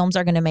what films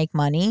are going to make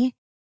money.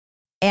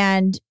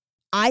 And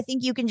I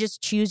think you can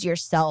just choose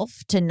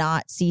yourself to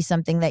not see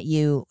something that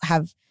you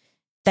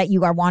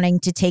are wanting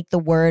to take the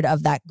word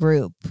of that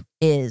group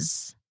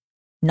is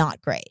not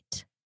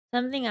great.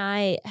 Something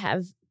I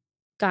have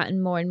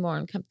gotten more and more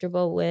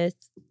uncomfortable with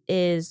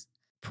is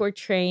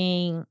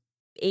portraying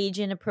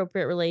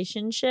age-inappropriate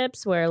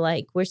relationships where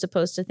like we're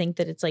supposed to think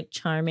that it's like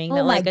charming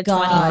that like a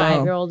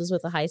 25-year-old is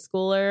with a high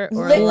schooler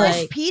or Licorice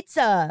like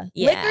Pizza.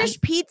 Yeah.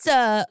 Licorice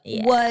Pizza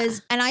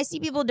was, and I see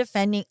people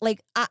defending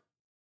like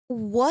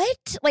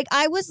what? Like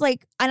I was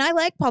like, and I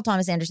like Paul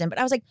Thomas Anderson, but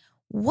I was like,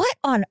 what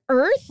on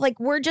earth? Like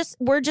we're just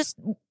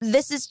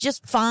this is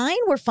just fine.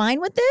 We're fine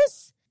with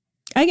this.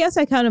 I guess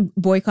I kind of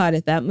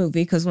boycotted that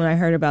movie because when I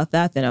heard about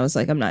that, then I was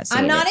like, I'm not seeing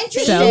it. I'm not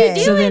interested.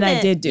 So then I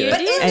did do it.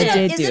 But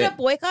is it a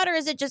boycott or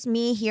is it just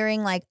me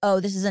hearing like, oh,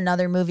 this is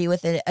another movie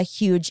with a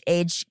huge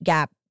age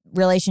gap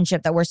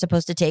relationship that we're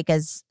supposed to take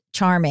as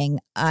charming?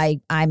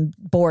 I'm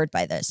bored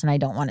by this and I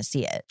don't want to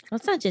see it. Well,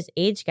 it's not just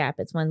age gap.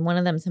 It's when one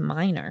of them's a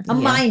minor. A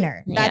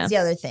minor. That's Yeah. the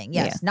other thing.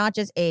 Yes. Not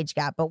just age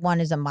gap, but one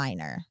is a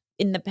minor.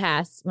 In the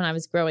past, when I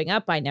was growing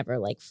up, I never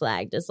like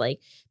flagged as like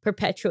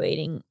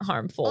perpetuating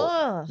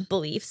harmful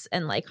beliefs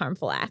and like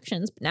harmful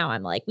actions. But now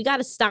I'm like, we got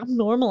to stop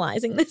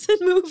normalizing this in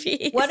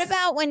movies. What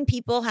about when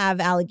people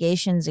have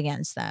allegations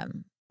against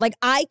them? Like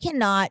I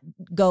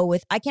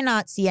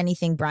cannot see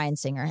anything Bryan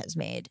Singer has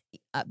made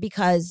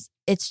because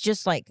it's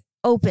just like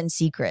open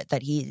secret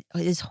that he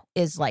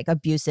is like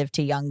abusive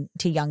to young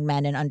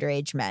men and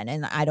underage men.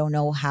 And I don't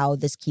know how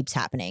this keeps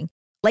happening.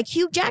 Like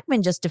Hugh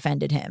Jackman just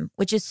defended him,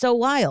 which is so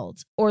wild,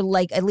 or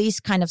like at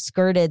least kind of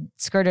skirted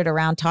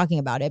around talking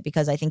about it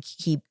because I think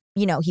he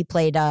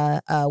played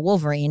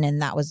Wolverine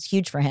and that was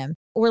huge for him.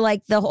 Or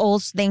like the whole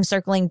thing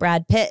circling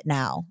Brad Pitt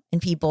now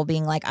and people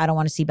being like, I don't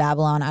want to see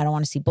Babylon. I don't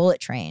want to see Bullet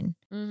Train.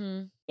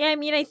 Mm-hmm. Yeah, I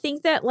mean, I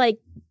think that like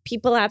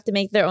people have to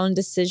make their own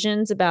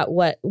decisions about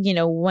what,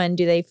 when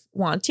do they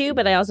want to.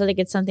 But I also think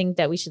it's something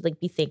that we should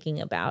like be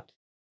thinking about.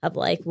 of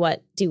like,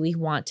 what do we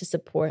want to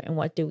support and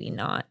what do we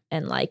not?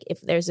 And like, if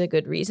there's a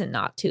good reason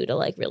not to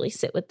like really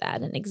sit with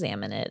that and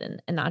examine it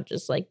and not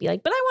just like be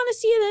like, but I want to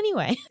see it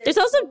anyway. There's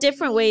also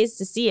different ways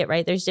to see it,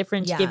 right? There's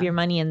different to give your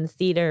money in the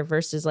theater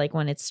versus like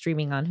when it's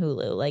streaming on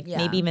Hulu. Like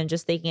maybe even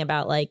just thinking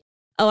about like,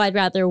 oh, I'd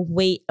rather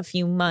wait a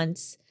few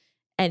months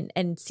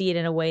and see it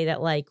in a way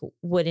that like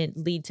wouldn't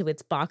lead to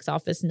its box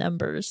office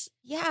numbers.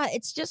 Yeah,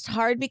 it's just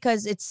hard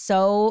because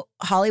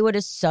Hollywood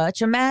is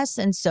such a mess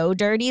and so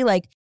dirty.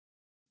 Like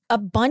a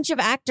bunch of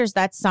actors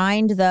that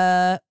signed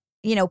the,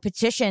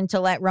 petition to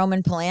let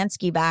Roman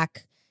Polanski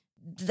back.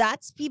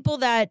 That's people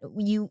that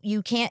you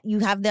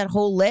have that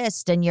whole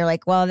list and you're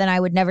like, well, then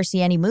I would never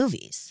see any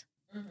movies.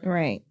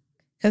 Right.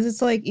 Because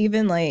it's like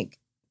even like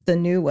the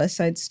new West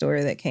Side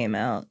Story that came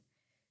out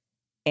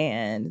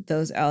and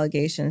those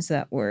allegations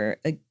that were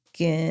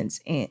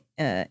against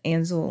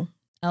Ansel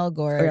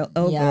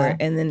Elgort.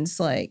 And then it's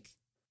like,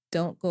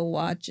 don't go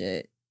watch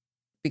it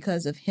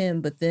because of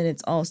him. But then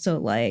it's also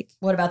like,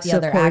 what about the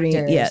other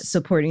actors? Yeah,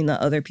 supporting the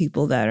other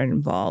people that are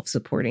involved,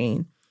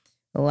 supporting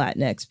the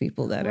Latinx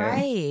people that are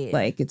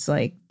like, it's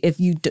like if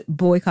you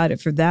boycott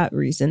it for that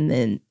reason,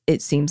 then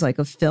it seems like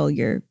a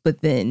failure. But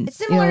then it's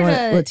similar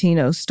to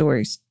Latino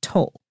stories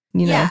told.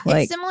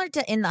 It's similar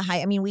to In the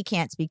Heights. I mean, we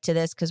can't speak to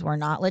this because we're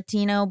not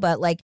Latino, but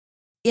like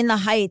In the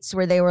Heights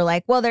where they were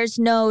like, well, there's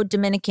no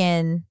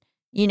Dominican,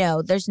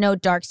 there's no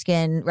dark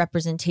skin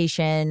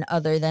representation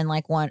other than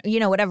like one,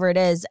 whatever it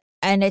is.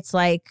 And it's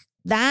like,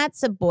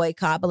 that's a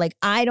boycott. But like,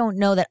 I don't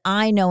know that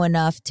I know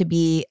enough to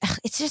be,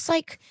 it's just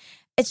like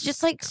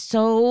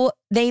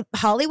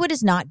Hollywood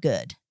is not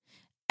good.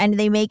 And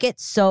they make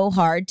it so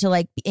hard to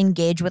like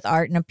engage with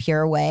art in a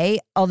pure way.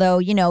 Although,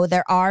 I do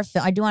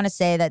want to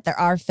say that there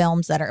are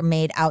films that are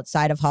made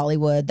outside of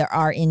Hollywood. There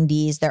are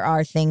indies. There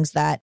are things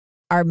that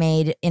are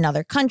made in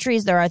other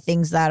countries. There are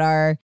things that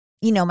are,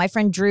 my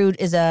friend Drew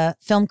is a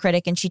film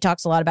critic and she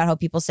talks a lot about how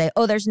people say,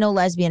 oh, there's no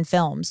lesbian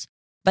films.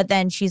 But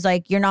then she's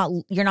like, you're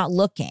not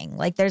looking.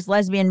 Like there's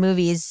lesbian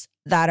movies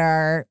that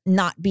are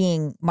not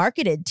being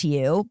marketed to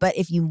you. But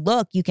if you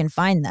look, you can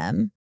find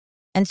them.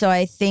 And so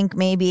I think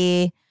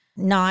maybe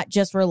not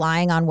just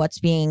relying on what's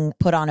being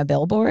put on a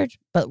billboard,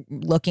 but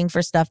looking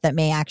for stuff that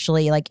may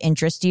actually like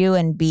interest you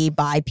and be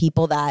by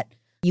people that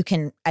you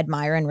can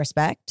admire and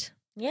respect.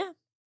 Yeah.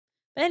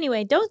 But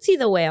anyway, don't see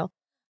The Whale.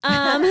 Well,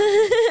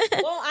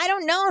 I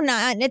don't know.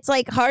 It's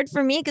like hard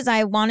for me because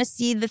I want to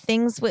see the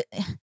things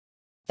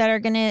that are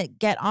going to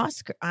get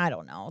Oscar. I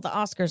don't know. The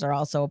Oscars are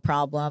also a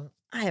problem.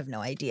 I have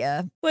no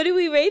idea. What do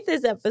we rate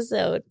this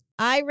episode?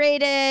 I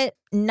rate it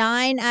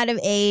 9 out of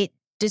 8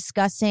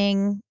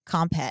 discussing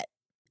Compet.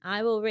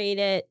 I will rate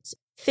it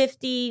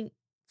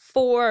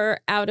 54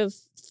 out of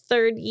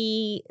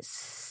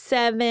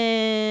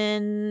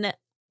 37.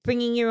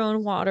 Bringing your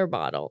own water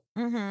bottle.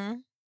 Mm-hmm.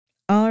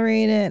 I'll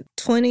rate it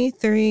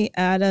 23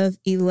 out of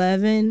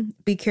 11.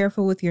 Be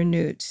careful with your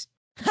nudes.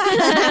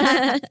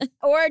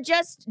 Or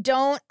just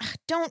don't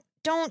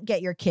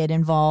get your kid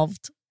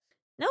involved.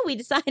 No, we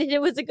decided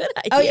it was a good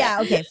idea. Oh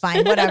yeah, okay,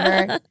 fine,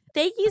 whatever.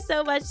 Thank you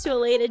so much to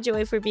Alayna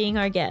Joy for being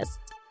our guest.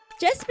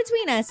 Just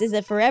Between Us is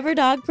a Forever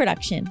Dog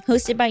production,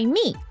 hosted by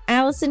me,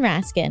 Allison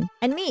Raskin.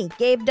 And me,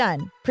 Gabe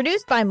Dunn.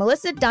 Produced by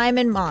Melissa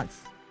Diamond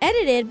Month.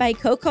 Edited by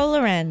Coco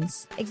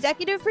Lorenz.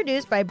 Executive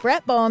produced by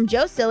Brett Boehm,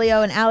 Joe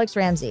Cilio, and Alex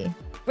Ramsey.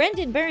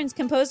 Brendan Burns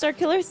composed our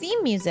killer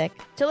theme music.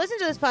 To listen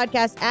to this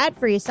podcast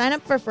ad-free, sign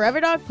up for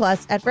Forever Dog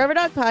Plus at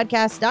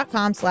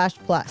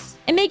foreverdogpodcast.com/plus.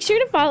 And make sure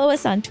to follow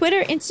us on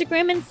Twitter,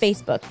 Instagram, and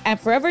Facebook at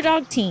Forever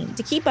Dog Team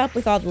to keep up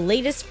with all the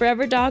latest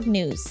Forever Dog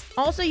news.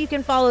 Also, you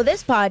can follow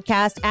this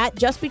podcast at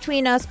Just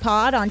Between Us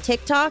Pod on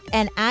TikTok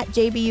and at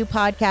JBU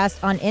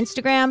Podcast on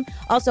Instagram.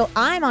 Also,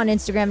 I'm on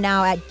Instagram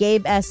now at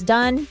Gabe S.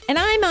 Dunn. And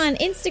I'm on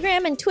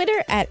Instagram and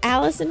Twitter at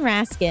Allison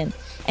Raskin.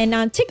 And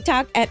on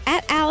TikTok at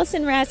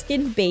Allison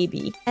Raskin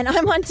Baby. And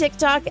I'm on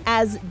TikTok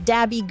as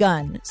Dabby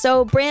Gunn.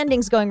 So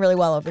branding's going really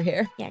well over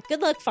here. Yeah,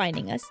 good luck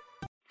finding us.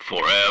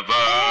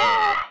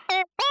 Forever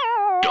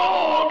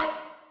Dog.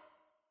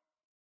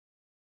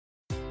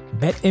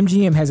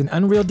 BetMGM has an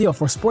unreal deal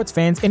for sports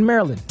fans in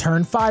Maryland.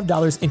 Turn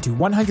 $5 into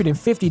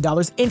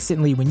 $150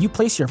 instantly when you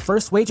place your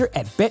first wager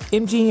at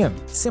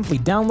BetMGM. Simply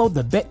download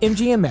the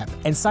BetMGM app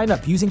and sign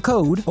up using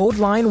code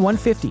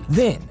OldLine150.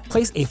 Then,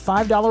 place a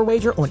 $5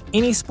 wager on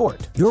any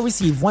sport. You'll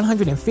receive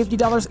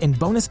 $150 in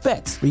bonus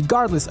bets,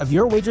 regardless of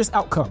your wager's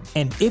outcome.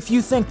 And if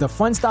you think the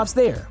fun stops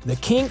there, the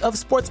King of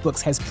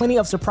Sportsbooks has plenty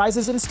of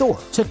surprises in store.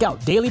 Check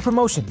out daily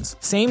promotions,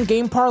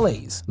 same-game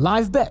parlays,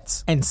 live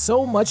bets, and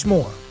so much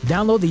more.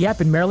 Download the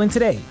app in Maryland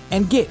today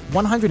and get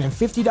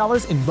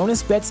 $150 in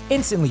bonus bets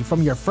instantly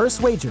from your first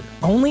wager.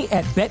 Only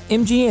at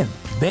BetMGM.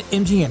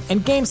 BetMGM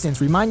and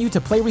GameSense remind you to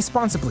play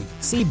responsibly.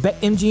 See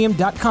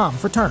BetMGM.com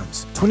for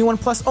terms. 21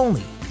 plus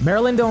only.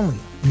 Maryland only.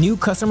 New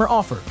customer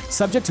offer.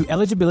 Subject to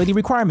eligibility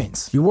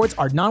requirements. Rewards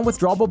are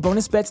non-withdrawable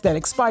bonus bets that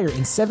expire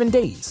in 7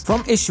 days.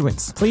 From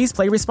issuance, please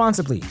play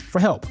responsibly.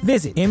 For help,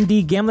 visit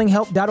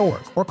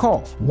mdgamblinghelp.org or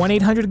call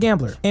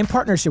 1-800-GAMBLER in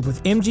partnership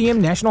with MGM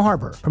National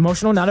Harbor.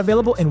 Promotional not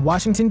available in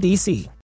Washington, D.C.